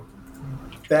move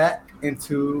back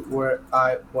into where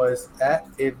I was at.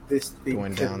 If this thing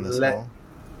Going could down this let, hall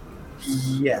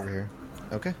yeah. over here.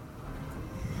 Okay.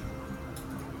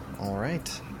 All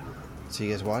right. So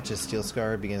you guys watch as Steel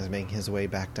Scar begins making his way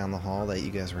back down the hall that you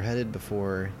guys were headed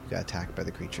before you got attacked by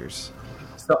the creatures.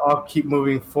 So I'll keep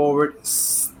moving forward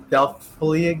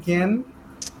stealthily again.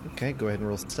 Okay, go ahead and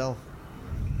roll stealth.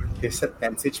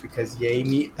 Disadvantage because yay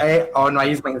me. I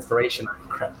use my inspiration.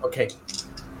 Crap. Okay.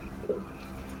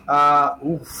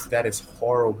 Oof, that is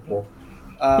horrible.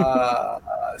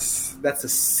 That's a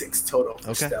 6 total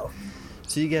for Okay. stealth.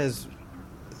 So you guys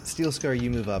Steel Scar, you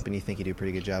move up and you think you do a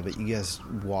pretty good job, but you guys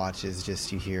watch as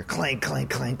just you hear clank, clank,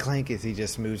 clank, clank as he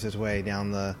just moves his way down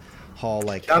the hall,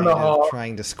 like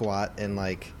trying to squat, and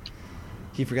like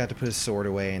he forgot to put his sword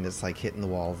away and it's like hitting the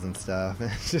walls and stuff.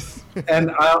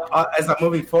 And as I'm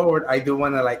moving forward, I do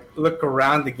want to like look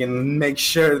around again and make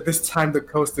sure this time the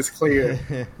coast is clear.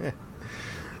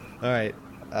 All right.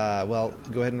 Well,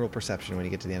 go ahead and roll perception when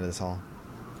you get to the end of this hall.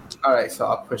 All right, so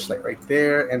I'll push like right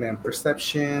there, and then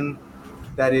perception.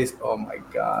 That is, oh my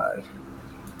god,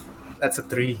 that's a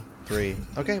 3. 3.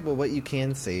 Okay. Well, what you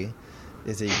can see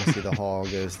is that you can see the hall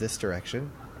goes this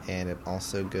direction, and it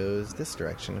also goes this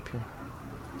direction up here.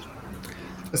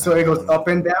 So it goes up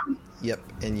and down? Yep,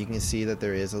 and you can see that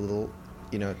there is a little,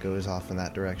 it goes off in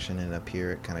that direction, and up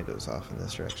here it kind of goes off in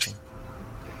this direction.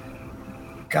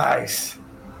 Guys,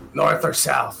 north or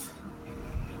south?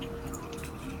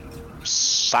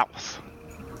 South.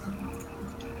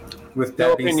 With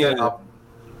that being said,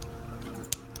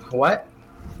 what?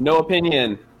 No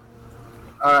opinion.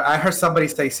 I heard somebody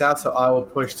say south, so I will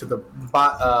push to the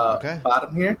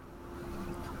bottom here.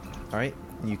 All right.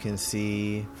 You can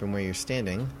see from where you're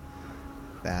standing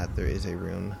that there is a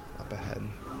room up ahead.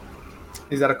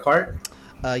 Is that a cart?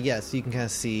 Yes, you can kind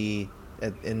of see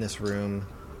in this room,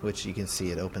 which you can see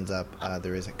it opens up.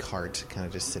 There is a cart kind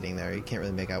of just sitting there. You can't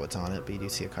really make out what's on it, but you do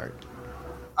see a cart.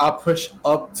 I'll push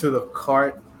up to the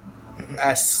cart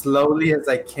as slowly as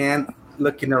I can,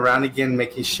 looking around again,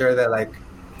 making sure that like...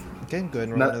 Okay, go ahead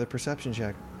and roll another perception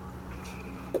check.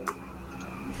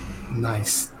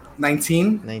 Nice.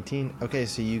 19? 19. Okay,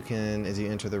 so you can, as you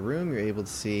enter the room, you're able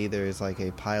to see there's like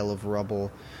a pile of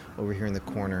rubble over here in the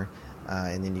corner,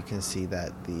 and then you can see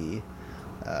that the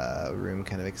room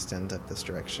kind of extends up this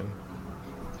direction.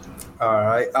 All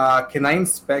right. Can I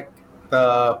inspect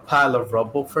the pile of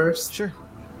rubble first? Sure.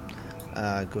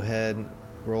 Go ahead,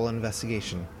 roll an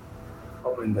investigation.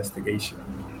 Oh, investigation.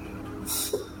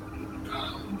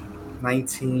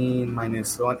 19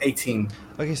 minus 1, 18.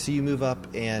 Okay, so you move up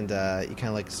and you kind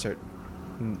of like start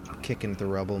kicking the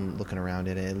rubble and looking around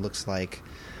it. And it looks like,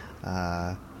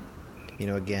 again,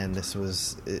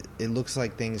 it looks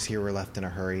like things here were left in a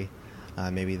hurry.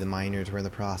 Maybe the miners were in the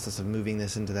process of moving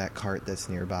this into that cart that's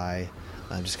nearby,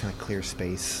 just kind of clear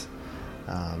space.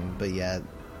 But yeah,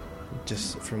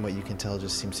 just from what you can tell,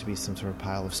 just seems to be some sort of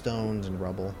pile of stones and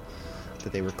rubble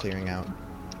that they were clearing out.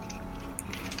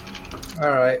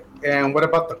 All right. And what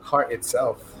about the cart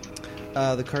itself?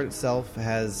 The cart itself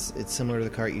it's similar to the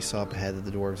cart you saw up ahead that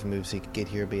the dwarves moved so you could get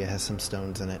here, but it has some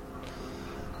stones in it.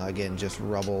 Again, just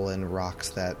rubble and rocks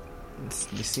that it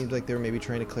seems like they were maybe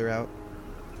trying to clear out.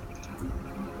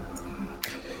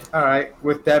 All right.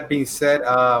 With that being said,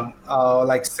 I'll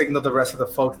like signal the rest of the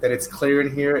folks that it's clear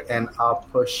in here, and I'll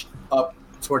push up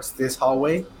towards this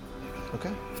hallway.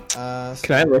 Okay.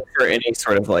 Can I look for any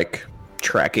sort of like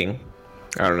tracking?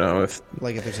 I don't know if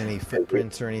there's any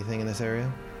footprints or anything in this area.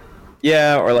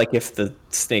 Yeah, or like if the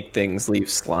snake things leave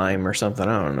slime or something.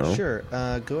 I don't know. Sure.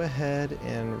 Go ahead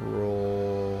and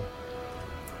roll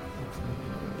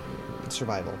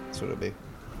survival. That's what it'll be.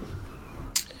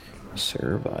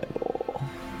 Survival.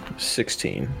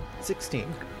 16. 16.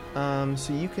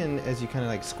 So you can, as you kind of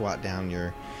like squat down,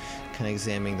 you're kind of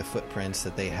examining the footprints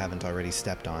that they haven't already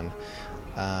stepped on.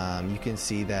 You can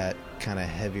see that kind of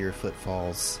heavier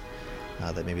footfalls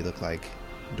that maybe look like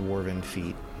dwarven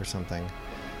feet or something.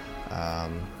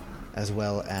 As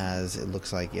well as it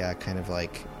looks like, kind of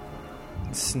like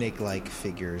snake-like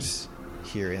figures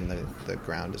here in the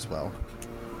ground as well.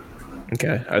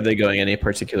 Okay. Are they going any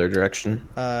particular direction?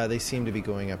 They seem to be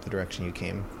going up the direction you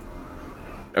came.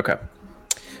 Okay.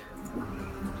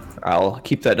 I'll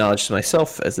keep that knowledge to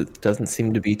myself, as it doesn't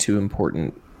seem to be too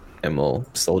important, and we'll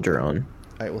soldier on.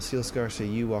 Alright, well, Steel Scar, so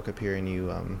you walk up here and you,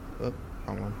 wrong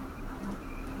one.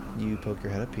 You poke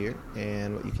your head up here,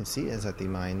 and what you can see is that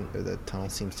the tunnel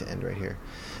seems to end right here.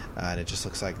 And it just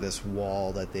looks like this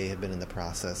wall that they have been in the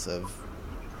process of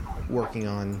working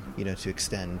on, to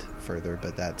extend further,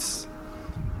 but that's...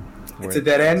 It's a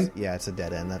dead end? Yeah, it's a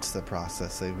dead end. That's the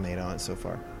process they've made on it so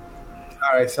far.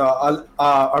 All right, so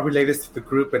I'll relay this to the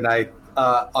group, and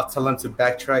I'll tell them to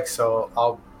backtrack, so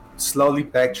I'll slowly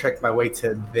backtrack my way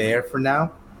to there for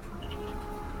now.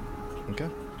 Okay.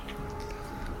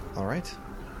 All right.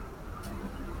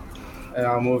 And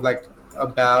I'll move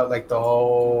about the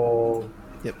whole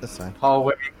that's fine.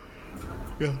 hallway.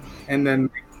 Yeah. And then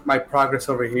make my progress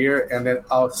over here, and then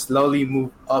I'll slowly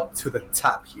move up to the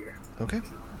top here. Okay.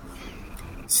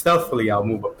 Stealthily, I'll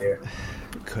move up there.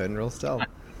 Go ahead and roll stealth.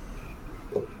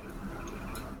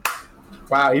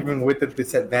 Wow, even with the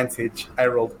disadvantage, I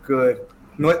rolled good.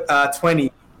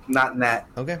 20, not nat.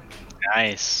 Okay.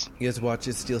 Nice. You guys watch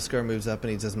as Steel Scar moves up,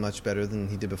 and he does much better than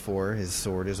he did before. His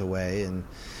sword is away, and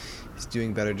he's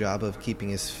doing a better job of keeping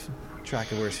his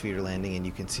track of where his feet are landing, and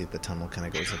you can see that the tunnel kind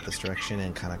of goes up this direction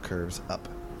and kind of curves up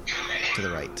to the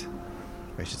right.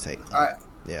 Or I should say,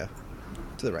 yeah,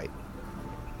 to the right.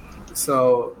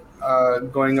 So,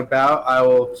 going about, I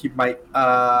will keep my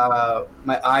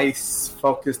my eyes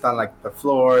focused on like the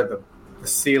floor, the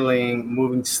ceiling,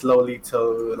 moving slowly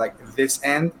to like this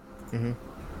end,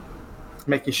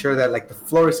 making sure that like the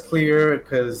floor is clear.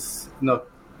 Because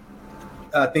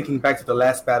thinking back to the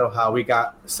last battle, how we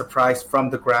got surprised from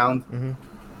the ground. All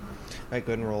right,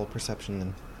 go ahead and roll perception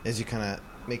then, as you kind of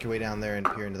make your way down there and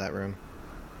peer into that room.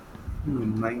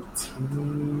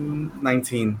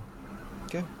 19.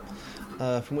 Okay.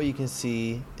 From what you can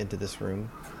see into this room,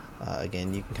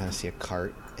 again, you can kind of see a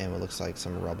cart and what looks like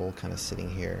some rubble kind of sitting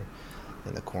here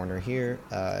in the corner here,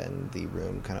 and the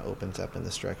room kind of opens up in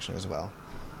this direction as well.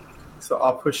 So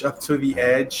I'll push up to the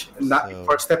edge, not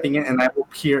before stepping in, and I will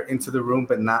peer into the room,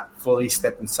 but not fully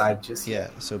step inside just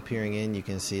yet. Yeah, so peering in, you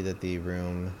can see that the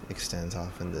room extends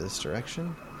off in this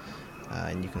direction,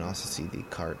 and you can also see the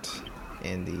cart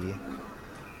and the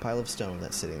pile of stone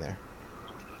that's sitting there.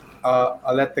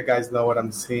 I'll let the guys know what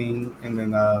I'm seeing, and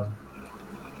then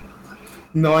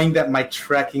knowing that my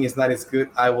tracking is not as good,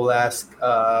 I will ask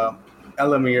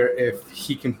Elamir if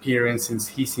he can peer in, since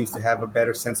he seems to have a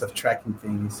better sense of tracking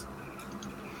things.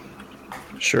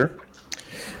 Sure.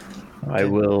 I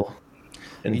will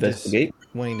investigate.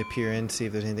 Wanting to peer in, see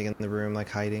if there's anything in the room, like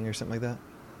hiding or something like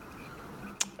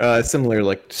that? Similar,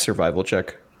 like, survival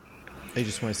check. I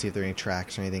just want to see if there are any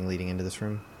tracks or anything leading into this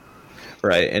room.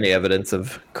 Right, any evidence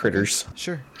of critters?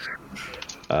 Sure.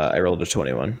 I rolled a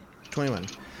 21. 21.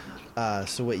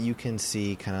 So what you can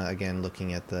see, kind of, again,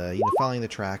 looking at the, following the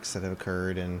tracks that have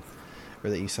occurred or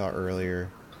that you saw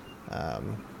earlier.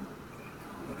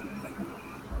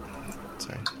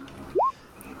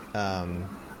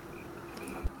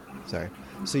 Sorry.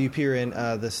 So you peer in.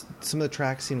 Some of the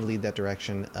tracks seem to lead that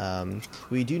direction.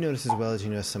 What you do notice as well is you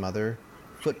notice some other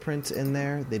footprints in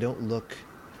there. They don't look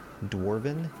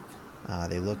dwarven.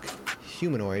 They look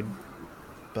humanoid,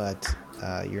 but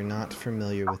you're not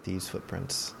familiar with these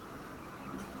footprints.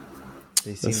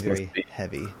 They seem very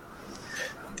heavy.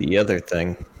 The other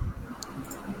thing.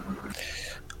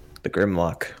 The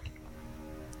Grimlock.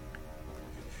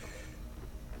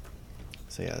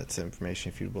 So yeah, that's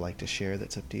information if you would like to share.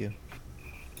 That's up to you.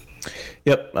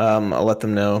 Yep, I'll let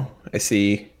them know. I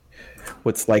see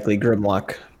what's likely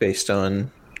Grimlock based on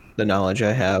the knowledge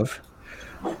I have.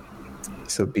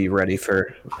 So be ready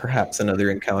for perhaps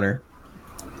another encounter.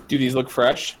 Do these look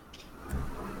fresh?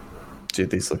 Do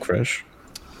these look fresh?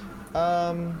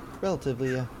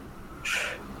 Relatively, yeah.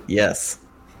 Yes.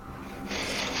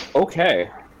 Okay.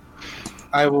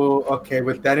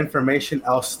 With that information,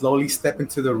 I'll slowly step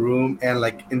into the room and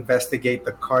like investigate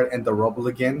the cart and the rubble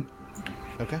again.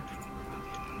 Okay.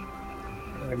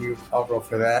 I'll roll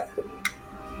for that.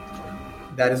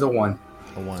 That is a 1.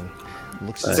 A 1.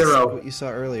 Looks like 0. What you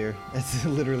saw earlier. It's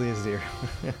literally a 0.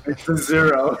 It's a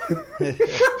 0.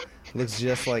 Looks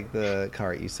just like the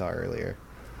cart you saw earlier.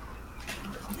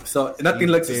 So nothing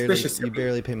looks suspicious. You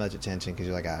barely pay much attention because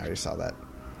you're like, I already saw that.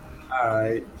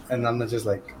 Alright. And I'm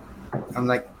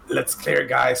like, let's clear,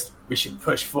 guys. We should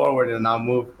push forward, and I'll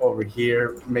move over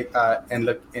here, and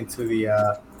look into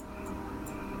the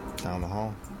down the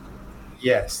hall.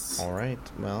 Yes. All right.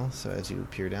 Well, so as you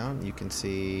peer down, you can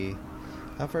see,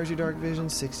 how far is your dark vision?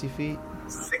 60 feet.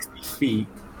 60 feet.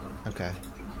 Okay.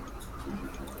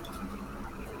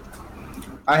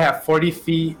 I have 40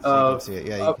 feet of. So you can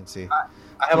see it. Yeah, you can see.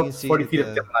 I have 40 feet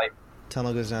of dim light.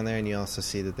 Tunnel goes down there, and you also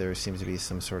see that there seems to be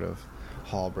some sort of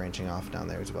hall branching off down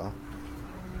there as well.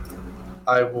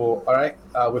 I will. All right.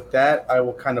 With that, I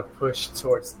will kind of push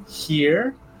towards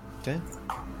here. Okay.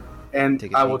 And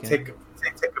I will take a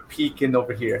peek in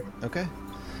over here. Okay.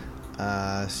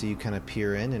 So you kind of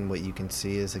peer in, and what you can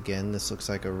see is, again, this looks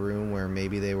like a room where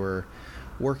maybe they were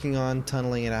working on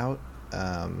tunneling it out,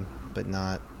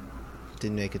 but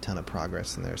didn't make a ton of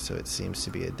progress in there. So it seems to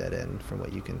be a dead end from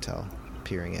what you can tell,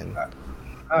 peering in.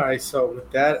 All right. So with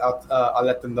that, I'll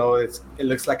let them know it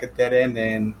looks like a dead end,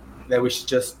 and that we should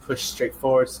just push straight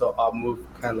forward. So I'll move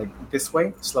kind of like this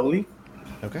way, slowly.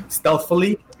 Okay.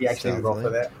 Stealthily. We actually roll for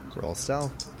that. Roll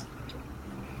stealth.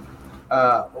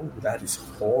 That is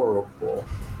horrible.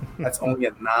 That's only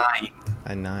a 9.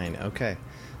 A 9. Okay.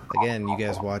 Again, you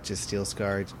guys watch as Steel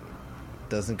Scar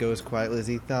doesn't go as quietly as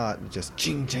he thought. Just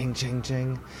ching, ching, ching,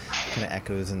 ching. Kind of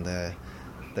echoes in the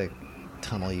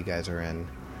tunnel you guys are in.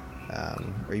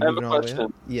 Are you moving all the way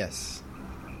up? Yes.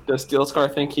 Does Steel Scar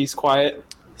think he's quiet?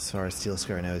 As far as Steel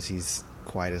Scar knows, he's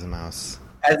quiet as a mouse.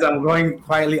 As I'm going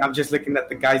quietly, I'm just looking at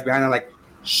the guys behind. I'm like,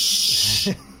 shh,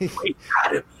 we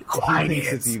gotta be He quiet.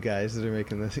 thinks it's you guys that are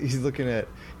making this. He's looking at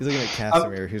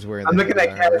Casimir, who's wearing. I'm the looking at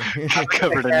armor.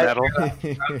 Covered in metal.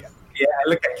 Yeah, I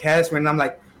look at Casimir and I'm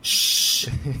like, shh,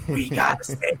 we gotta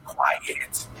stay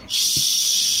quiet.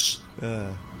 Shh.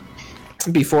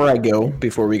 Before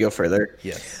we go further,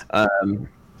 Yes.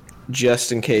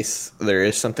 just in case there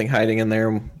is something hiding in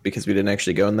there because we didn't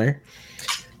actually go in there,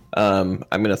 I'm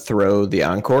going to throw the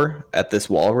Encore at this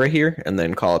wall right here and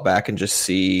then call it back and just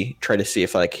try to see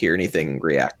if I hear anything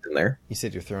react in there. You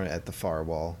said you're throwing it at the far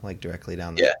wall, like directly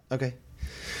down Yeah. there. Okay.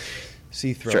 So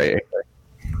you throw Right. it,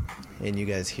 and you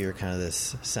guys hear kind of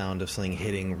this sound of something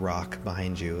hitting rock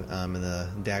behind you, and the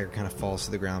dagger kind of falls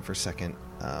to the ground for a second,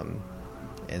 and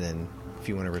then if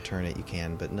you want to return it, you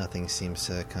can, but nothing seems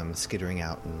to come skittering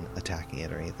out and attacking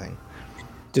it or anything.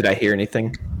 Did I hear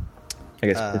anything? I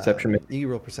guess perception. You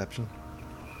roll perception.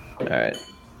 All right.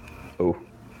 Oh.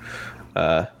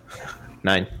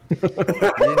 9. You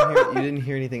didn't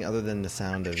hear anything other than the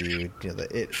sound of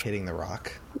it hitting the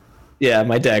rock. Yeah,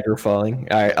 my dagger falling.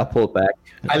 All right, I'll pull it back.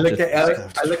 I look at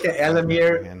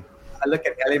Elamir. Man. I look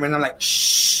at Elamir and I'm like,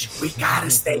 shh, we gotta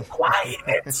stay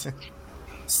quiet.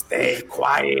 Stay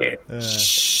quiet.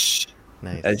 Shh.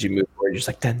 Nice. As you move forward, you're just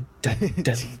like dun dun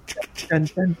dun dun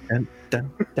dun dun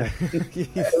dun dun. He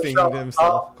fingered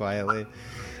himself quietly.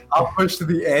 I'll push to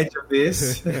the edge of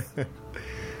this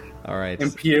All right.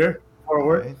 and peer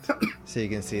forward. Right. So you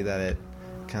can see that it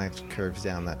kind of curves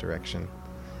down that direction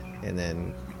and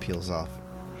then peels off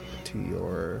to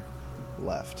your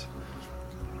left.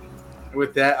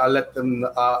 With that, I'll let them.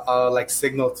 I'll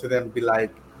signal to them, be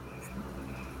like,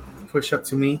 push up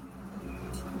to me,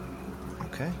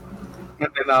 Okay. and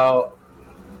then I'll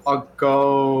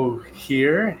go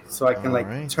here so I can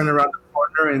Alright. turn around the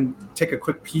corner and take a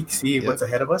quick peek, see Yep. what's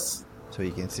ahead of us. So what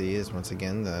you can see is once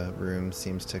again the room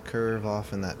seems to curve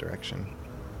off in that direction.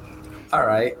 All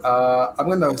right. I'm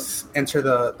gonna enter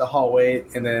the hallway,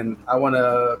 and then I want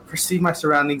to perceive my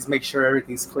surroundings, make sure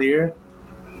everything's clear.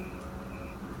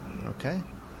 Okay.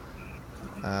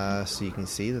 So you can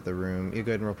see that the room. You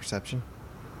go ahead and roll perception.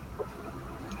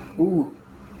 Ooh,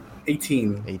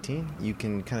 18. 18. You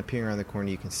can kind of peer around the corner.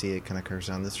 You can see it kind of curves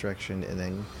down this direction, and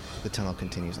then the tunnel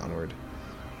continues onward.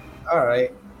 All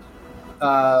right.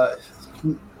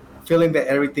 Feeling that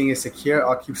everything is secure,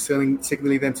 I'll keep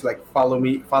signaling them to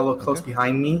follow close Okay.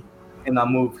 behind me, and I'll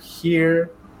move here,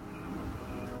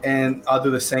 and I'll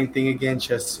do the same thing again.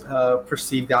 Just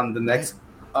proceed down the next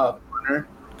corner.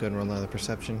 Go ahead and roll another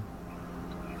perception.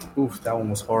 Oof, that one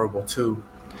was horrible too.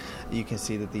 You can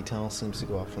see that the tunnel seems to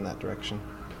go off in that direction,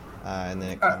 and then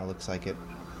it kind of looks like it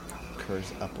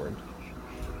curves upward.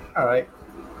 All right.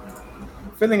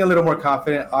 Feeling a little more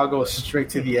confident, I'll go straight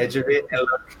to the edge of it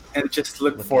and just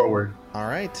look forward. All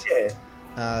right.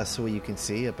 Yeah. So what you can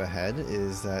see up ahead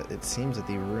is that it seems that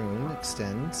the room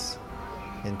extends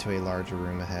into a larger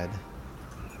room ahead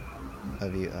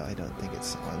of you. I don't think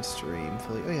it's on stream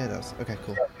fully. Oh yeah, it does. Okay,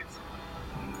 cool.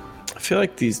 I feel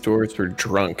like these doors were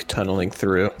drunk tunneling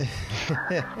through.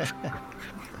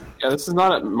 Yeah, this is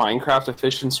not a Minecraft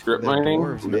efficient strip They're mining.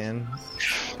 dwarves, man.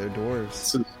 They're dwarves.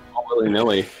 This is all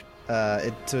willy-nilly.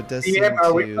 So it does seem DM,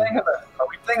 are we to...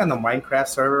 playing on the Minecraft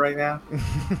server right now?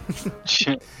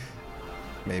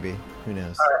 Maybe. Who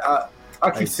knows? All right,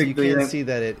 I'll keep So you signaling can them. see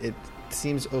that it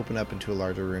seems to open up into a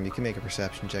larger room. You can make a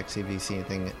perception check, see if you see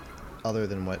anything other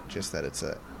than just that it's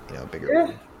a bigger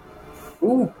Yeah.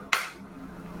 room. Ooh.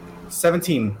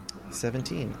 17.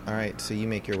 17. All right, so you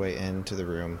make your way into the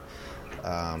room.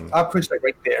 I'll push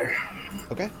right there.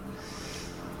 Okay.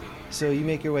 So you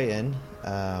make your way in,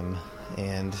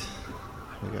 and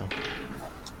here we go.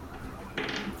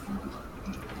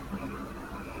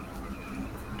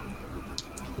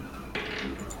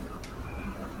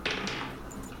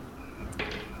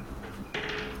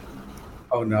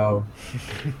 Oh no.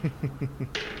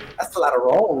 That's a lot of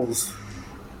rolls.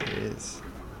 It is.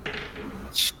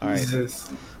 All right.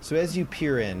 Jesus. So as you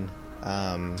peer in,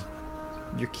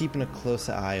 you're keeping a close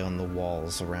eye on the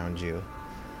walls around you.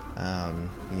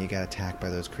 You got attacked by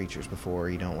those creatures before.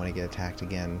 You don't want to get attacked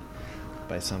again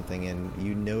by something, and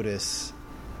you notice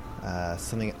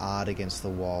something odd against the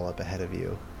wall up ahead of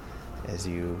you. As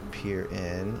you peer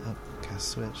in, cast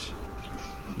switch.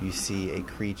 You see a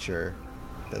creature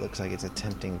that looks like it's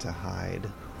attempting to hide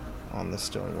on the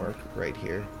stonework right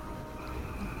here.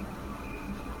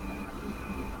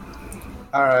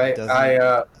 All right.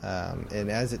 And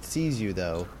as it sees you,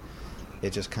 though,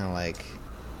 it just kind of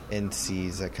and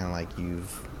sees that kind of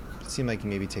you've seemed like you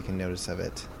maybe taken notice of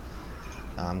it.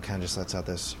 Kind of just lets out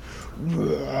this,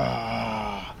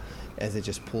 as it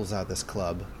just pulls out this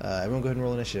club. Everyone go ahead and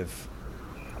roll initiative.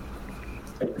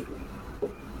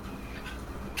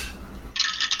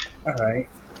 All right.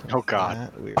 Oh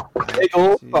God. We're Big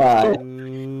ol' five.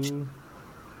 Nope,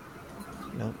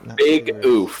 not Big yours.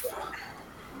 oof.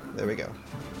 There we go.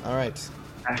 All right.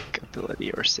 Attack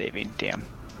ability or saving. Damn.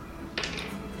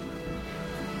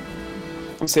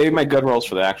 I'm saving my good rolls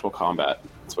for the actual combat.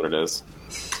 That's what it is.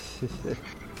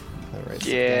 All right.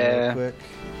 Yeah. Quick.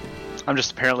 I'm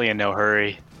just apparently in no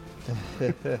hurry.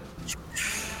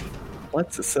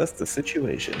 Let's assess the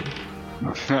situation.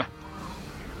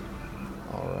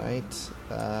 All right.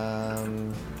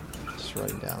 Just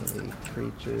writing down the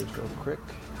creatures real quick.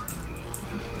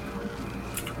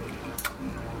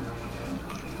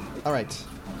 All right.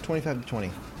 25 to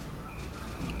 20.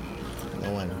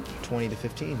 No one. 20 to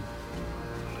 15.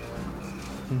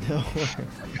 No one.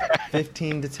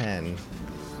 15 to 10.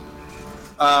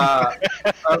 I'm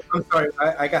sorry.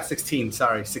 I got 16.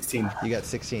 Sorry, 16. You got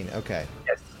 16. Okay.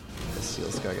 Yes. The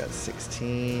Steel Scar got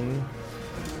 16.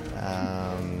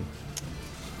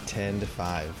 10 to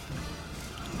 5.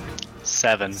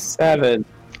 7. 7.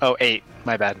 Oh, 8.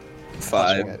 My bad. You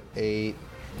 5. got 8.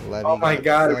 Levy Oh my got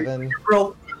God. 7. We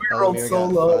rolled Elamir so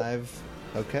got low. 5.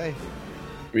 Okay.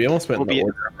 We almost went We'll in the be-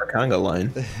 order of our Congo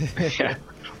line. Yeah.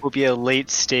 Will be a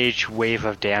late stage wave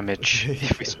of damage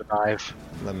if we survive.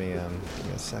 Let me give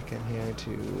me a second here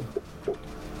to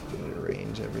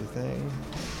rearrange everything.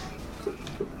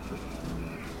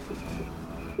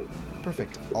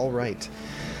 Perfect. All right.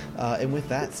 And with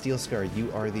that, Steel Scar,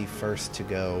 you are the first to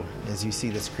go as you see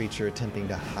this creature attempting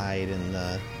to hide in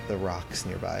the rocks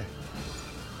nearby.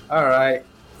 All right.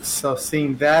 So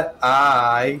seeing that,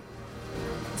 I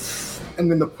am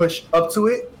going to push up to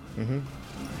it,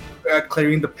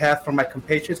 clearing the path for my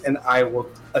compatriots, and I will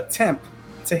attempt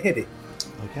to hit it.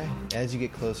 Okay. As you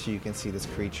get closer, you can see this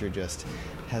creature just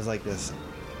has like this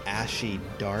ashy,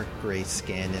 dark gray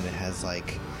skin, and it has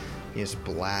like this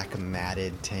black,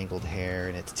 matted, tangled hair,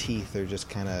 and its teeth are just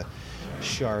kind of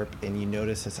sharp. And you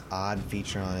notice this odd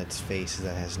feature on its face is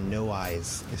that it has no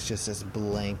eyes. It's just this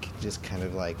blank, just kind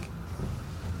of like,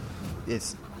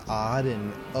 it's odd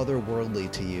and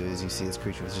otherworldly to you as you see this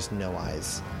creature with just no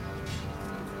eyes.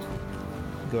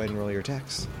 Go ahead and roll your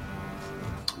attacks.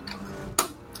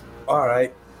 All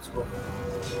right.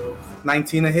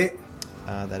 19 a hit.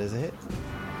 That is a hit.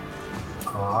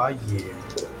 Aw, yeah.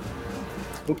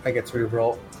 Oop, I get to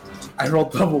reroll. I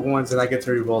rolled double ones and I get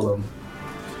to reroll them.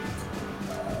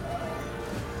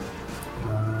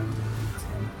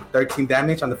 13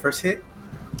 damage on the first hit.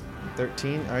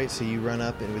 13. All right, so you run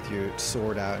up and with your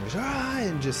sword out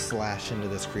and just slash into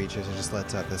this creature. It just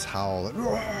lets out this howl.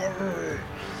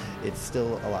 It's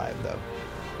still alive though.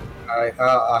 All right,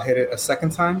 I'll hit it a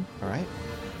second time. All right,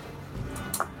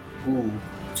 Ooh,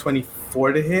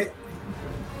 24 to hit.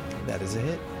 that is a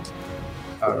hit.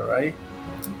 All right.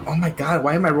 Oh my God,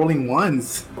 why am I rolling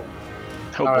ones?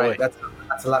 Oh All boy. right,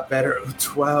 that's a lot better.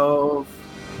 12,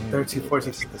 13,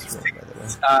 14, This roll, by the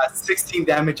way. 16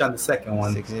 damage on the second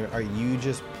one. 16. Are you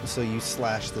just so you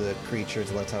slash the creature,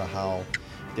 it lets out a howl,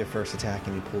 their first attack,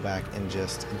 and you pull back and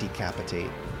just decapitate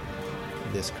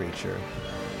this creature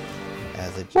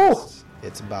as it just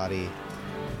its body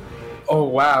Oh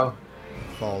wow.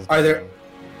 falls. Are there? down.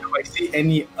 Do I see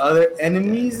any other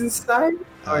enemies inside?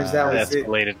 Or is that That's was it?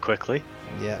 escalated quickly.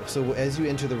 Yeah, so as you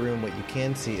enter the room, what you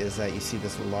can see is that you see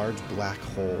this large black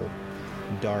hole,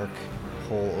 dark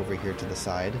hole over here to the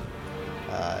side.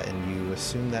 And you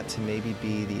assume that to maybe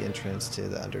be the entrance to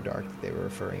the Underdark that they were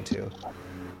referring to.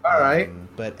 All right.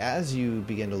 But as you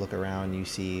begin to look around, you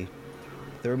see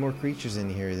there are more creatures in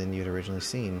here than you'd originally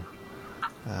seen.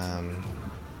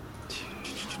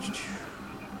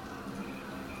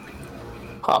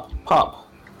 Pop,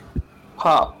 pop,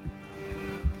 pop.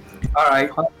 All right.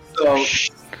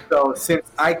 So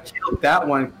since I killed that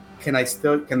one, can I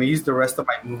use the rest of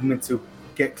my movement to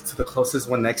get to the closest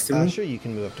one next to me? Sure, you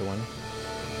can move up to one.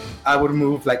 I would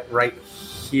move like right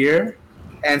here,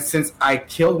 and since I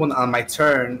killed one on my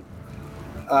turn,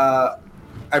 I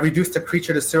reduced the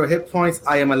creature to 0 hit points.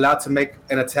 I am allowed to make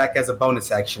an attack as a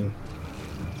bonus action.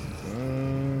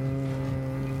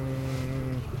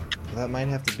 That might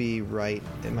have to be right.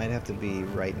 It might have to be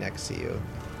right next to you.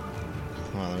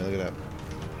 Hold on, let me look it up.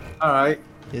 All right.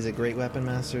 Is it Great Weapon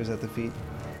Master? Is that the feat?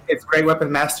 It's Great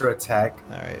Weapon Master attack.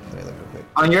 All right, let me look real quick.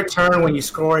 On your turn, when you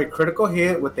score a critical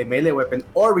hit with a melee weapon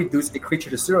or reduce a creature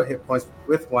to 0 hit points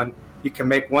with one, you can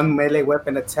make one melee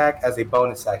weapon attack as a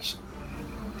bonus action.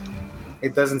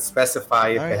 It doesn't specify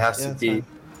if All right, it has yeah, to that's be.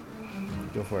 fine.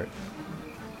 Go for it.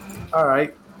 All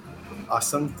right.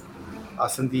 Awesome.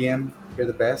 Awesome, DM. You're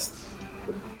the best.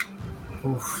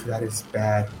 Oof, that is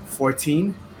bad.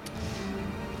 14?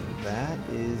 That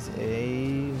is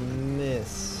a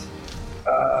miss.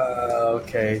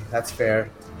 Okay, that's fair.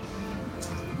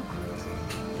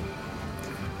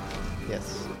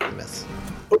 Yes, a miss.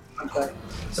 Okay.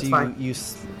 So That's fine. you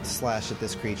slash at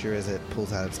this creature as it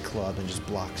pulls out its club and just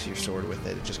blocks your sword with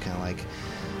it. It just kind of like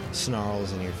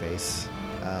snarls in your face.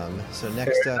 So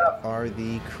next up are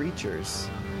the creatures.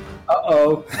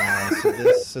 Uh-oh.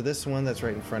 So this one that's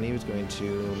right in front of you is going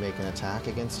to make an attack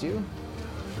against you.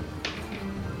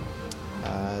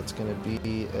 It's going to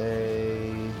be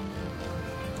a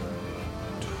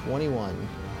 21.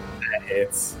 That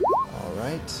hits. All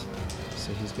right.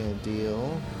 So he's going to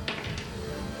deal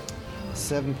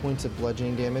 7 points of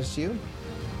bludgeoning damage to you,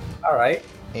 All right.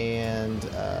 and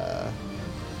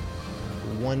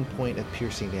 1 point of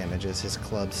piercing damage as his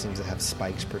club seems to have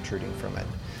spikes protruding from it.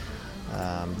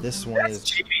 This one That's is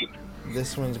cheating.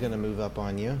 this one's going to move up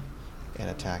on you and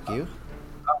attack you.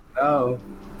 Oh,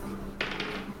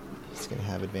 He's going to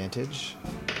have advantage.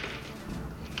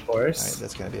 of All right, course.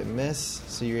 that's going to be a miss.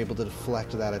 So you're able to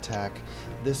deflect that attack.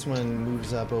 This one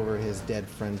moves up over his dead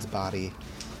friend's body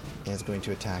and is going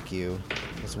to attack you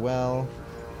as well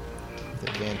with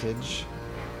advantage.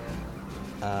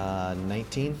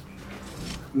 19.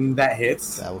 That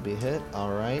hits. That will be a hit.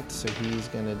 All right. So he's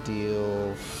going to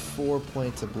deal 4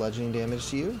 points of bludgeoning damage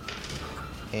to you.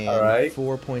 And All right.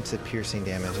 4 points of piercing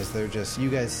damage as they're just, you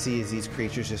guys see as these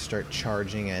creatures just start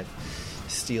charging at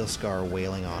Steel Scar,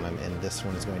 wailing on him, and this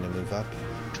one is going to move up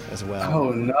as well. Oh,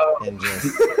 no. And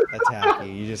just attack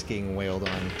you. You're just getting wailed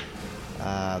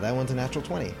on. That one's a natural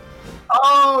 20.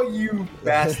 Oh, you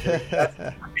bastard.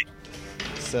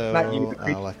 So, Not you, the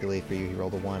creature. luckily for you, he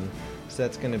rolled a 1. So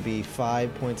that's going to be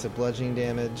 5 points of bludgeoning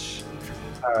damage,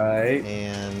 All right.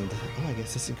 and, I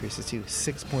guess this increases too,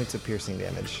 6 points of piercing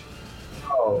damage.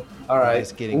 Oh, all right.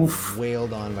 Just getting Oof.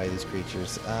 wailed on by these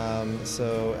creatures.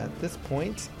 So at this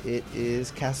point, it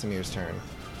is Casimir's turn.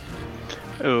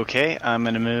 Okay, I'm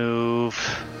gonna move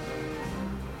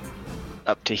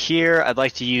up to here. I'd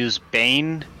like to use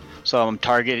Bane, so I'm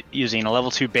using a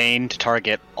level 2 Bane to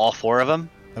target all 4 of them.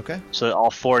 Okay. So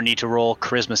all 4 need to roll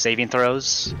Charisma saving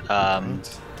throws. I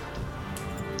Right.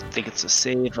 think it's a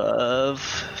save of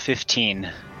 15.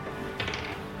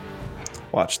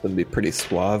 Watch them be pretty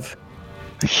suave.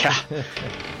 Yeah.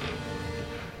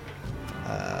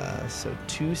 So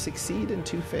 2 succeed and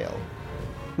 2 fail.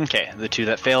 Okay, the 2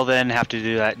 that fail then have to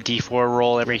do that D4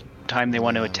 roll every time they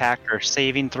want to attack or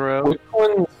saving throw. Which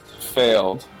one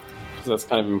failed? Because that's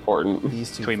kind of important. These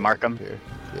 2 Can we fail mark 'em? here.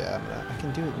 Yeah, I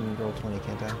can do it in roll 20,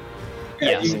 can't I?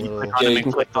 Yeah, so you- you click yeah, on them you and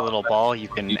can click the little ball. You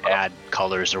can add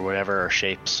colors or whatever, or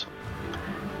shapes.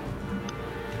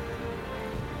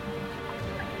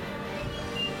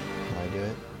 Can I do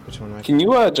it? Which one am I? Can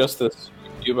you adjust this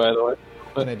view, by the way?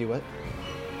 Can I do what?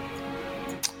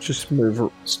 Just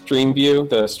move, Stream view?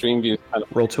 The stream view is kind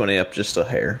of... roll 20 up just a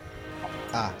hair.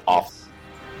 Ah, Off. yes.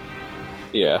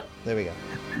 Yeah. There we go.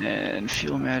 And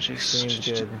fuel magics. Seems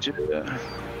good.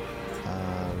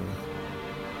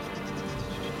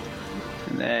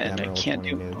 And then Yeah, I roll can't 20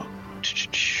 do. new.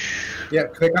 Yeah,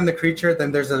 click on the creature,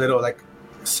 then there's a little, like,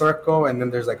 circle, and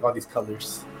then there's, like, all these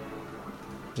colors.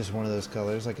 Just one of those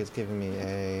colors, like it's giving me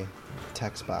a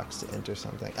text box to enter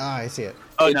something. Ah, I see it.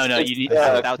 Oh no, you need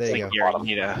Yeah, without there you click go. here. You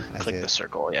need to I click see the it.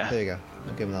 circle. Yeah. There you go.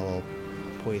 I'll give them that little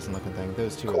poison-looking thing.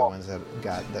 Those 2 are the ones that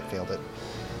failed it.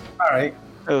 All right.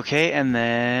 Okay, and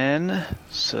then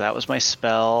so that was my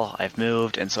spell. I've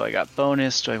moved, and so I got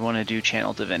bonus. Do I want to do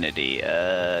Channel Divinity?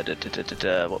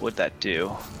 What would that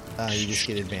do? You just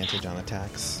get advantage on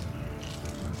attacks.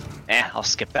 I'll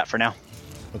skip that for now.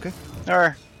 Okay.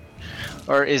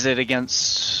 Or is it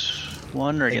against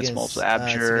one or against multiple? it's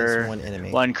against Abjure, one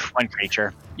enemy. one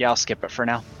creature. Yeah, I'll skip it for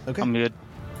now. Okay. I'm good.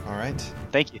 All right.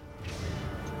 Thank you.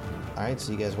 All right.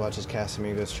 So you guys watch as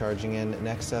Casimir goes charging in.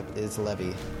 Next up is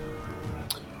Levy.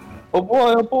 Oh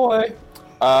boy, oh boy.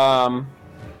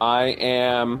 I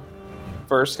am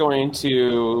first going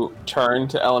to turn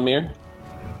to Elamir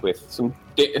with some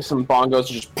bongos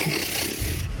to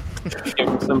just give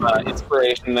him some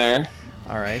inspiration there.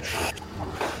 All right.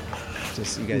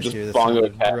 Just you guys Just hear the bongo sound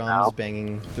of cat drums now.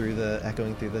 banging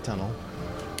echoing through the tunnel.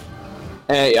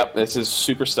 Yep, this is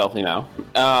super stealthy now.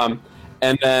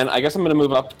 And then I guess I'm gonna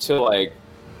move up to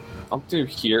I'll do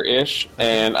here-ish,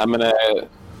 and I'm gonna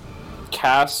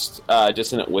cast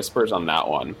Dissonant Whispers on that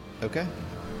one. Okay.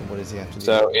 And what does he have to do?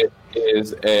 So it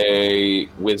is a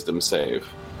Wisdom save.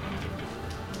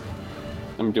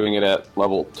 I'm doing it at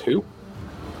level 2.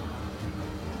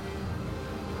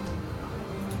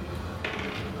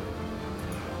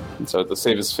 And so the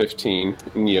save is 15,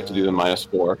 and you have to do the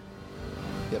 -4.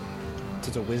 Yep. So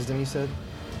it's a wisdom, you said?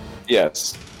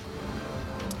 Yes.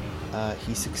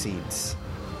 He succeeds.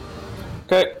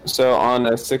 Okay, so on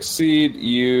a succeed,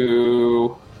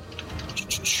 you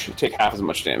take half as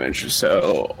much damage.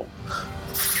 So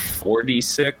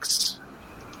 4d6,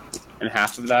 and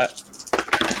half of that.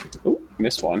 Ooh,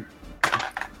 missed one.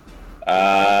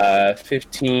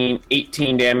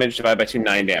 18 damage divided by 2,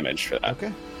 9 damage for that.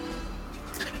 Okay.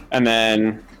 And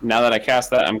then now that I cast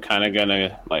that, I'm kind of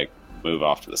gonna like move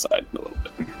off to the side a little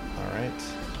bit. All right.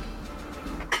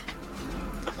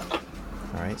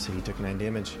 All right. So he took 9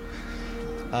 damage.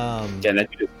 Yeah, and then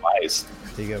you did twice.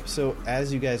 There you go. So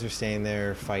as you guys are staying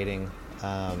there fighting,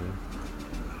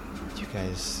 you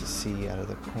guys see out of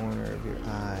the corner of your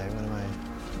eye. What am I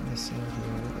missing here?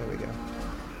 There we go.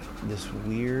 This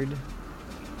weird,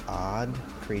 odd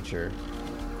creature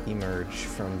emerge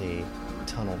from the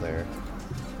tunnel there.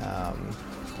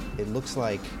 It looks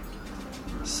like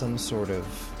some sort of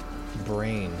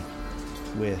brain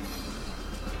with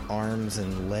arms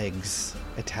and legs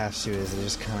attached to it as it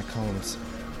just kind of comes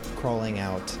crawling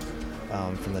out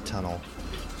from the tunnel,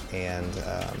 and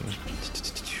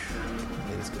it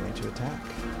is going to attack.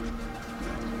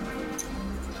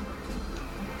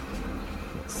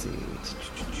 Let's see.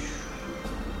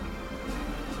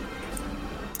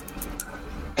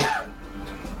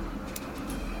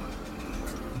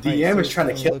 DM is trying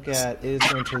to kill It us. is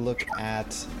going to look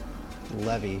at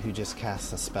Levy, who just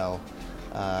cast a spell.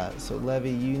 So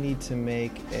Levy, you need to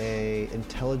make a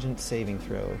intelligence saving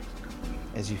throw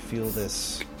as you feel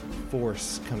this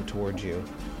force come towards you.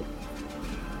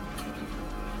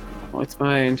 What's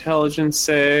my intelligence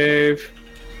save?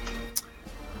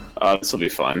 This will be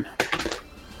fun.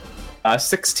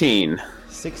 16.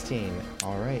 16.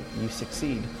 All right, you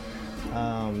succeed.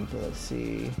 But let's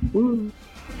see. Woo.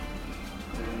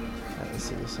 Let's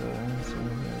see. So, let's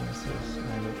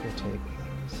take.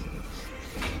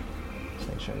 Let's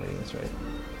make sure I'm reading this right.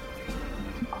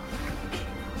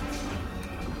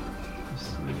 Let's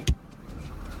see.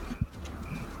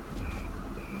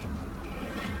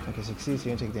 Okay, succeed. So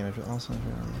you're gonna take damage, but also.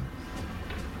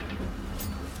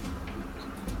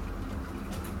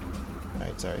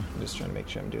 Alright, sorry. I'm just trying to make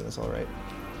sure I'm doing this all right.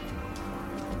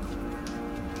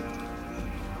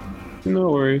 No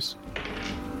worries.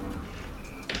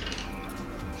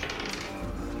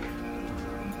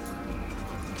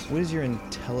 What is your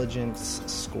intelligence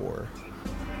score?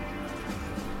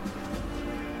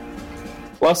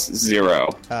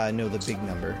 +0. No, the big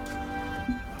number.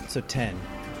 So 10.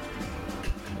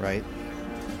 Right?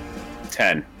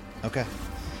 10. Okay.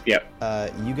 Yep.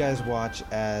 You guys watch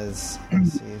as.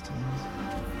 Let's see.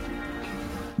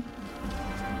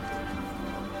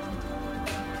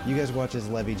 You guys watch as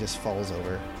Levy just falls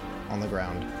over on the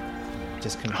ground.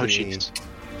 Just completely.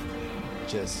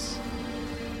 jeez.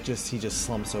 He just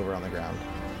slumps over on the ground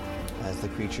as the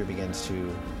creature begins to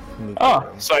move. Oh,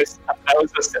 away. so that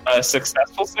was a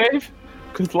successful save?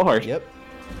 Good lord. Yep.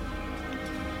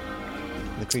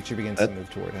 The creature begins to move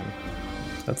toward him.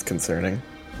 That's concerning.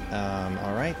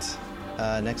 All right.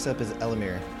 Next up is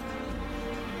Elamir.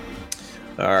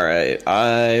 All right,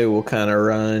 I will kind of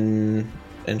run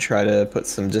and try to put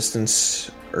some distance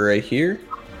right here.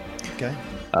 Okay.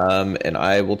 And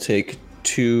I will take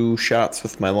 2 shots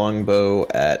with my longbow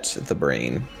at the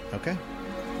brain. Okay.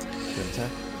 Good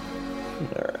attack.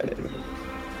 All right.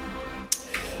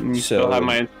 You So- still have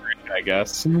my inspiration, I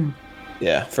guess.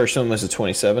 Yeah, first one was a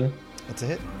 27. That's a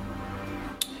hit.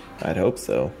 I'd hope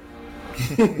so.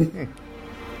 And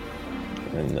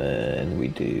then we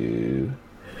do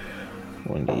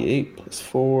 1d8 plus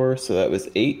 4, so that was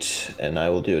 8. And I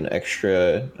will do an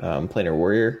extra planar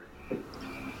warrior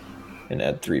and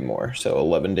add 3 more, so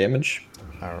 11 damage.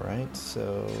 All right.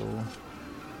 So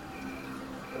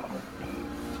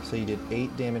you did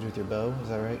 8 damage with your bow. Is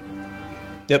that right?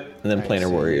 Yep, and then All right, planar so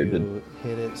warrior you did.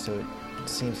 hit it, so it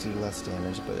seems to do less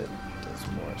damage, but it does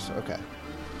more. So okay.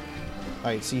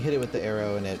 All right. So you hit it with the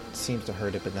arrow, and it seems to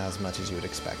hurt it, but not as much as you would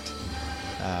expect.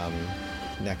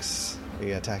 Next, are you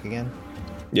gonna attack again?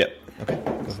 Yep, Okay,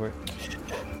 go for it.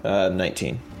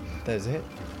 19. That is a hit.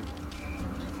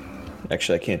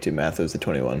 Actually, I can't do math. It was a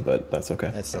 21, but that's okay.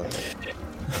 That's still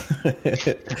a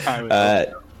hit.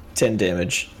 10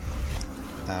 damage.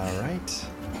 All right.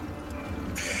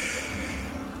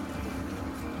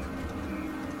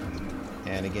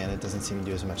 And again, it doesn't seem to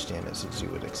do as much damage as you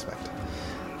would expect.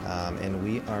 And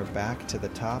we are back to the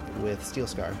top with Steel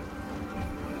Scar.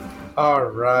 All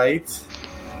right.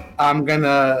 I'm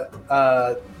gonna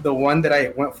the one that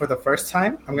I went for the first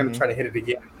time. I'm gonna try to hit it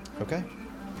again. Okay. Go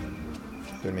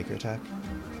ahead and make your attack.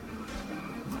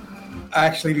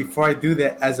 Actually, before I do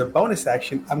that, as a bonus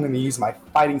action, I'm going to use my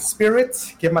fighting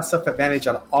spirit, give myself advantage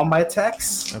on all my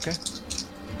attacks. Okay.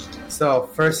 So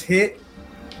first hit,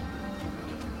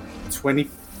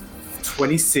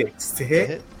 26 to hit.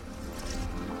 Hit.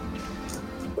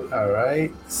 All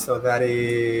right, so that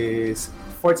is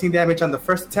 14 damage on the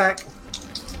first attack.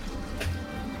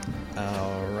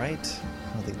 All right.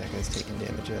 I don't think that guy's taking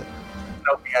damage yet.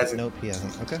 Nope, he hasn't. Nope, he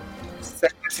hasn't. Okay.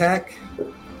 Second attack,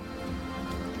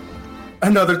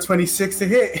 another 26 to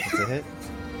hit. That's a hit.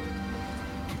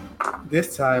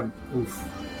 This time, oof.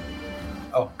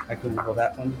 Oh, I can roll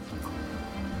that one.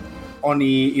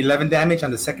 Only 11 damage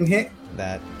on the second hit.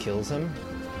 That kills him.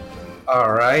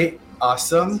 All right,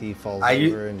 awesome. He falls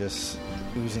over and just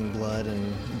oozing blood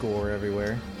and gore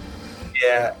everywhere.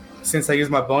 Yeah, since I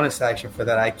used my bonus action for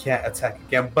that, I can't attack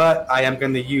again. But I am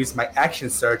going to use my action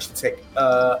surge to take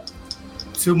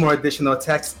 2 more additional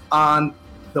attacks on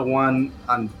the one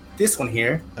on this one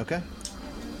here. Okay.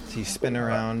 So you spin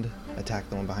around, attack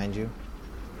the one behind you.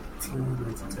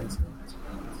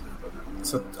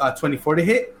 So 24 to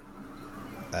hit.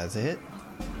 That's a hit.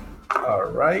 All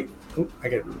right. Oop, I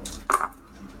get.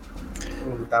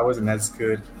 Ooh, that wasn't as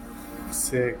good.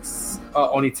 6.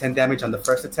 Only 10 damage on the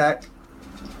first attack.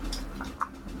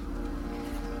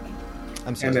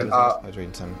 I'm sorry. And then, I was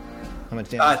reading some. How much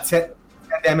damage? 10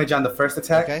 damage on the first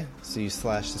attack. Okay. So you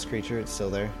slash this creature. It's still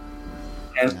there.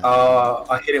 And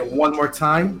I hit it one more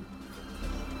time.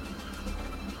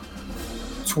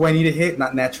 20 to hit,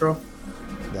 not natural.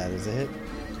 That is a hit.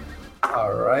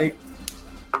 All right.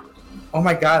 Oh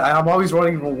my god, I'm always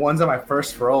rolling ones on my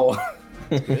first roll.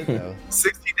 Good though.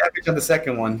 60 damage on the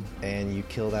second one. And you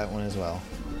kill that one as well.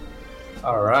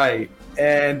 All right.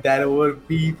 And that would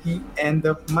be the end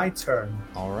of my turn.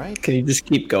 All right. Can you just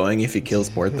keep going if he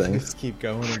kills more things? Just keep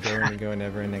going and going and going,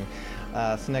 never ending.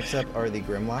 So next up are the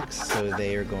Grimlocks. So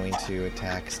they are going to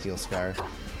attack Steel Scar,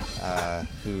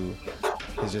 who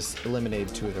has just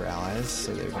eliminated 2 of their allies.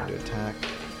 So they're going to attack.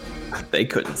 They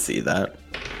couldn't see that.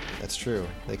 That's true.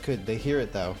 They could. They hear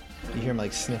it though. You hear them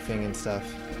like sniffing and stuff.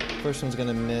 First one's going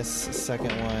to miss.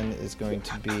 Second one is going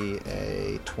to be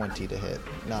a 20 to hit,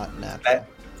 not natural.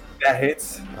 That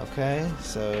hits. Okay,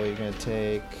 so you're going to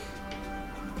take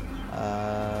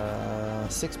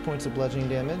 6 points of bludgeoning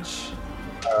damage.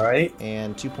 All right.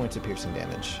 And 2 points of piercing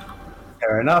damage.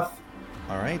 Fair enough.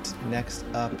 All right. Next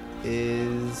up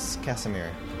is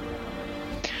Casimir.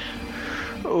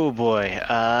 Oh boy.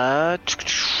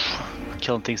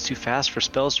 Killing things too fast for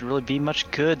spells to really be much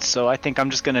good, so I think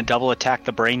I'm just gonna double attack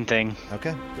the brain thing.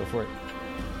 Okay, go for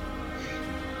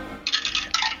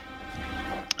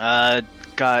it.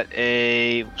 Got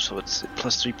a so it's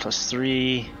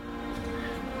 +3/+3.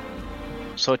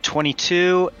 So a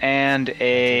 22 and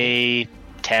a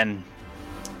 10.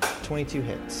 22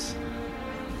 hits.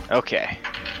 Okay.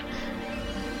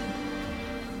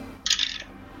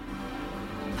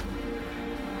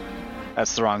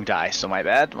 That's the wrong die, so my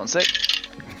bad. 1 sec.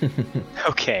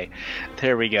 Okay,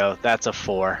 there we go. That's a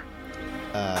 4.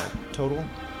 Total?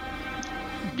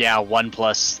 Yeah, 1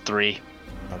 + 3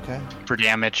 Okay. for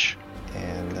damage.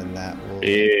 And then that will...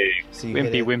 Big. So you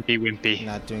hit Wimpy.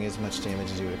 not doing as much damage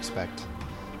as you would expect.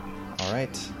 All right.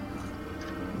 Is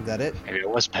that it? Maybe I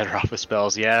was better off with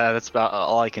spells. Yeah, that's about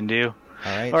all I can do.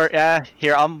 All right. Or,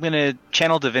 here, I'm going to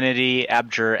channel Divinity,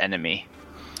 Abjure Enemy.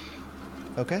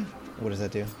 Okay. What does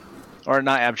that do? Or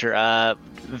not Abjure,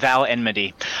 Vow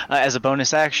Enmity. As a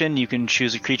bonus action, you can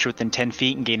choose a creature within 10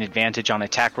 feet and gain advantage on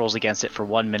attack rolls against it for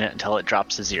 1 minute until it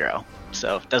drops to 0.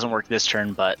 So it doesn't work this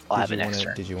turn, but I'll have it next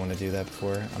turn. Did you want to do that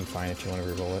before? I'm fine if you want to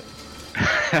reroll it.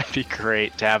 That'd be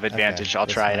great to have advantage. Okay, I'll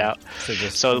try it fine. out. So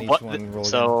just So each what- one roll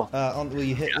so- again. Well,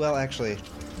 you hit... Well, actually...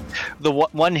 The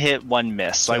one hit, 1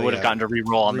 miss, so I would have yeah, gotten to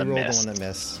reroll on the reroll miss. the one that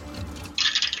missed.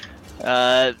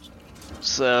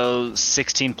 So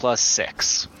 16 +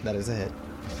 6. That is a hit.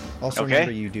 Also Okay.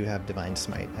 remember you do have Divine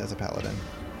Smite as a paladin.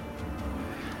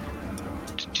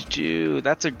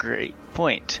 That's a great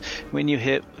point. When you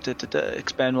hit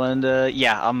expand one,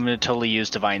 yeah, I'm gonna totally use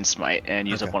Divine Smite and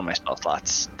use up Okay. one of my spell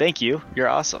slots. Thank you. You're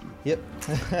awesome. Yep.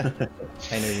 I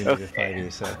know you needed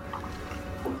 5e, so...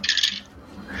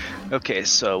 Okay,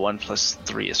 so 1 +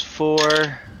 3 is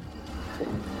 4.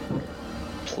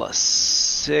 +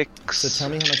 6. So tell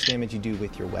me how much damage you do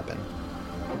with your weapon.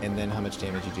 And then how much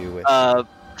damage you do with...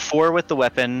 4 with the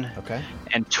weapon, Okay.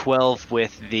 and 12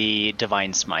 with the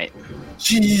Divine Smite.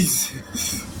 Jeez.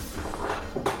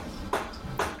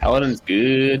 Paladin's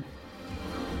good.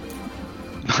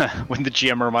 When the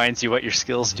GM reminds you what your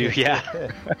skills do, yeah.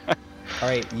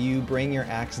 Alright, you bring your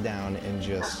axe down and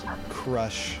just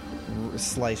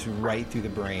slice right through the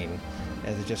brain.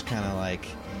 as it just kind of like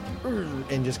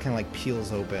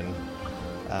peels open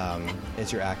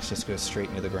as your axe just goes straight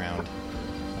into the ground.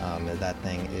 That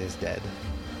thing is dead.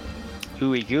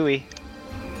 Ooey gooey.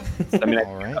 I mean,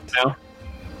 All right. now.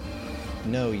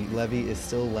 No, Levy is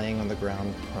still laying on the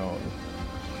ground prone.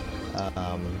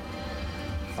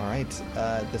 All right.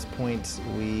 At this point,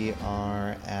 we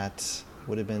are at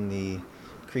would have been the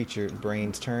creature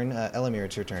brain's turn. Elamir,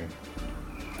 it's your turn.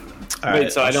 All Wait,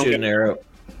 right, so I I'll don't shoot get- an arrow.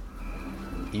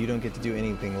 You don't get to do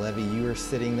anything, Levy. You are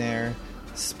sitting there.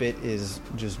 Spit is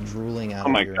just drooling out Oh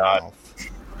of my your God. mouth.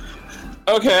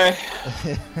 Okay.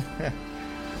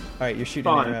 All right, you're shooting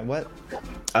Fine. at what?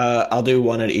 I'll do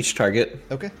one at each target.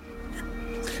 Okay.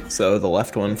 So the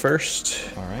left one first.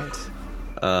 All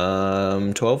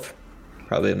right. 12.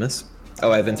 Probably a miss.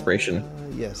 Oh, I have inspiration.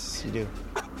 Yes, you do.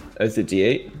 Is it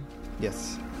D8?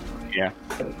 Yes, Yeah.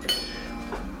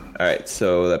 All right,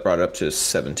 so that brought it up to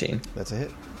 17. that's a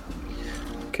hit.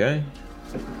 Okay.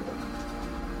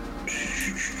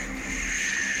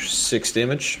 6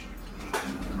 damage.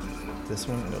 This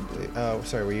one? I don't believe. Oh,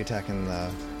 sorry. Were you attacking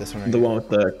this one? Right The here? one with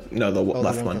the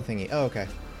left the one. with the thingy. Oh, okay.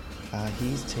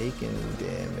 He's taking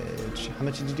damage. How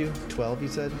much did you do? 12, you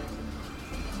said?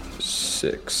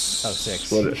 6. Oh,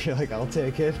 6. What- You're like, I'll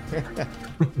take it.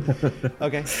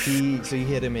 Okay. So you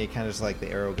hit him, and he kind of just like the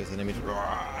arrow goes in him.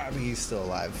 He's still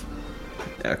alive.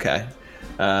 Okay.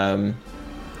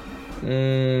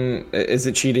 Is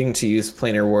it cheating to use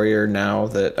Planar Warrior now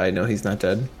that I know he's not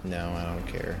dead? No, I don't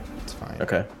care. It's fine.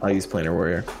 Okay, I'll use Planar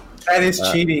Warrior. That is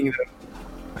cheating.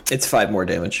 It's 5 more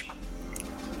damage.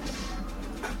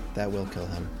 That will kill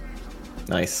him.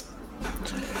 Nice.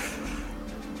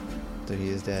 So he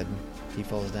is dead. He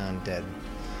falls down dead.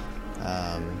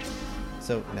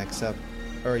 So next up,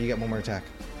 or you got one more attack.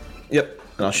 Yep,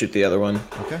 and I'll shoot the other one.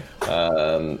 Okay.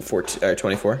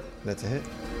 24 That's a hit.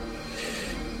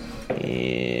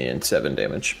 and 7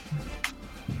 damage.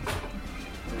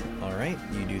 All right,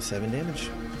 you do 7 damage.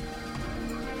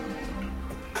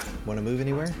 Want to move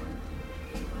anywhere?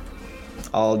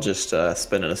 I'll just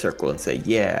spin in a circle and say,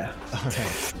 yeah. All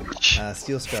right.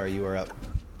 Steel Scar, you are up.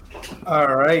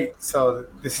 All right, so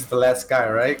this is the last guy,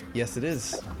 right? Yes, it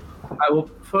is. I will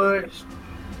push.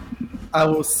 I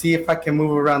will see if I can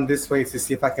move around this way to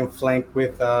see if I can flank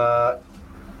with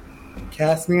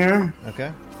Casimir.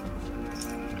 Okay.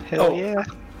 Hell Oh. yeah.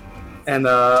 And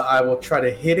I will try to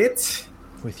hit it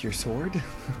With your sword.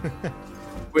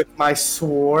 with my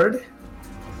sword.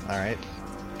 All right.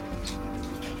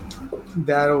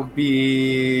 That'll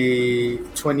be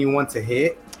 21 to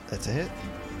hit. That's a hit.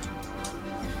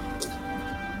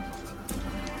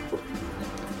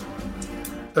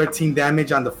 $13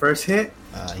 damage on the first hit.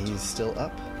 He's still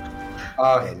up.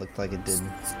 It looked like it did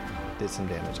some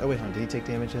damage. Oh wait, hold on. Did he take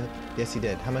damage yet? Yes, he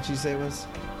did. How much did you say it was?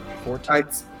 14.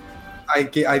 I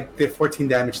did 14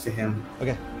 damage to him.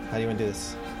 Okay. How do you want to do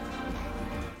this?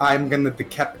 I'm gonna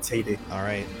decapitate it. All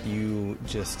right. You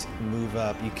just move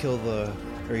up. You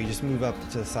you just move up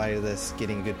to the side of this,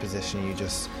 getting a good position. You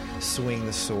just swing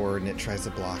the sword, and it tries to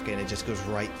block it. And it just goes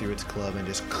right through its club and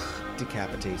just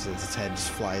decapitates it. Its head just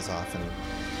flies off and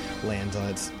lands on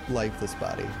its lifeless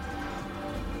body.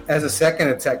 As a second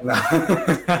attack now.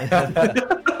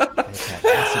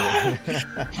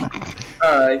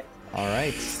 All right. All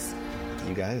right.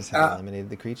 You guys have eliminated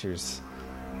the creatures.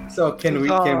 So can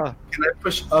I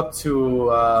push up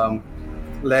to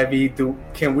Levy?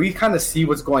 Can we kind of see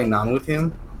what's going on with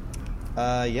him?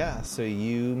 Yeah. So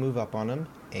you move up on him,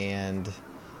 and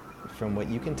from what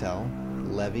you can tell,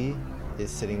 Levy is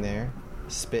sitting there,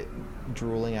 spit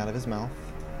drooling out of his mouth,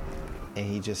 and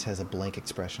he just has a blank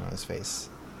expression on his face.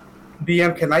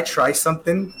 DM, can I try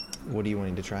something? What are you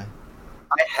wanting to try?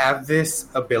 I have this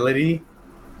ability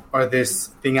or this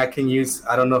thing I can use.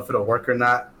 I don't know if it'll work or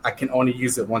not. I can only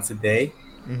use it once a day.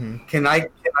 Mm-hmm. Can I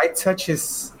touch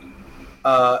his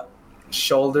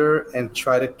shoulder and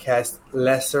try to cast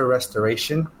Lesser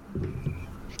Restoration?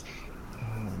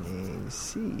 Let me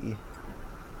see.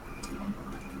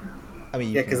 I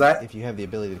mean, Yeah, you 'cause can, if you have the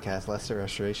ability to cast Lesser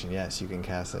Restoration, yes, you can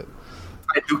cast it.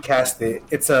 I do cast it.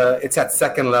 It's at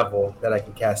second level that I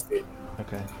can cast it.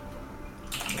 Okay.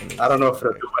 I don't know if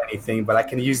it'll do anything, but I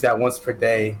can use that once per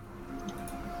day.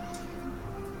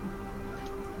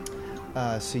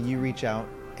 So you reach out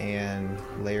and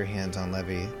lay your hands on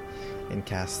Levy and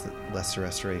cast Lesser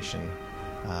Restoration.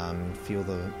 Feel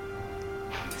the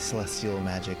celestial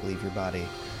magic leave your body,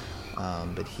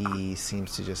 but he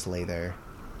seems to just lay there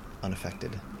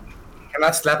unaffected. Can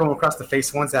I slap him across the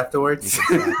face once You afterwards?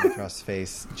 can slap him across the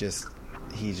face.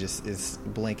 He just is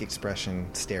blank expression,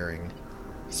 staring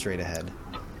straight ahead.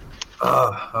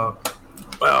 Well,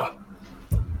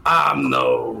 I'm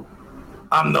no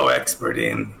I'm no expert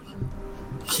in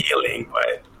healing,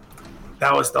 but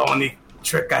that was the only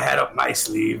trick I had up my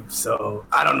sleeve. So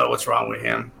I don't know what's wrong with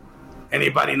him.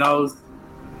 Anybody knows?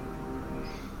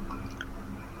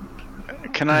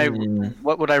 Can I?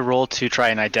 What would I roll to try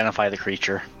and identify the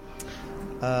creature?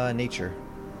 Nature.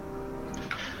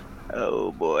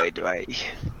 Oh boy, do I?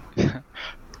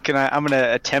 Can I? I'm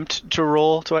gonna attempt to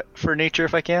roll for nature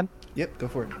if I can. Yep, go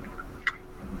for it.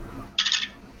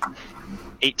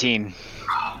 18.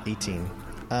 18.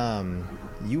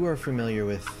 You are familiar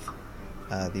with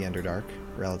the Underdark,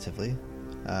 relatively.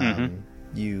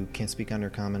 You can speak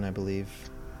Undercommon, I believe,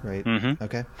 right? Mm-hmm.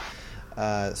 Okay.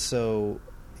 So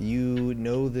you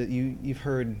know that you've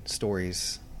heard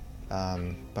stories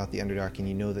about the Underdark, and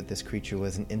you know that this creature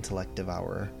was an intellect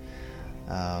devourer.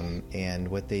 And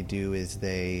what they do is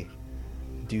they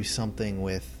do something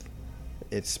with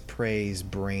its prey's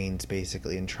brains,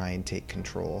 basically, and try and take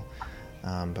control.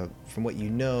 But from what you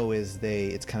know is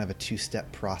it's kind of a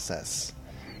two-step process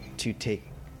to take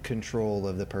control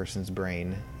of the person's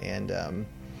brain, and it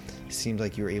seemed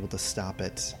like you were able to stop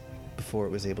it before it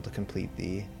was able to complete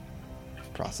the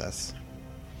process.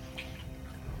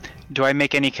 Do I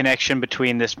make any connection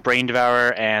between this brain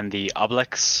devourer and the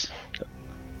Obelix?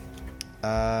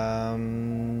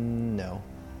 No.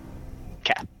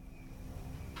 Okay.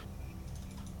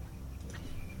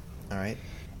 All right.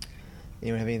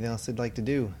 Anyone have anything else they'd like to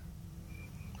do?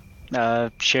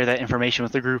 Share that information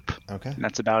with the group. Okay. And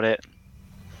that's about it.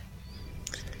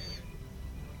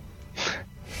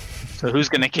 So who's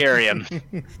going to carry him?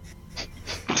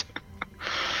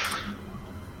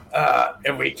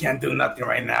 If we can't do nothing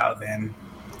right now, then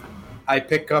I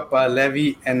pick up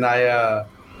Levy and I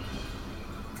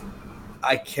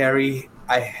carry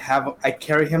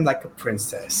him like a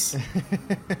princess.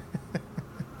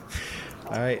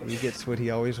 All right, he gets what he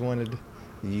always wanted.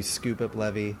 You scoop up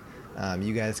Levy.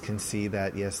 You guys can see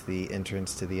that, yes, the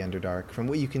entrance to the Underdark. From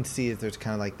what you can see is there's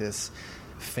kind of like this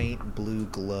faint blue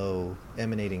glow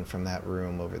emanating from that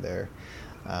room over there.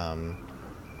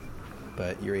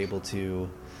 But you're able to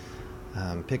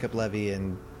pick up Levy,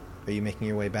 and are you making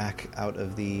your way back out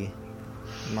of the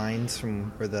mines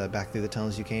back through the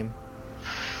tunnels you came?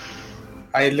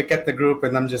 I look at the group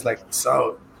and I'm just like,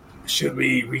 so should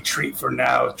we retreat for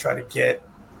now, try to get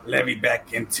Levy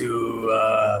back into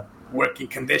working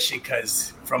condition?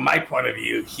 Because from my point of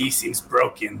view, he seems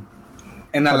broken.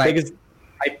 And I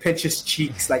pinch his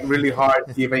cheeks like really hard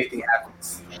to see if anything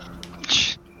happens.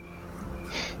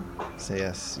 So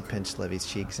yes, you pinch Levy's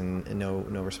cheeks and no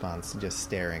response, just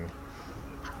staring.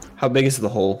 How big is the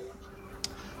hole?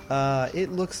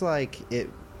 It looks like it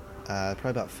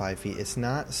probably about 5 feet. It's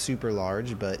not super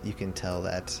large, but you can tell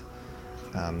that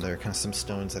there are kind of some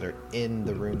stones that are in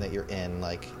the room that you're in,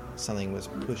 like something was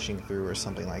pushing through or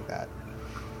something like that.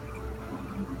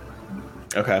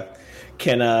 Okay.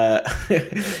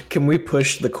 Can we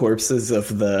push the corpses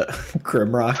of the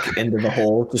Grimrock into the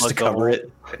hole just to cover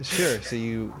it? Sure. So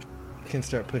you can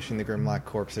start pushing the Grimlock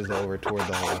corpses over toward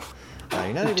the hole.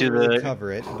 You're not able to really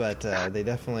cover it, but they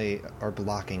definitely are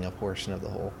blocking a portion of the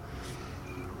hole.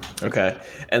 Okay.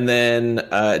 And then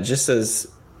just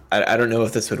as I don't know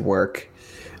if this would work,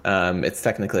 it's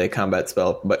technically a combat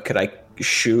spell, but could I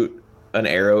shoot an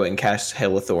arrow and cast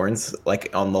Hail of Thorns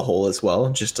like on the hole as well,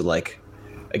 just to like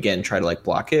again try to like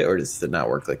block it, or does it not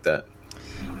work like that?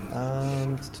 Let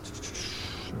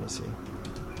me see.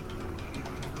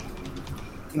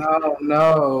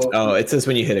 No. Oh, it says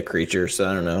when you hit a creature, so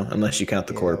I don't know, unless you count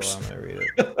the corpse. Well, I'm gonna read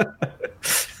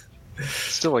it.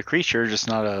 Still a creature, just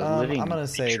not a living I'm gonna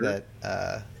say creature.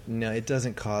 that no, it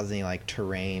doesn't cause any like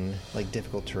terrain, like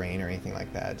difficult terrain or anything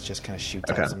like that. It just kind of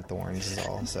shoots out some thorns is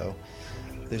all. So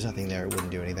there's nothing there. It wouldn't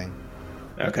do anything.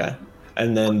 Okay.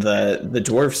 And then the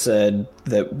dwarf said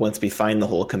that once we find the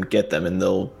hole, come get them, and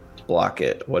they'll block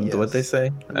it. What they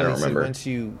say? I don't remember. Once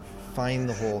you find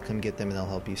the hole, come get them, and they'll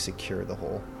help you secure the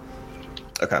hole.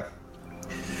 Okay.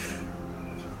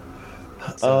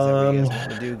 So is that what you guys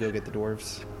want to do? Go get the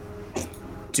dwarves.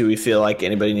 Do we feel like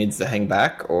anybody needs to hang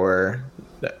back, or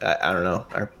I don't know?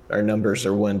 Our numbers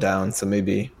are one down, so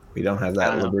maybe we don't have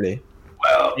that liberty.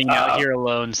 Well, Being out here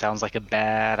alone sounds like a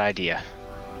bad idea.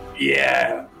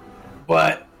 Yeah,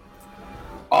 but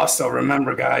also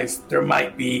remember, guys, there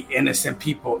might be innocent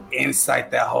people inside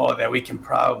that hole that we can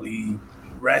probably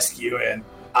rescue, and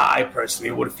I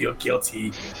personally would feel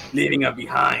guilty leaving them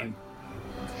behind.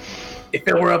 If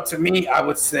it were up to me, I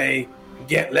would say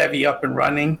get Levy up and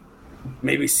running.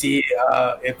 Maybe see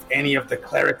if any of the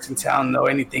clerics in town know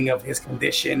anything of his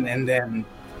condition, and then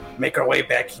make our way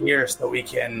back here so we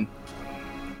can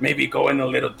maybe go in a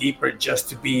little deeper just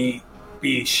to be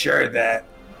sure that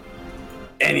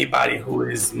anybody who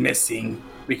is missing,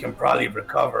 we can probably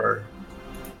recover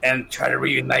and try to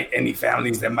reunite any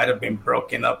families that might have been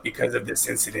broken up because of this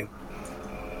incident.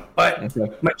 But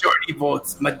majority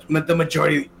votes, the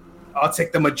majority, I'll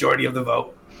take the majority of the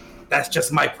vote. That's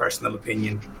just my personal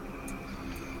opinion.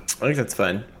 I think that's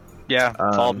fine. Yeah,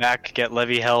 fall back, get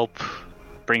Levy help,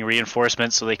 bring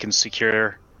reinforcements so they can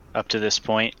secure up to this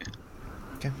point.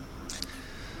 Okay.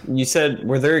 You said,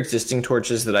 were there existing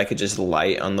torches that I could just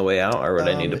light on the way out, or would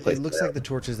I need to place it? Looks like the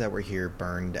torches that were here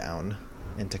burned down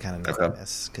into kind of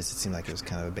nothingness because it seemed like it was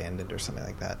kind of abandoned or something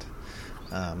like that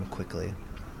quickly.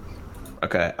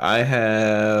 Okay,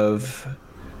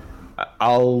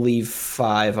 I'll leave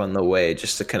 5 on the way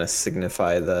just to kind of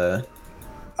signify the...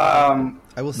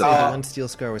 I will say the one Steel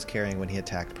Scar was carrying when he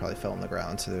attacked probably fell on the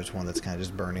ground, so there's one that's kind of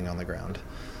just burning on the ground.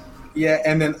 Yeah,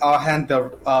 and then I'll hand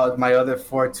my other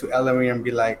 4 to Elamir and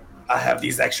be like, I have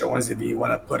these extra ones if you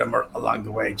want to put them along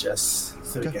the way just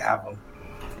so you can have them.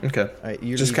 Okay. All right,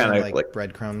 you're just kind of like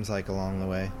breadcrumbs like along the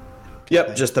way?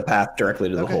 Yep, just the path directly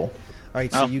to the hole. All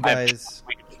right, so you guys...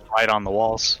 We can just write on the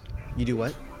walls. You do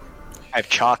what? I have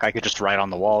chalk, I could just write on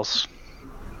the walls.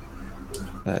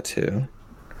 That too.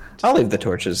 I'll leave the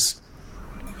torches.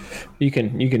 You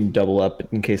can double up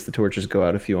in case the torches go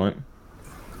out if you want.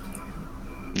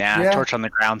 Nah, yeah. Torch on the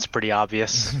ground's pretty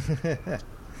obvious.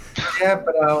 Yeah,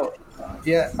 but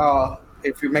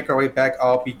if we make our way back,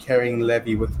 I'll be carrying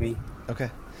Levy with me. Okay.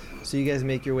 So you guys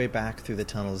make your way back through the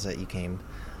tunnels that you came.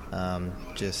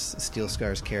 Just Steel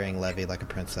Scar's carrying Levy like a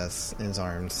princess in his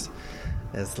arms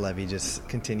as Levy just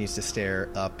continues to stare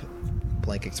up,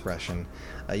 blank expression.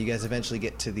 You guys eventually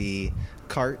get to the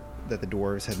cart that the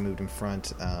dwarves had moved in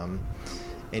front, and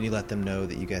you let them know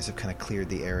that you guys have kind of cleared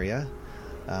the area.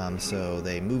 So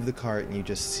they move the cart, and you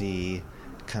just see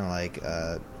kind of like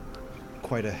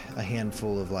quite a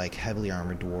handful of like heavily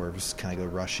armored dwarves kind of go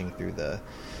rushing through the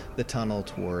tunnel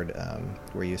toward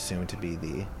where you assume to be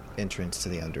the entrance to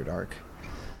the Underdark.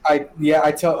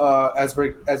 I tell as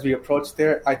we approach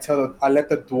there, I let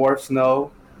the dwarves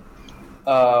know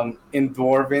in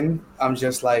Dwarven. I'm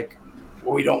just like,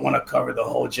 we don't want to cover the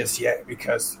hole just yet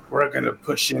because we're going to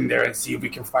push in there and see if we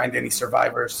can find any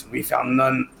survivors. We found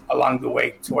none along the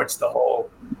way towards the hole,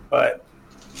 but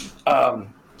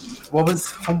what was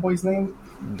homeboy's name?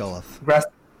 Duluth.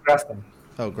 Graston.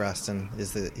 Oh, Graston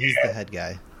he's the head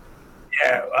guy.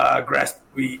 Yeah,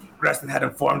 Graston had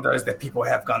informed us that people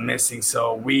have gone missing,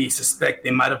 so we suspect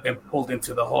they might have been pulled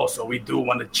into the hole. So we do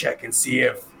want to check and see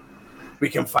if we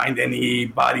can find any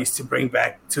bodies to bring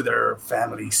back to their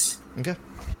families. Okay.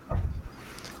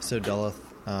 So Duluth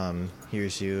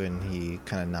hears you, and he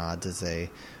kind of nods as they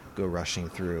go rushing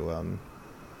through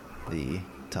the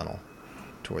tunnel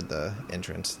toward the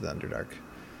entrance to the Underdark.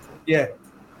 Yeah,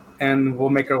 and we'll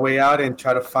make our way out and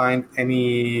try to find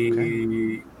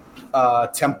any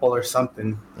temple or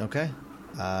something. Okay.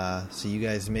 So you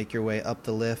guys make your way up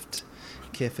the lift.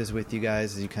 Kif is with you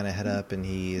guys as you kind of head up, and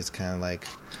he is kind of like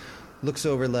looks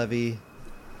over Levy,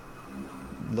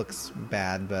 looks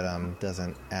bad, but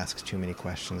doesn't ask too many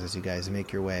questions as you guys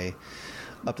make your way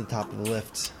up the top of the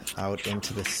lift out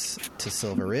into to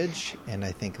Silver Ridge, and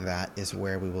I think that is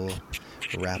where we will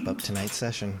wrap up tonight's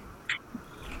session.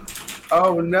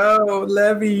 Oh no,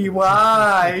 Levy,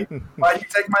 why? Why you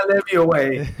take my Levy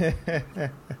away?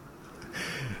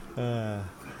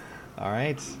 All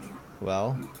right.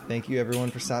 Well, thank you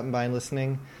everyone for stopping by and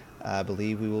listening. I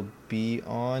believe we will be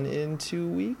on in 2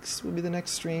 weeks. Will be the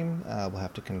next stream. We'll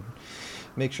have to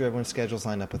make sure everyone's schedules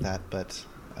line up with that, but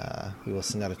we will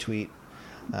send out a tweet.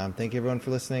 Thank you everyone for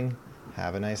listening.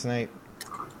 Have a nice night.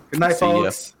 Good night,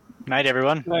 folks. Night,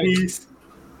 everyone. Peace.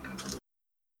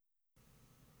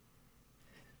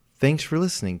 Thanks for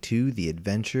listening to the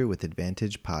Adventure with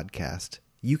Advantage podcast.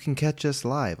 You can catch us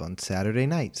live on Saturday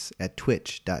nights at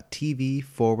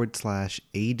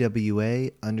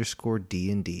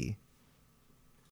twitch.tv/AWA_D&D.